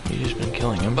been. You've just been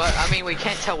killing him. But, I mean, we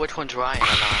can't tell which one's Ryan or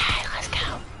not. Let's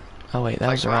go. Oh wait, that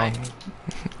Like was wrong. Ryan.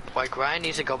 Like, Ryan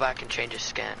needs to go back and change his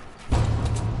skin.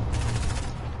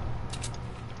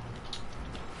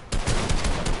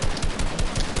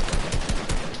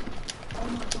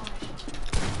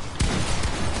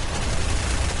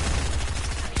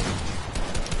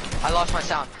 I lost my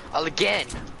sound. Again!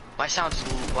 My sound's,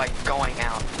 like, going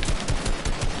out.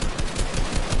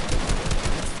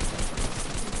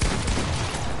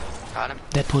 Got him?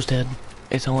 Deadpool's dead.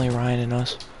 It's only Ryan and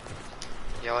us.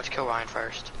 Yo, let's kill Ryan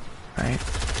first. Alright.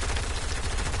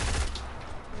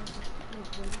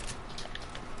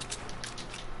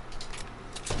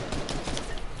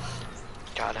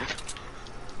 Got him.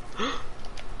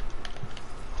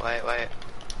 Wait.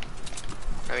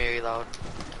 Let me reload.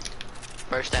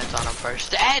 First dance on him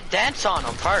first. Dance on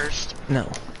him first!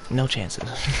 No chances.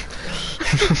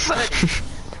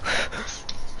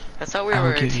 I thought we I were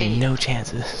will a give you team. no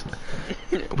chances.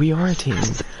 We are a team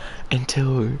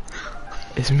until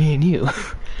it's me and you.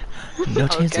 No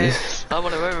chances. Okay, I'm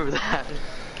gonna remember that.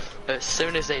 As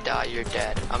soon as they die, you're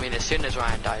dead. I mean, as soon as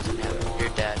Ryan dies in him, you're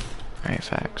dead. Alright,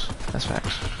 facts. That's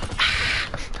facts.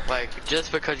 Like,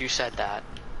 just because you said that.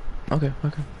 Okay.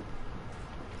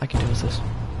 I can deal with this.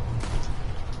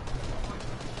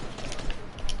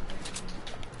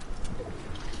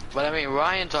 But I mean,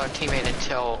 Ryan's our teammate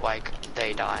until, like,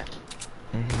 they die.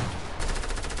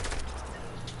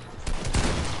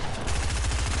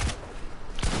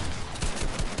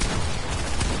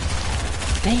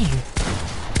 Dang.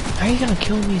 How are you gonna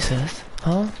kill me, Seth?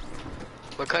 Huh?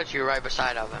 Because you're right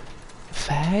beside of him.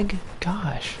 Fag?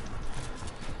 Gosh.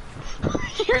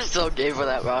 You're so gay for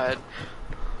that, Ryan.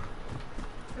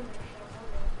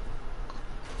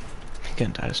 You're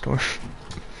gonna die to storm.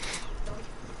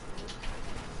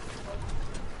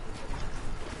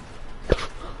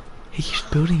 He keeps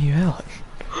building you out.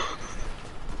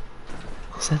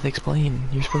 Seth, explain.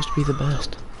 You're supposed to be the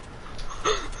best.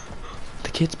 The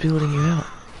kid's building you out.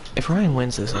 If Ryan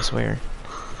wins this, I swear.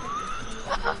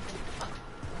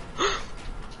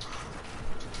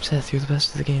 Seth, you're the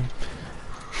best of the game.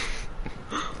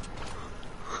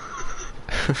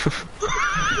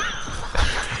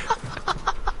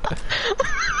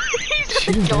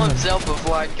 He's gonna kill himself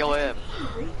before I kill him.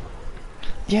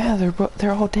 Yeah,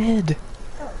 they're all dead.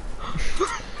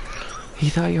 He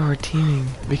thought you were teaming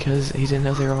because he didn't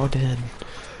know they were all dead.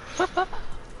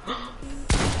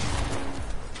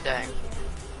 Dang.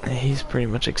 And he's pretty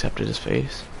much accepted his fate.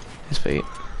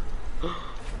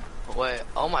 Wait,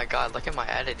 oh my god, look at my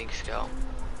editing skill.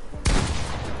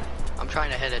 I'm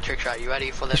trying to hit a trick shot. You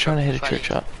ready for this? He's trying to hit a trick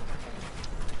shot.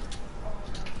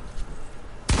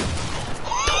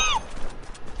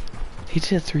 He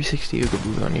did a 360 Ooga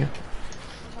Booga on you.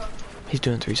 He's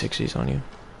doing 360s on you.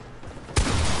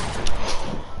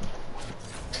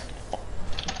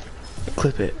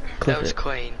 Clip it. Clip That was it.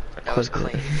 clean. That Clip was it.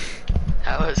 clean.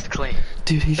 That was clean.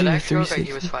 Dude, he It did a actually looked like 360.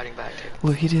 he was fighting back too.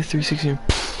 Look, he did a 360.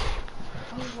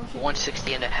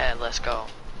 160 in the head, let's go.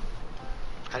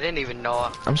 I didn't even know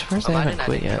it. I'm surprised they haven't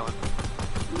quit yet. Of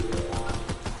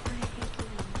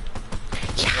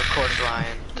course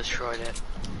Ryan destroyed it.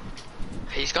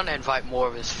 He's gonna invite more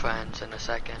of his friends in a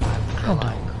second. I feel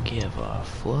like. Don't give a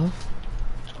fluff.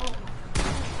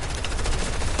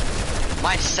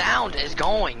 My sound is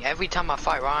going every time I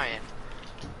fight Ryan.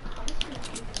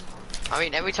 I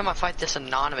mean, every time I fight this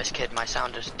anonymous kid, my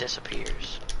sound just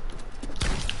disappears.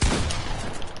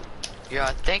 Yeah,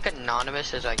 I think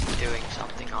anonymous is like doing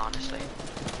something, honestly.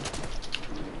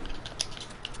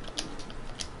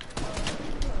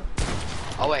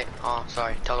 Oh wait, oh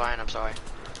sorry, tell Ryan I'm sorry.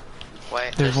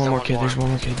 Wait, There's one more kid, there's one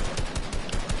more kid.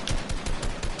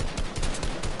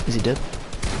 Is he dead?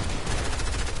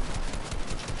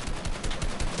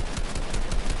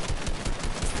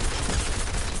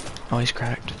 Oh, he's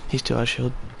cracked. He's still out of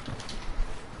shield.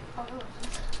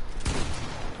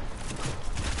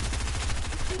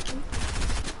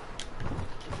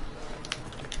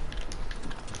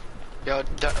 Yo,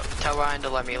 tell Ryan to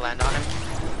let me land on him.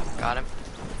 Got him.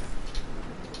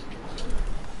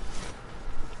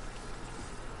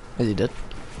 Is he dead?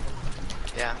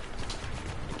 Yeah.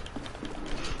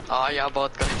 Oh, y'all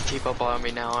both gonna keep up on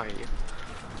me now, aren't you?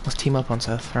 Let's team up on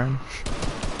Seth, Ryan.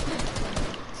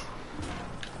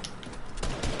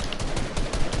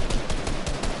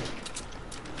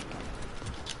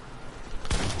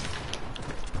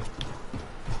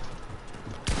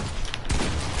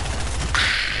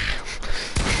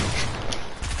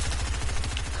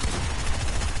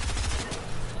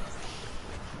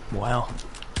 Wow.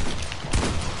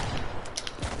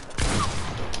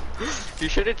 You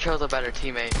should have chose a better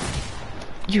teammate.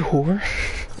 You whore.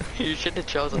 You should have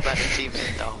chose a better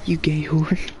teammate, though. You gay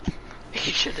whore. You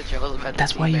should have chose a better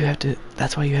That's teammate. why you have to.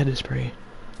 That's why you had to spray.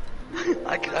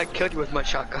 I killed you with my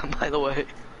shotgun, by the way.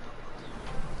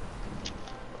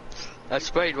 I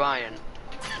sprayed Ryan.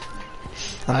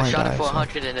 I shot him for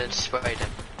 100 and then sprayed him.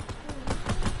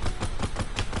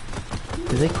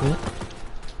 Did they quit?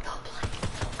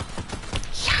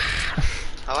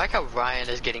 I like how Ryan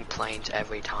is getting planes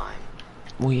every time.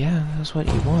 Well, yeah, that's what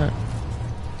you want.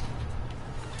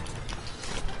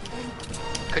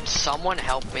 Could someone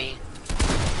help me?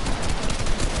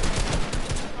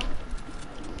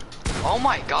 Oh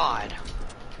my god.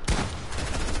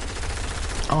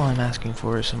 All I'm asking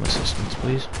for is some assistance,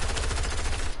 please.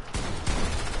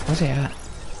 Where's he at?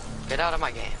 Get out of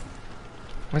my game.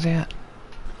 Where's he at?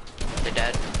 They're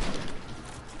dead.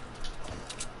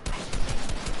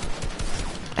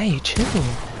 Hey, chill.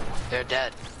 They're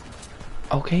dead.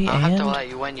 Okay, I don't have to and let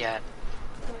you win yet.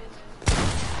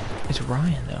 it's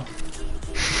Ryan though.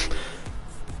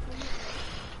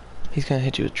 He's gonna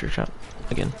hit you with trick shot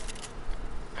again.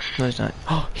 No, he's not.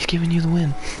 Oh, he's giving you the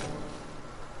win.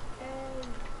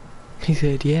 He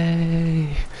said, "Yay!"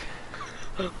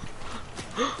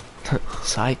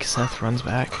 Psych. Seth runs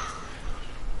back.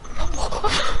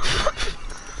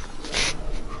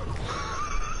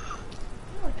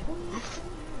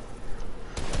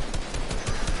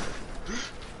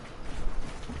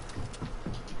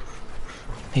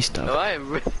 He's stuck. No, I am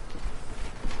really...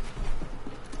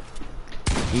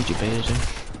 You debated him.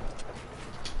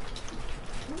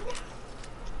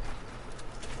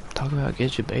 Talk about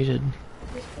get you baited.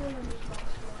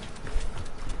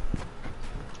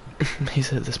 He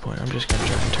said at this point, I'm just gonna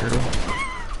try and turtle.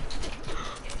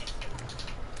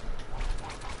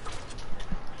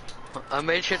 I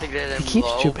made sure to get him He keeps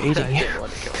low, but I debating. didn't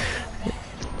want to kill him.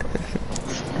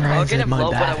 I'll Ryan's get at him my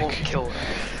low, back. but I won't kill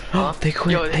him. Oh, they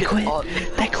quit. Yo, They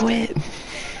quit. They quit.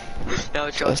 Now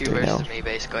it's Us you three versus now. me,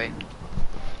 basically.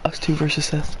 Us two versus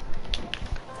Seth.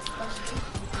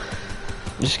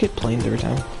 Just get planed every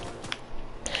time.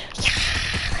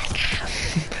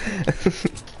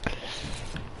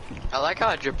 I like how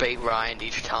I debate Ryan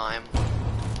each time.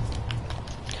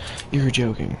 You're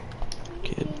joking,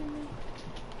 kid.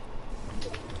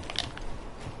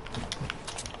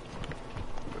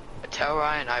 Tell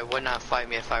Ryan I would not fight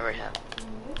me if I were him.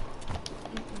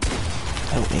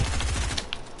 Help me.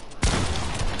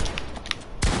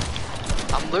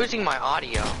 I'm losing my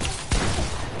audio.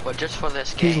 But just for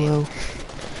this He's game. low.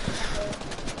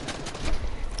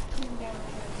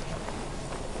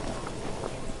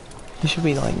 He should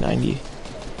be like 90.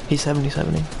 He's 70.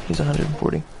 He's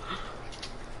 140.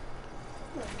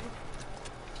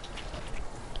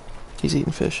 He's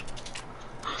eating fish.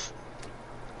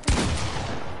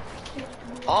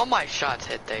 All my shots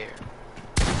hit there.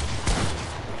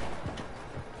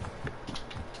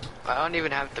 I don't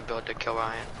even have to build to kill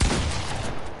Ryan.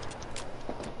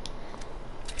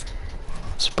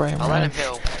 Spray him, I'll Ryan. let him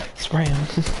heal. Spray him.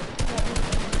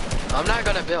 I'm not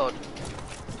gonna build.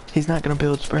 He's not gonna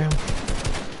build, spray him.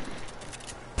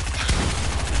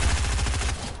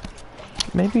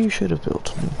 Maybe you should have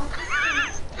built.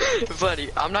 Buddy,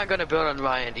 I'm not gonna build on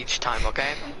Ryan each time,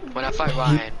 okay? When I fight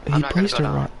Ryan, I'm not gonna build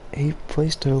on him. He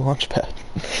placed a launch pad.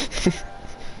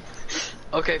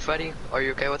 Okay, Freddy, are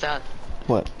you okay with that?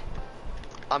 What?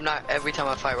 I'm not, every time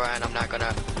I fight Ryan, I'm not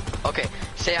gonna... Okay,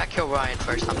 say I kill Ryan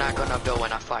first, I'm not gonna build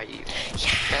when I fight you.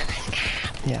 Okay?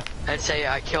 Yeah. And say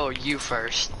I kill you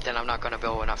first, then I'm not gonna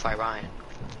build when I fight Ryan.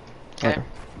 Okay?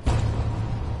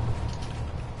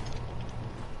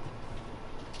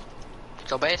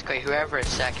 So basically, whoever is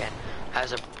second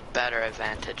has a better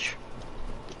advantage.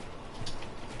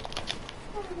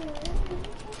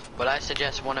 But I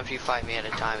suggest one of you fight me at a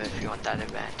time if you want that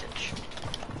advantage.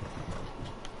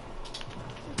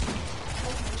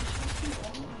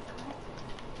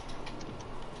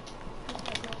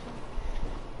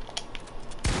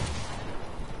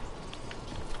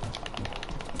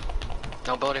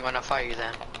 No building when I fight you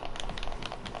then.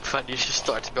 But you just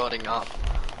starts building up.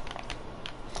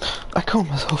 I killed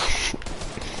myself.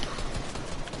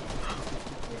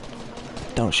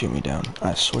 Don't shoot me down.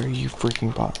 I swear you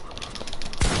freaking bot.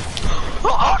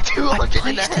 Oh, 200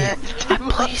 in the head! I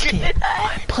placed it!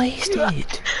 I placed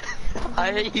it!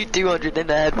 I hit you 200 in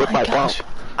the head with my pump.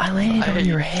 I landed on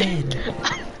your head.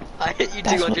 I hit you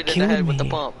 200 in the head with the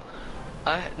pump.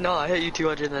 I hit you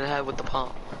 200 in the head with the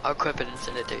pump. I'll clip it and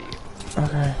send it to you.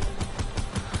 Okay.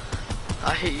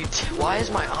 I hit you why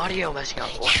is my audio messing up?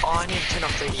 Oh, I need to turn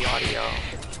off the audio.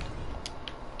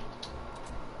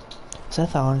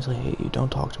 Seth, I honestly hate you. Don't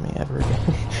talk to me ever again.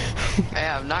 Hey,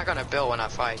 I'm not gonna build when I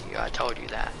fight you. I told you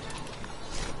that.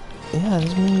 Yeah,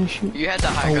 doesn't mean you shoot. You had the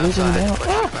high ground, so I had to put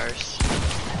it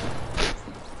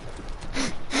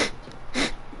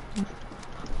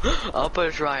first. I'll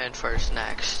push Ryan first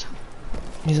next.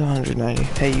 He's 190.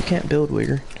 Hey, you can't build,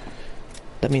 Wigger.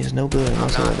 That means no building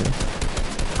whatsoever.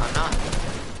 I'm not.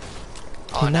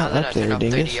 Oh, now that I turn up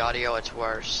the audio, it's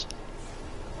worse.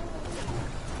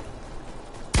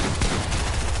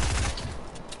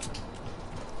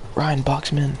 Ryan, box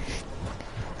him in.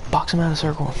 Box him out of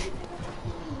circle.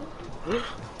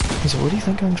 He said, what do you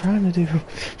think I'm trying to do?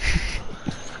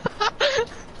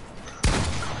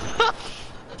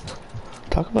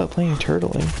 Talk about playing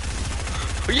turtling.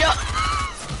 Yeah!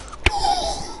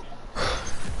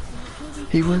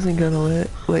 He wasn't gonna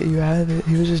let you have it.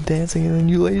 He was just dancing and then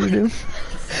you lasered him.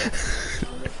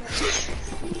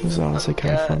 It was honestly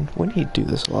kind of fun. We need to do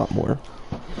this a lot more.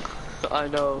 I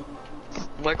know.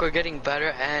 Like, we're getting better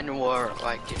and we're,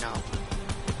 like, you know.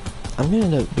 I'm gonna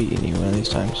end up beating you one of these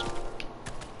times.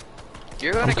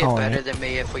 You're gonna get better than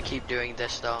me if we keep doing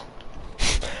this, though.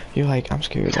 You're like, I'm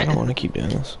scared. I don't want to keep doing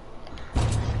this.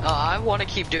 I want to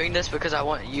keep doing this because I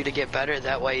want you to get better.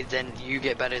 That way, then you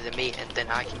get better than me, and then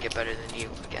I can get better than you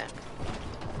again.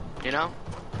 You know?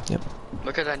 Yep.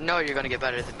 Because I know you're gonna get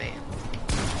better than me.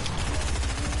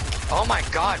 Oh my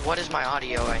god, what is my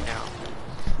audio right now?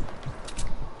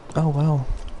 Oh, wow.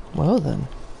 Well, then.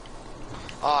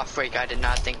 Oh, freak, I did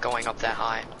not think going up that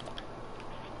high.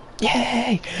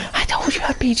 Yay! I told you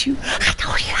I beat you! I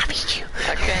told you I beat you!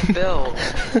 I can't build.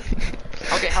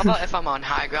 Okay, how about if I'm on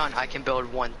high ground, I can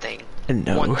build one thing.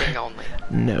 No. One thing only.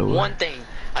 No. One thing.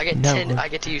 I get 10, I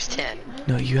get to use 10.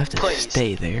 No, you have to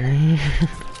stay there.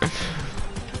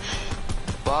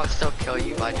 Well, I'll still kill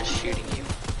you by just shooting you.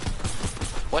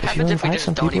 What happens if we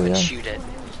just don't even shoot it?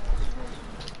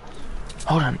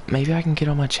 Hold on, maybe I can get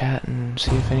on my chat and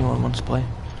see if anyone wants to play.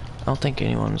 I don't think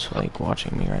anyone's like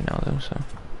watching me right now though, so.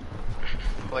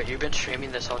 Wait, you've been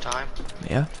streaming this whole time?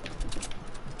 Yeah.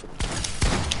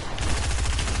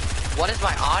 What is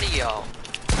my audio?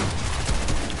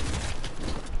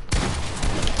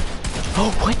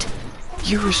 Oh, what?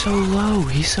 You were so low.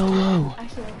 He's so low.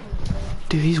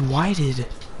 Dude, he's whited.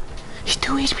 He's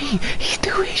 2 HP. He's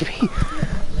 2 HP.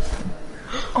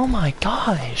 Oh my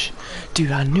gosh!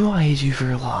 Dude, I knew I hit you for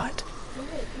a lot.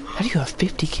 How do you have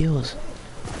 50 kills?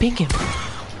 Ping him!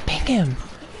 Ping him!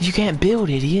 You can't build,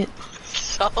 idiot!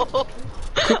 So...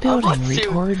 Quit building,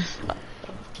 retard!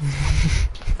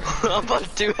 I'm on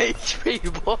 2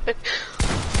 HP, boy.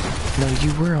 No,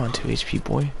 you were on 2 HP,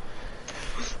 boy.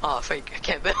 Oh, fake, I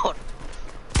can't build.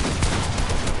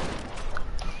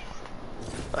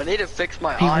 I need to fix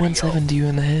my He audio. 170 you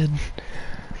in the head.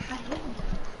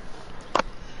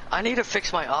 I need to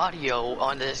fix my audio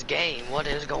on this game. What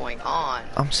is going on?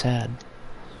 I'm sad.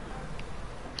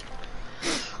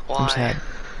 Why? I'm sad.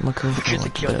 My girlfriend Because went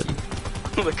it to killed bed.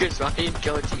 you. Because Ryan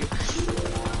killed you.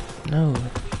 No.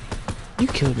 You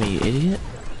killed me, you idiot.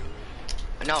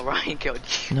 No, Ryan killed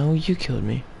you. No, you killed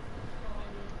me.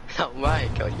 No,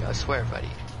 Ryan killed you. I swear, buddy.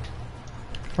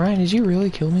 Ryan, did you really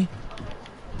kill me?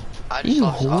 I just You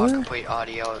lost all whore. complete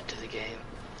audio to the game.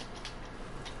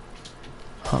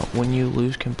 When you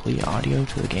lose complete audio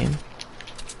to the game?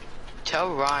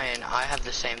 Tell Ryan I have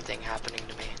the same thing happening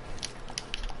to me.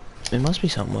 It must be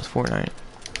something with Fortnite.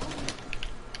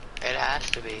 It has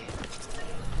to be.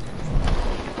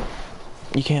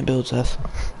 You can't build, Seth.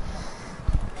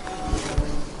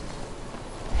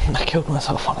 I killed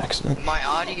myself on accident. My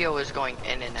audio is going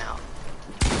in and out.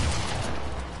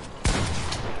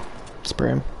 Spray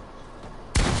him.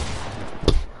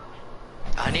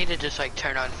 I need to just like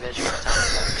turn on visual sound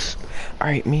effects.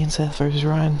 Alright, me and Seth versus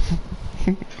Ryan.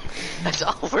 That's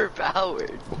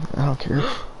overpowered. I don't care.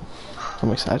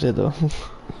 I'm excited though.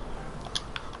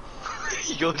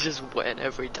 You'll just win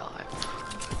every time.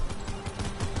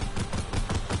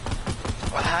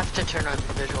 I have to turn on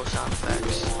visual sound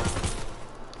effects.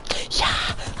 Yeah,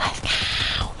 let's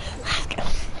go. Let's go.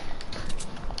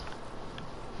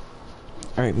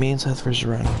 Alright, me and Seth versus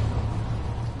Ryan.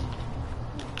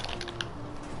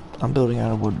 I'm building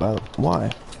out of wood bout.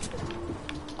 Why?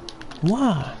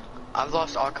 Why? I've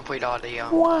lost all complete audio.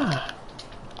 Why?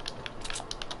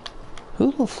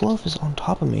 Who the fluff is on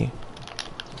top of me?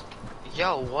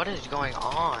 Yo, what is going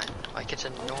on? Like, it's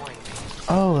annoying me.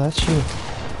 Oh, that's you.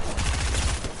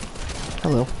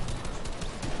 Hello.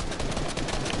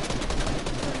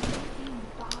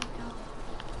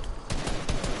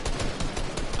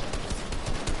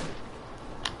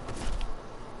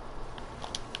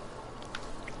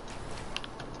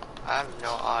 I have no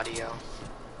audio.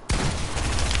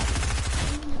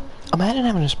 Imagine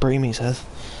having to spray me, Seth.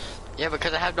 Yeah,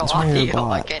 because I have no That's why you're a audio.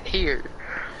 I bot. can't hear.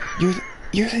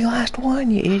 You're the last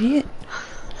one, you idiot.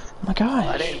 Oh my gosh.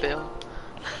 I didn't build.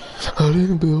 I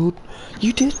didn't build.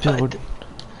 You did build.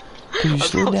 Cause you I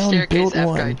slid built down and built staircase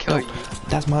after I one. killed No, you.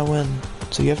 that's my win.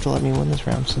 So you have to let me win this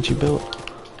round since you built.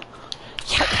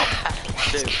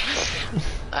 Dude,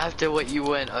 I have to let you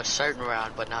win a certain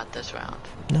round, but not this round.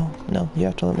 No, you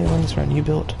have to let me win this round. You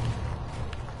built.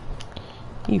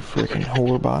 You freaking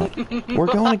whore bot. We're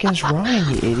going against Ryan,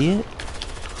 you idiot.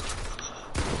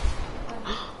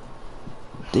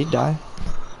 Did he die?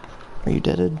 Are you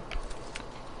deaded?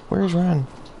 Where's Ryan?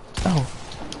 Oh.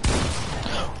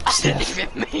 I didn't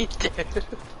even mean to.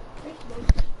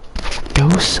 Go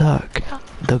suck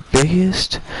the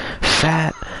biggest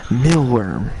fat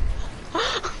mealworm.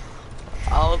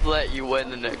 I'll let you win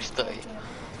the next day.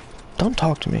 Don't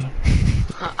talk to me.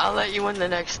 I'll let you win the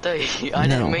next day. I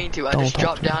No, didn't mean to. I don't just talk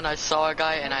dropped to me. down, I saw a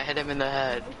guy, and I hit him in the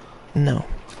head. No.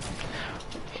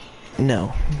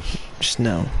 No. Just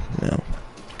no. No.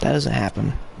 That doesn't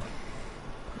happen.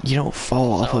 You don't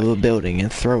fall off of a building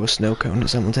and throw a snow cone at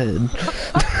someone's head.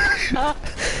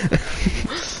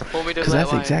 Want me to Because let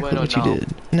that's Ryan exactly win or what you no? did.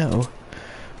 No.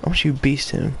 I want you to beast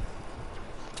him.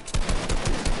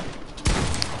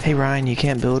 Hey Ryan, you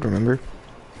can't build, remember?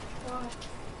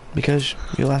 Because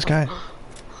you're the last guy.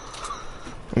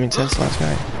 I mean, Seth's the last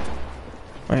guy.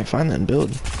 Alright, fine then, build.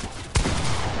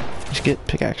 Just get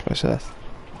pickaxed by Seth.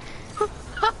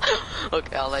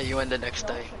 Okay, I'll let you win the next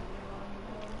day.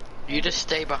 You just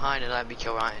stay behind and let me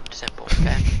kill Ryan. Simple,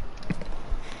 okay?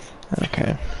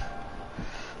 Okay.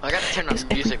 I gotta turn on It's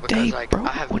music every because day, like bro. I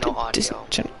have What no did this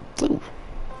audio. little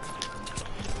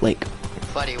Like,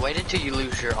 Buddy, wait until you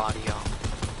lose your audio.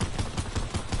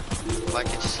 Like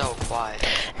it's so quiet.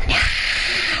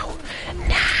 no.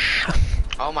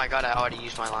 Oh my god, I already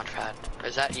used my launch pad.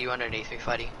 Is that you underneath me,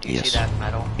 Fuddy? Do you Yes. see that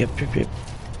metal? Yep.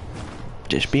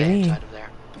 Just be Stay me. inside of there.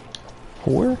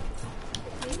 Whore.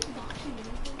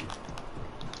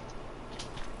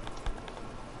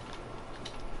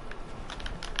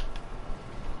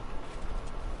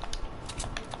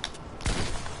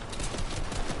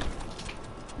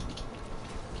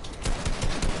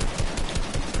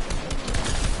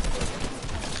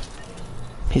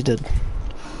 He's dead.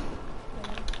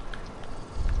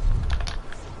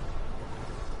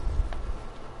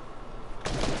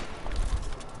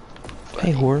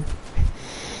 Hey, whore.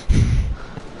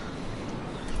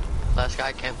 Last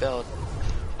guy can't build.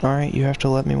 Alright, you have to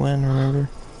let me win, remember?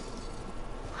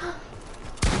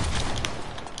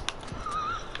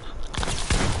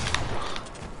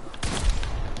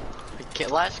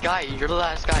 Last guy, you're the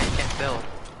last guy, you can't build.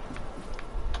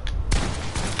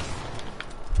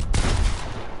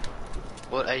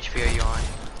 What HP are you on?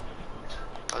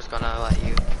 I was gonna let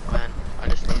you win. I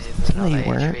just needed to know No, the you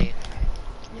weren't. HP.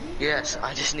 Yes,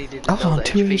 I just needed to I was know on the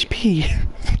 2 HP.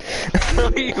 No,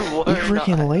 you You were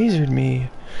freaking not. lasered me.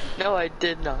 No, I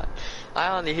did not.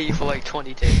 I only hit you for like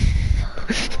 22.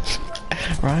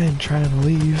 Ryan trying to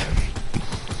leave.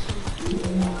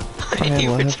 Ryan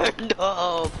You left. turned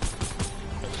up.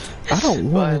 I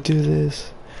don't want to do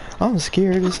this. I'm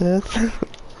scared, Seth.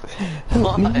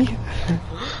 Help me.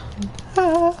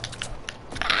 Ah.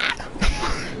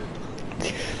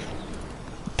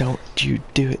 Don't you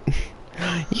do it.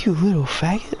 You little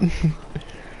faggot.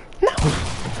 No.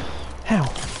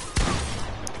 How?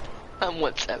 I'm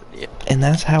 170. And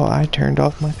that's how I turned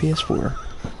off my PS4.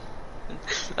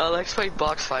 Let's play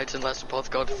box fights and let's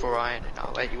both go for Ryan and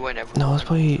I'll let you win everyone. No,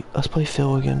 let's play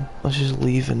Phil again. Let's just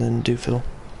leave and then do Phil.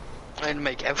 And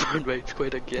make everyone rage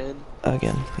quit again.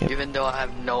 Again, yep. Even though I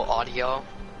have no audio.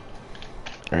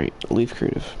 Alright, leave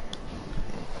creative.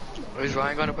 Is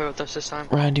Ryan gonna play with us this time?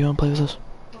 Ryan, do you want to play with us?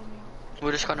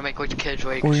 We're just gonna make which kids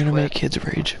rage We're gonna quit. make kids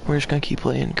rage. We're just gonna keep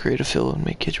playing creative Phil and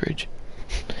make kids rage.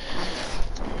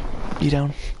 You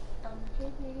down?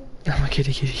 I'm a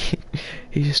kitty kitty.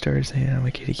 He just started saying I'm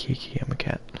a kitty kitty, I'm a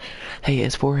cat. Hey,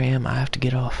 it's 4 AM, I have to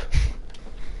get off.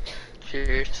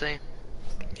 Seriously?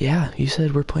 Yeah, you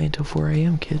said we're playing till 4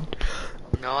 AM, kid.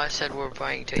 No, I said we're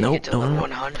playing till Nope, you get to level no.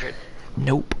 100.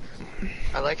 Nope.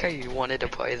 I like how you wanted to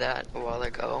play that a while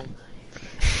ago.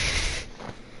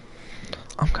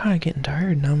 I'm kinda getting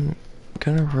tired and I'm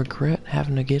gonna regret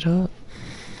having to get up.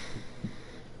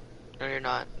 No, you're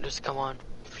not. Just come on.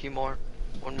 A few more.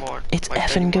 One more. It's Like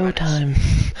effing 30 go more time.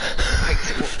 minutes. Like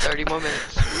 30 more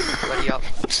minutes. Ready up.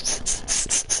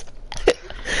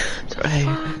 Hey,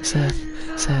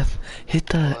 Seth, hit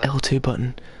the What? L2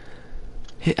 button.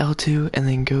 Hit L2 and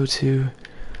then go to...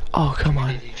 Oh, come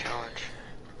on. Community challenge.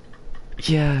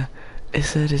 Yeah, it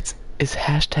said it's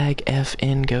hashtag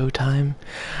FN go time.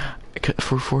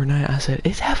 For Fortnite, I said,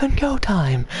 it's effing go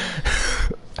time.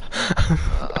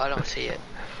 I don't see it.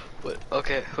 But,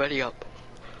 okay, ready up.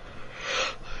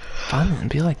 Fine, then,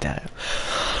 be like that.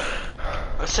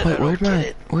 I said I Wait, don't get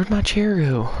it. where'd my chair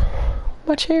go?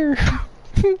 My chair.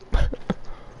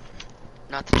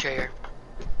 Not the chair.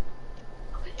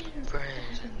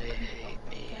 Friends and they hate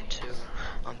me too.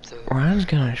 I'm through. Ryan's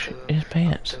gonna shit his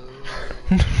pants.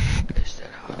 Miss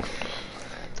that hot cup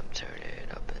anthem, turn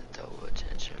it up and throw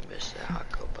attention. Miss that hot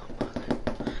cup on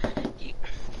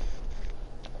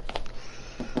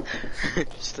my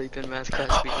Sleeping math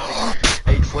class be like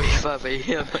 8:45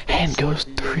 a.m. And goes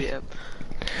 8:40 a.m.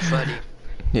 Buddy.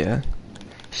 Yeah.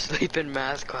 Sleeping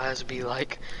math class be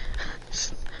like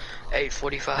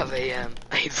 8:45 a.m.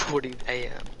 8:40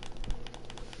 a.m.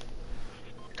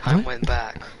 Time What? went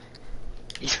back.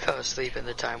 You fell asleep and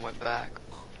the time went back.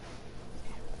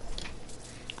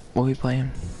 What we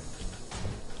playing?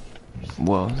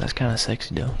 Whoa, that's kind of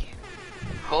sexy though.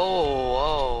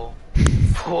 Oh,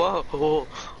 whoa, whoa.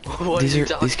 What are you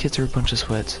talking? These kids are a bunch of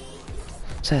sweats.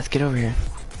 Seth, get over here.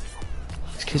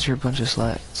 These kids are a bunch of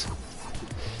slats.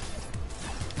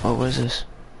 Oh, what is this?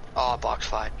 Oh, box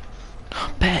fight.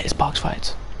 Bet, it's box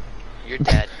fights. You're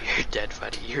dead. You're dead,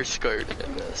 Freddy. You're screwed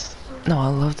at this. No, I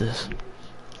love this.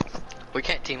 We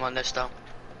can't team on this though.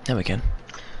 Yeah, we can.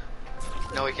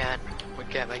 No, we can't. We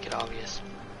can't make it obvious.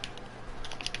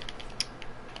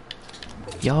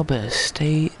 Y'all better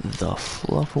stay the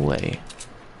fluff away.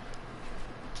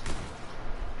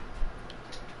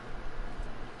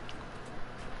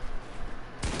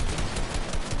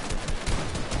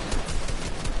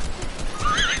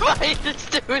 Why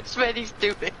just do as Freddy's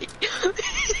doing?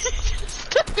 Just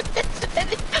do as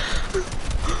many.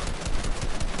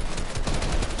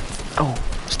 Oh,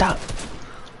 stop.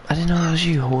 I didn't know that was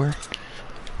you, whore.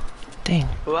 Dang.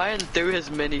 Ryan threw his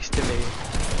minis to me.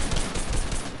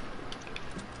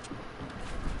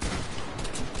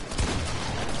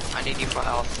 I need you for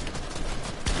help.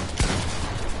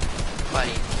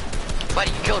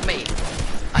 Buddy, you killed me.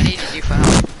 I needed you for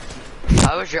help.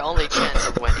 That was your only chance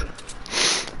of winning.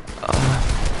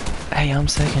 Hey, I'm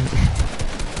second.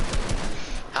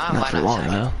 How am Not I for not long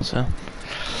second? though, so.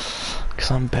 Cause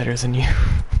I'm better than you.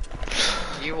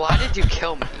 Why did you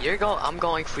kill me? I'm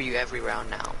going for you every round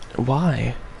now.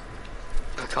 Why?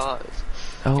 Because.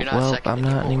 Oh, You're not well, second I'm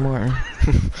not anymore.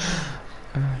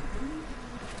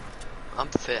 I'm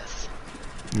fifth.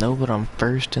 No, but I'm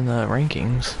first in the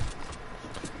rankings.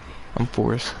 I'm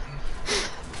fourth.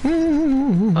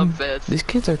 I'm fifth. These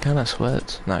kids are kind of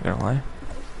sweats, not gonna lie.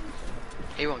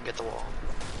 He won't get the wall.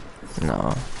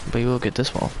 No, but he will get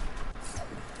this wall.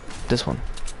 This one.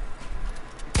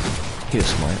 He was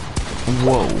smart.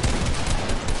 Whoa.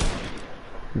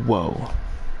 Whoa.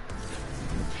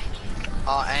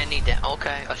 Oh, and he did.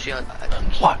 Okay, I see.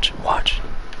 Watch, watch.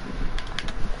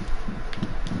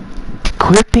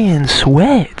 Quit being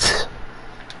sweats.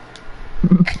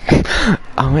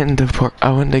 I went into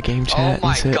game chat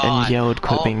and yelled,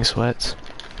 "Quit being sweats."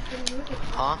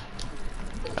 Huh?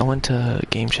 I went to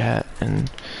game chat and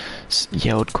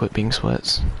yelled, "Quit being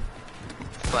sweats."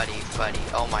 Buddy.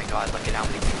 Oh my god, look at how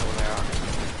many people there are.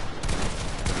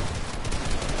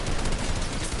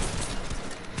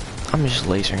 I'm just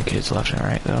lasering kids left and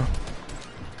right though.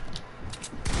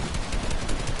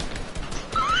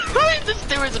 This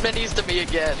dude is minis to me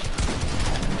again.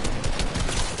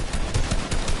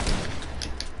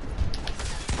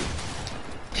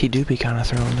 He do be kind of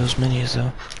throwing those minis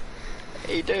though.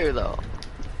 He do though.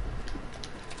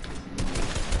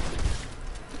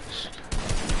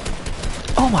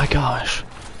 Oh my gosh,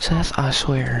 Seth! I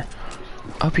swear,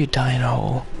 I'll be dying a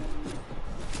hole.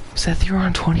 Seth, you're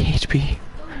on 20 HP.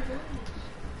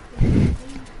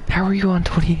 How are you on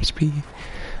 20 HP?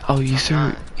 Oh, you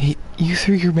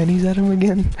threw your minis at him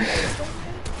again?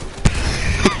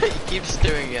 He keeps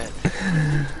doing it.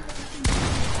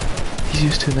 He's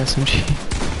used to an SMG.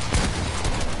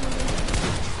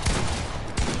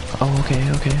 Oh, okay.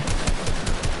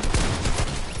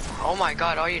 Oh my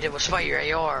god, all you did was fight your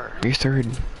AR. You're third.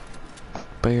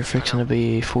 But you're fixing to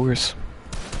be fourth.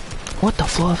 What the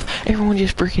fluff? Everyone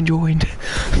just freaking joined.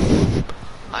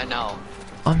 I know.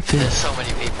 I'm fifth. There's so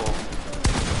many people.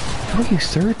 How are you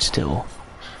third still?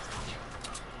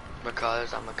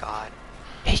 Because I'm a god.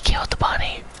 He killed the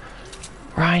bunny.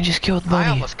 Ryan just killed the bunny.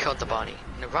 I almost killed the bunny.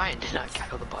 No, Ryan did not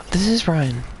kill the bunny. This is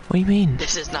Ryan. What do you mean?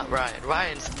 This is not Ryan.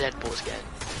 Ryan's Deadpool skin.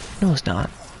 No, it's not.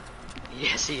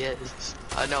 Yes, he is.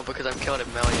 I know because I've killed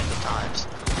him millions of times.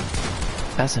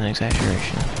 That's an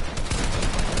exaggeration.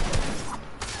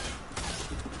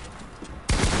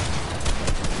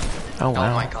 Oh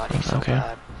wow. Oh my god, he's so okay.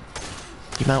 bad.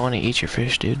 You might want to eat your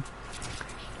fish, dude.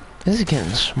 This is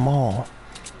getting small.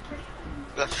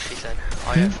 That's what she said.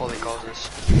 Oh yeah, fully calls this.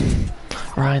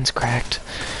 Ryan's cracked.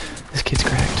 This kid's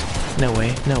cracked. No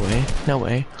way.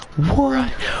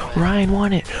 What? Ryan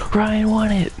won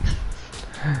it.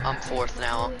 I'm fourth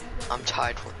now. I'm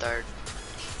tied for third.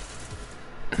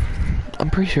 I'm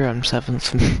pretty sure I'm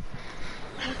seventh.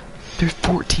 There's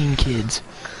 14 kids.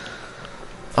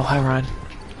 Oh, hi, Ryan.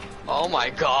 Oh my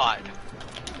god.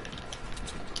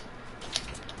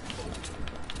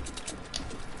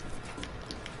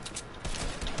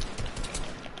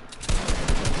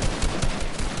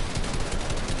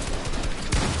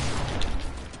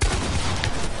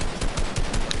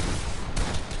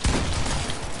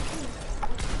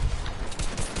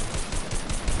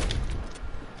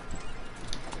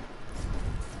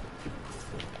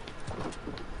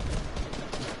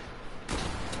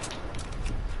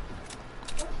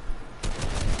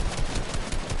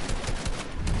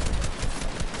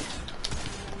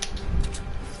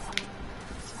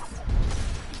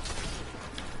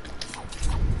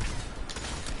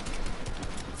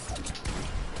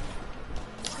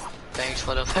 Thanks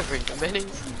for delivering the minis.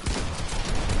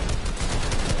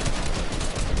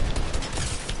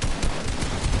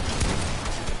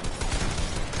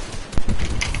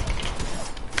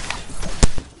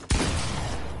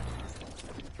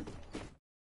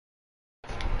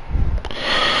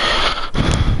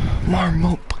 My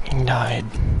remote fucking died.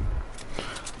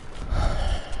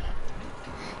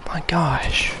 My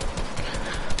gosh.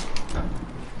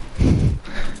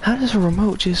 How does a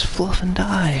remote just fluff and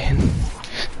die?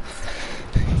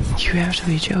 You have to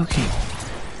be joking.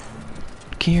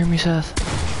 Can you hear me, Seth?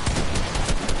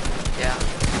 Yeah.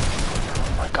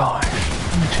 Oh my gosh.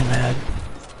 That makes me mad.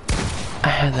 I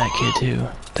had that kid too.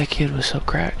 That kid was so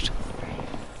cracked.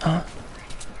 Huh?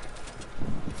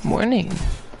 Morning.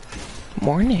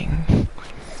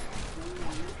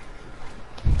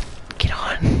 Get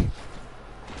on.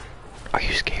 Are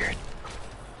you scared?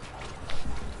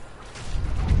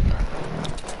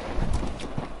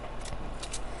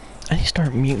 I need to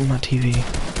start muting my TV.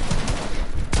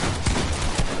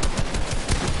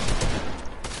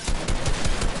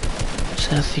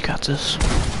 Seth, you got this.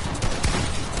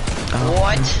 Oh,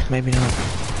 What? Maybe not.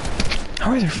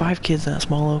 How are there 5 kids in that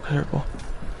small little circle?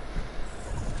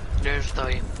 There's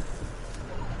 3.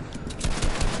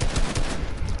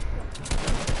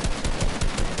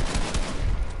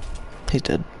 He's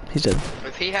dead.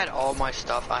 If he had all my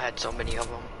stuff, I had so many of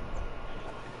them.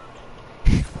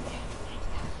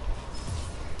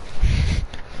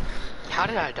 How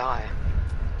did I die?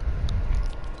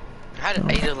 I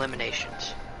had 8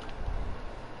 eliminations.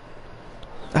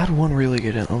 I had one really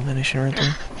good elimination right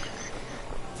there.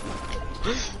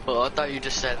 Well, I thought you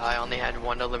just said I only had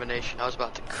 1 elimination. I was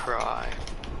about to cry.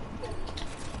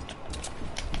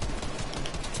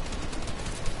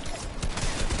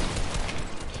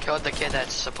 Killed the kid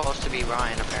that's supposed to be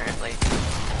Ryan, apparently.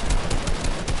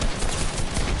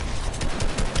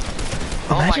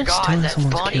 Oh my god, that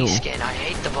bunny skin. I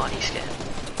hate the bunny skin.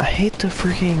 I hate the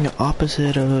freaking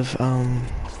opposite of,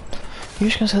 you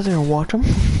just gonna sit there and watch them?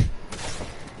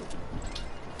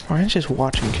 Ryan's just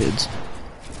watching kids.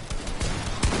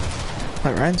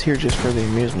 Like, Ryan's here just for the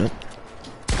amusement.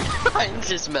 Ryan's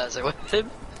just messing with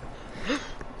him.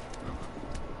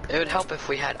 It would help if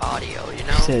we had audio, you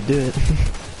know? He said do it.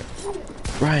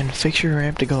 Ryan, fix your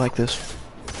ramp to go like this.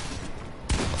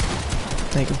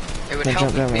 There you go. It would Now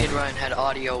help jump if me down and Ryan had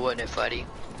audio, wouldn't it, Freddy?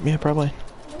 Yeah, probably.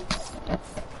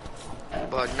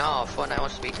 But no, Fortnite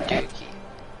wants to be dookie.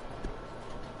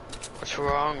 What's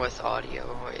wrong with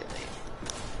audio lately?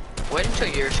 Wait until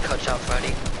yours cuts out,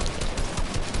 Freddy.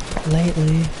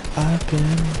 Lately,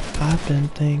 I've been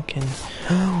thinking,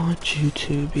 I want you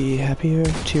to be happier.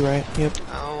 To right, yep.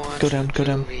 Go down, go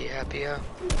down. Be happier.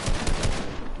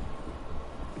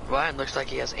 Ryan looks like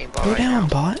he has aimbot Go right down, now.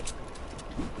 bot.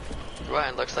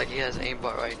 Ryan looks like he has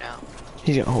aimbot right now.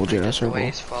 He's gonna hold you in a The circle. way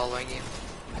he's following you.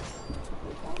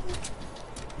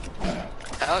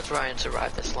 How has Ryan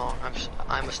survived this long?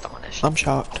 I'm astonished. I'm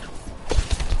shocked.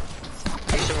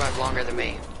 He survived longer than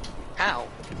me. How?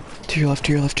 To your left,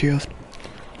 to your left, to your left.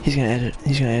 He's gonna edit,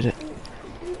 he's gonna edit.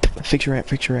 Fix your ramp,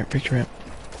 fix your ramp, fix your ramp.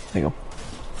 There you go.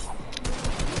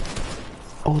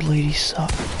 Old ladies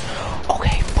suck.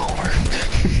 Okay, boomer.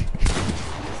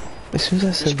 As soon as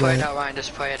I said just play it that, out, Ryan.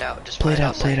 Just play it out. Just play it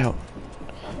out, play it out.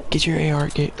 Get your AR,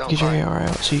 get your AR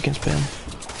out so you can spin.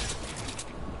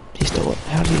 He stole it.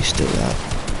 How did he steal that?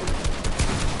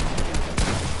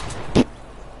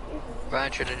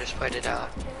 Ryan should have just played it out.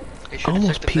 He I should have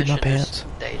almost took the peed my mission, pants.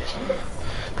 just stayed it.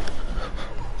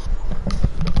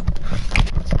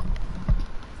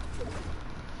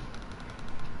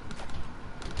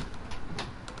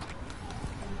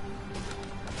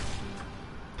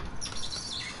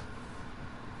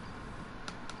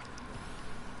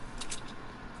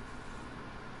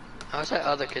 How's that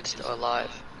other kid still alive?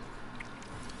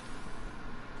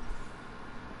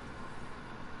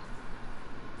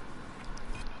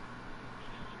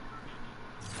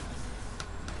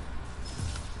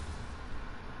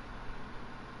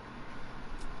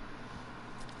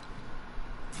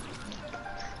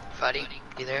 Freddy,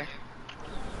 you there?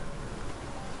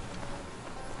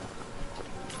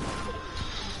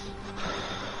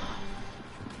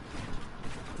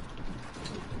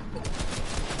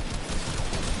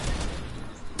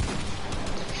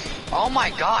 Oh my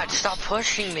god, stop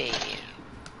pushing me!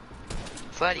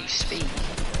 Freddy, speak.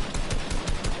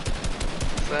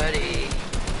 Freddy.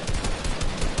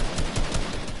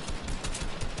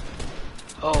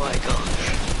 Oh my gosh,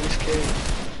 I'm scared.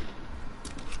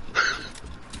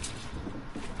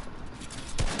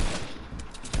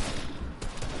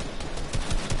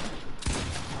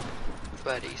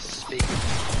 Freddy, speak.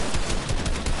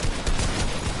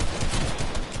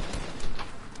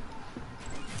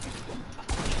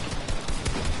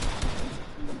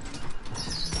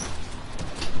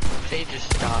 They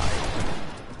just died.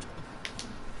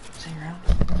 Stay around.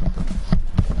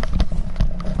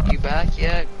 You back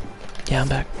yet? Yeah, I'm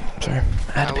back. Sorry.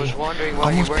 I was wondering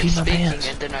why you weren't speaking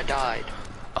and then I died.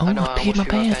 I almost peed my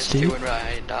pants, dude. When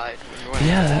Ryan died.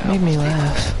 Yeah, that made me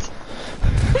laugh.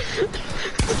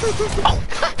 Oh.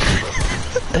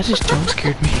 That just jump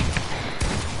scared me.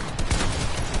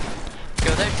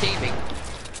 Yo, they're teaming.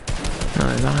 No,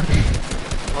 they're not.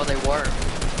 Well, they were.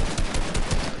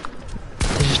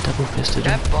 They just double fisted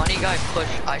him. That bunny guy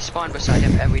I spawn beside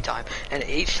him every time, and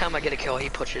each time I get a kill, he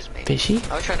pushes me. Fishy?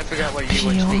 I was trying to figure out what you Fishy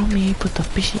were on speaking. me, put the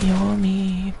fishy on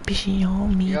me, fishy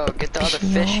on me. Yo, get the other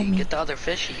fishy fishy, on me. get the other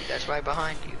fishy. That's right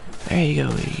behind you. There you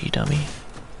go, you dummy.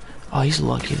 Oh, he's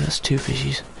lucky. That's 2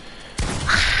 fishies.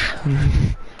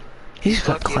 He's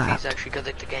got Lucky if clapped. he's actually good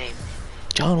at the game.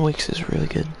 John Wick's is really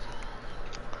good.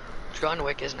 John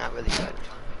Wick is not really good.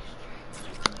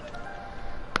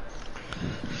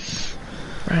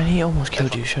 Ryan, he almost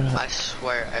killed you. Shut up. I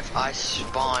swear, if I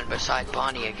spawn beside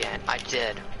Bonnie again, I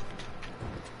did.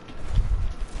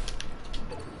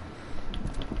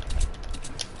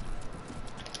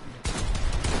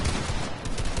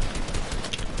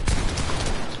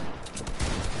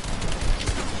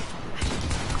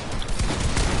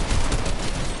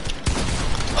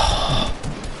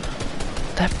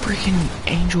 That freaking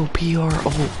Angel PR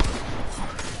ult.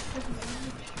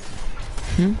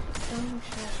 Hmm?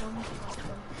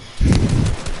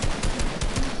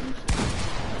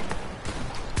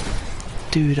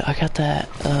 Dude, I got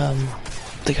that,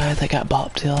 the guy that got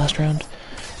bopped the last round,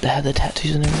 that had the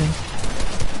tattoos and everything.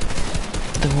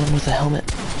 The one with the helmet.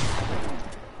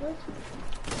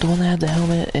 The one that had the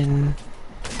helmet and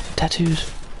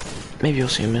tattoos. Maybe you'll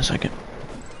see him in a second.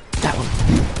 That one.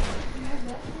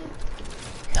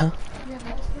 Huh?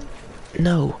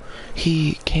 No,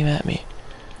 he came at me.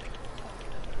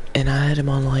 And I had him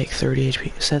on like 30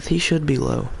 HP. Seth, he should be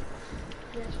low.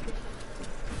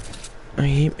 I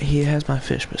mean, he has my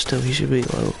fish, but still, he should be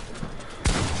low.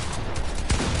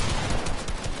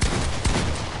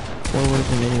 Or would have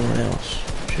been anyone else,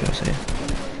 should I say.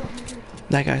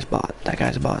 That guy's bot. That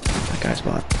guy's bot. That guy's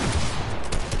bot.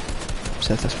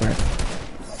 Seth, that's right.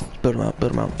 Build him out,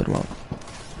 build him out, build him out.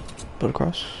 Build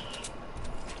across.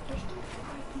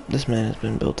 This man has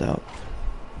been built out.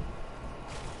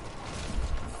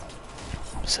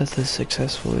 Seth has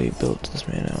successfully built this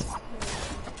man out.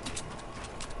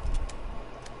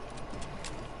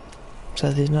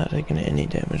 Seth, he's not taking any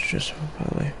damage, just by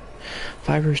the way.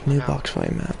 Fiverr's new box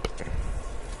fight map.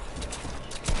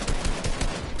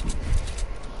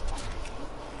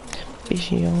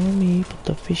 Fishy on me, put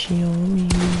the fishy on me.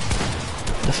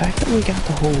 The fact that we got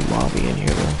the whole lobby in here,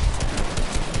 though,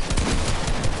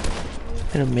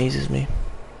 it amazes me.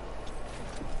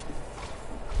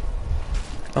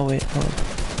 Oh wait, hold on.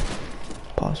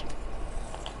 Pause.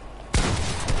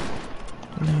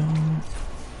 No.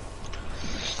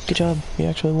 Good job, you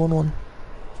actually won one.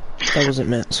 That wasn't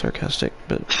meant sarcastic,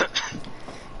 but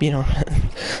you know.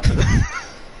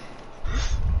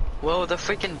 Well, the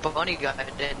freaking bunny guy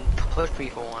didn't push me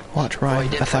for one. Watch,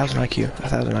 Ryan, 1,000 IQ,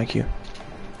 1,000 IQ.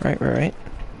 Right.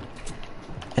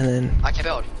 And then... I can't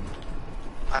build.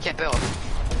 I can't build.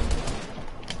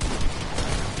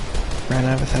 Ryan,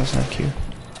 I have 1,000 IQ.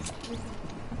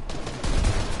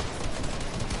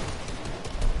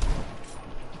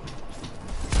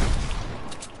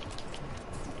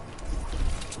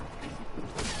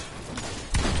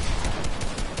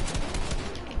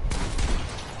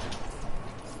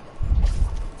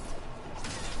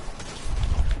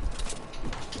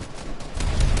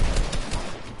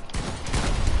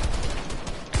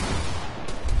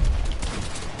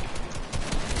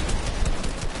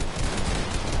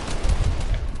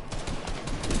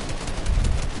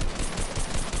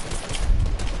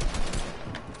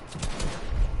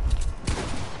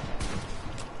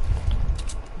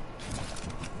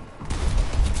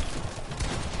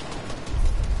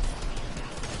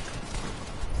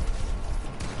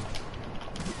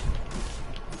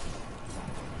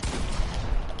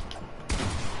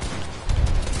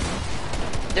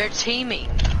 They're teaming.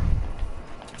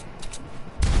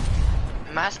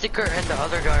 Masticker and the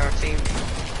other guy are teaming.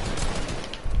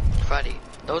 Freddy,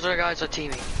 those other guys are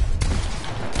teaming.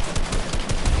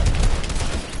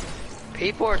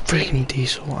 People are teaming. Freaking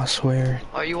Diesel, I swear.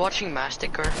 Are you watching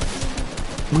Masticker?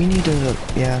 We need to,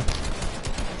 yeah.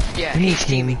 Yeah, We need he's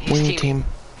teaming. He's we need teaming.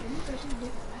 team.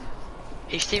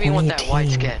 He's teaming We with need that white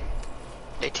team. skin.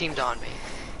 They teamed on me.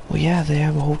 Well, yeah, they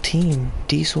have a whole team.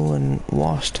 Diesel and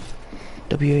Wast.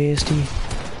 WASD.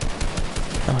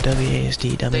 Oh,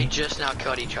 WASD, dummy. They just now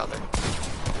killed each other.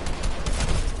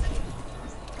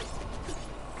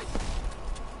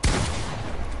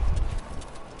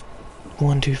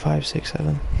 One, two, five, six,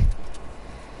 seven.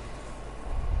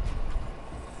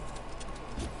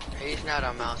 He's not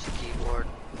on mouse and keyboard.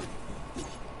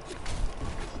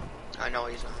 I know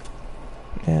he's not.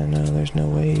 Yeah, no, there's no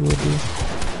way he would be.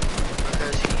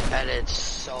 Because he edits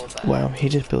so bad. Wow, he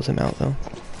just built him out, though.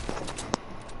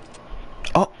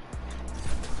 Oh!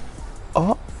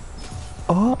 Oh!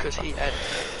 Oh! Because he edits.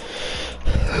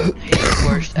 He's the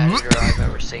worst editor I've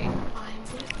ever seen.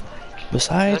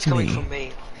 Besides That's coming me. from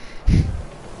me.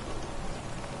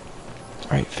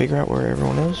 Alright, figure out where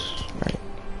everyone is. Alright.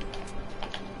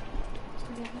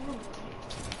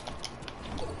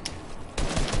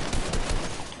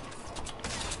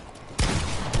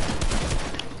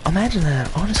 Imagine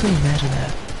that. Honestly, imagine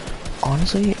that.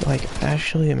 Honestly, like,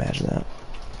 actually imagine that.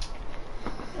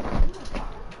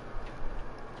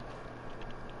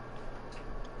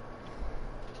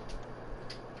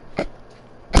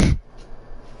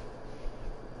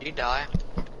 Did you die?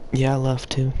 Yeah, I left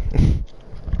too.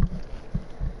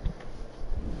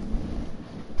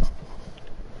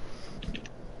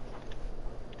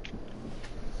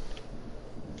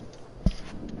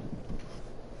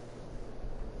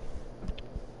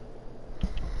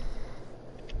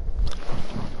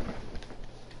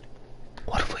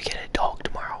 What if we get a dog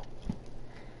tomorrow?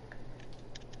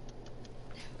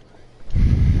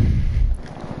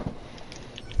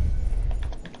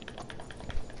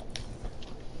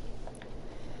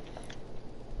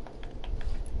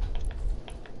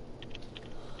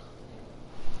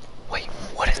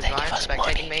 What if Is they give Ryan us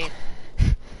spectating money?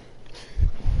 me?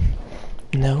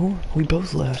 No, we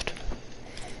both left.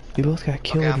 We both got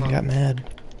killed I'm and got mad.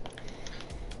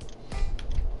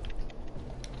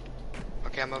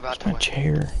 Okay, I'm about Where's to my win.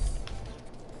 chair?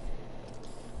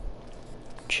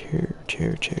 Chair.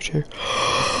 Chair. Chair.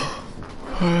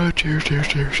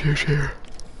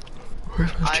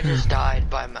 Where's my I chair? just died,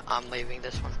 but I'm leaving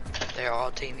this one. They're all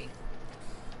teaming.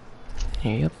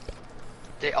 Yep.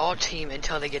 They all team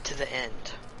until they get to the end.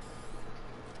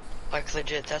 Like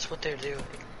legit, that's what they're doing.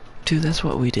 Dude, that's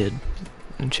what we did.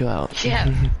 And chill out.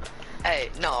 Yeah. Hey,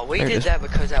 no, we There it did is. that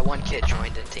because that one kid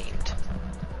joined and teamed.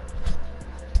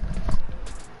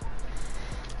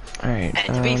 Alright,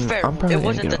 And to be fair, I'm probably it gonna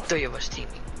wasn't get the off. three of us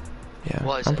teaming. Yeah,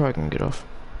 was I'm it? probably gonna get off.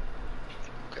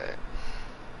 Okay.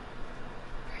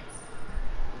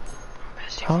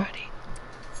 Bestie Huh? Freddy.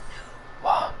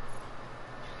 What?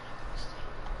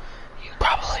 You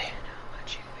Probably. understand how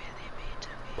much you really mean to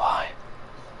me. Why?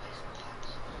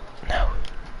 No.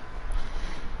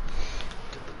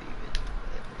 To believe in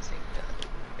everything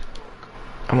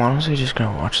that I'm honestly just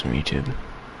gonna watch some YouTube.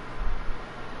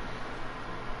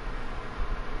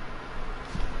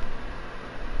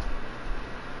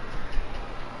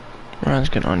 Ryan's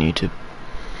good on YouTube.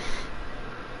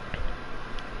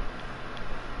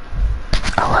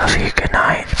 I love you, good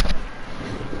night.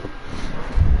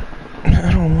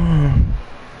 I don't wanna.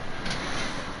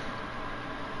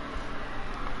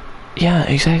 Yeah,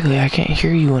 exactly, I can't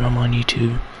hear you when I'm on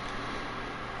YouTube.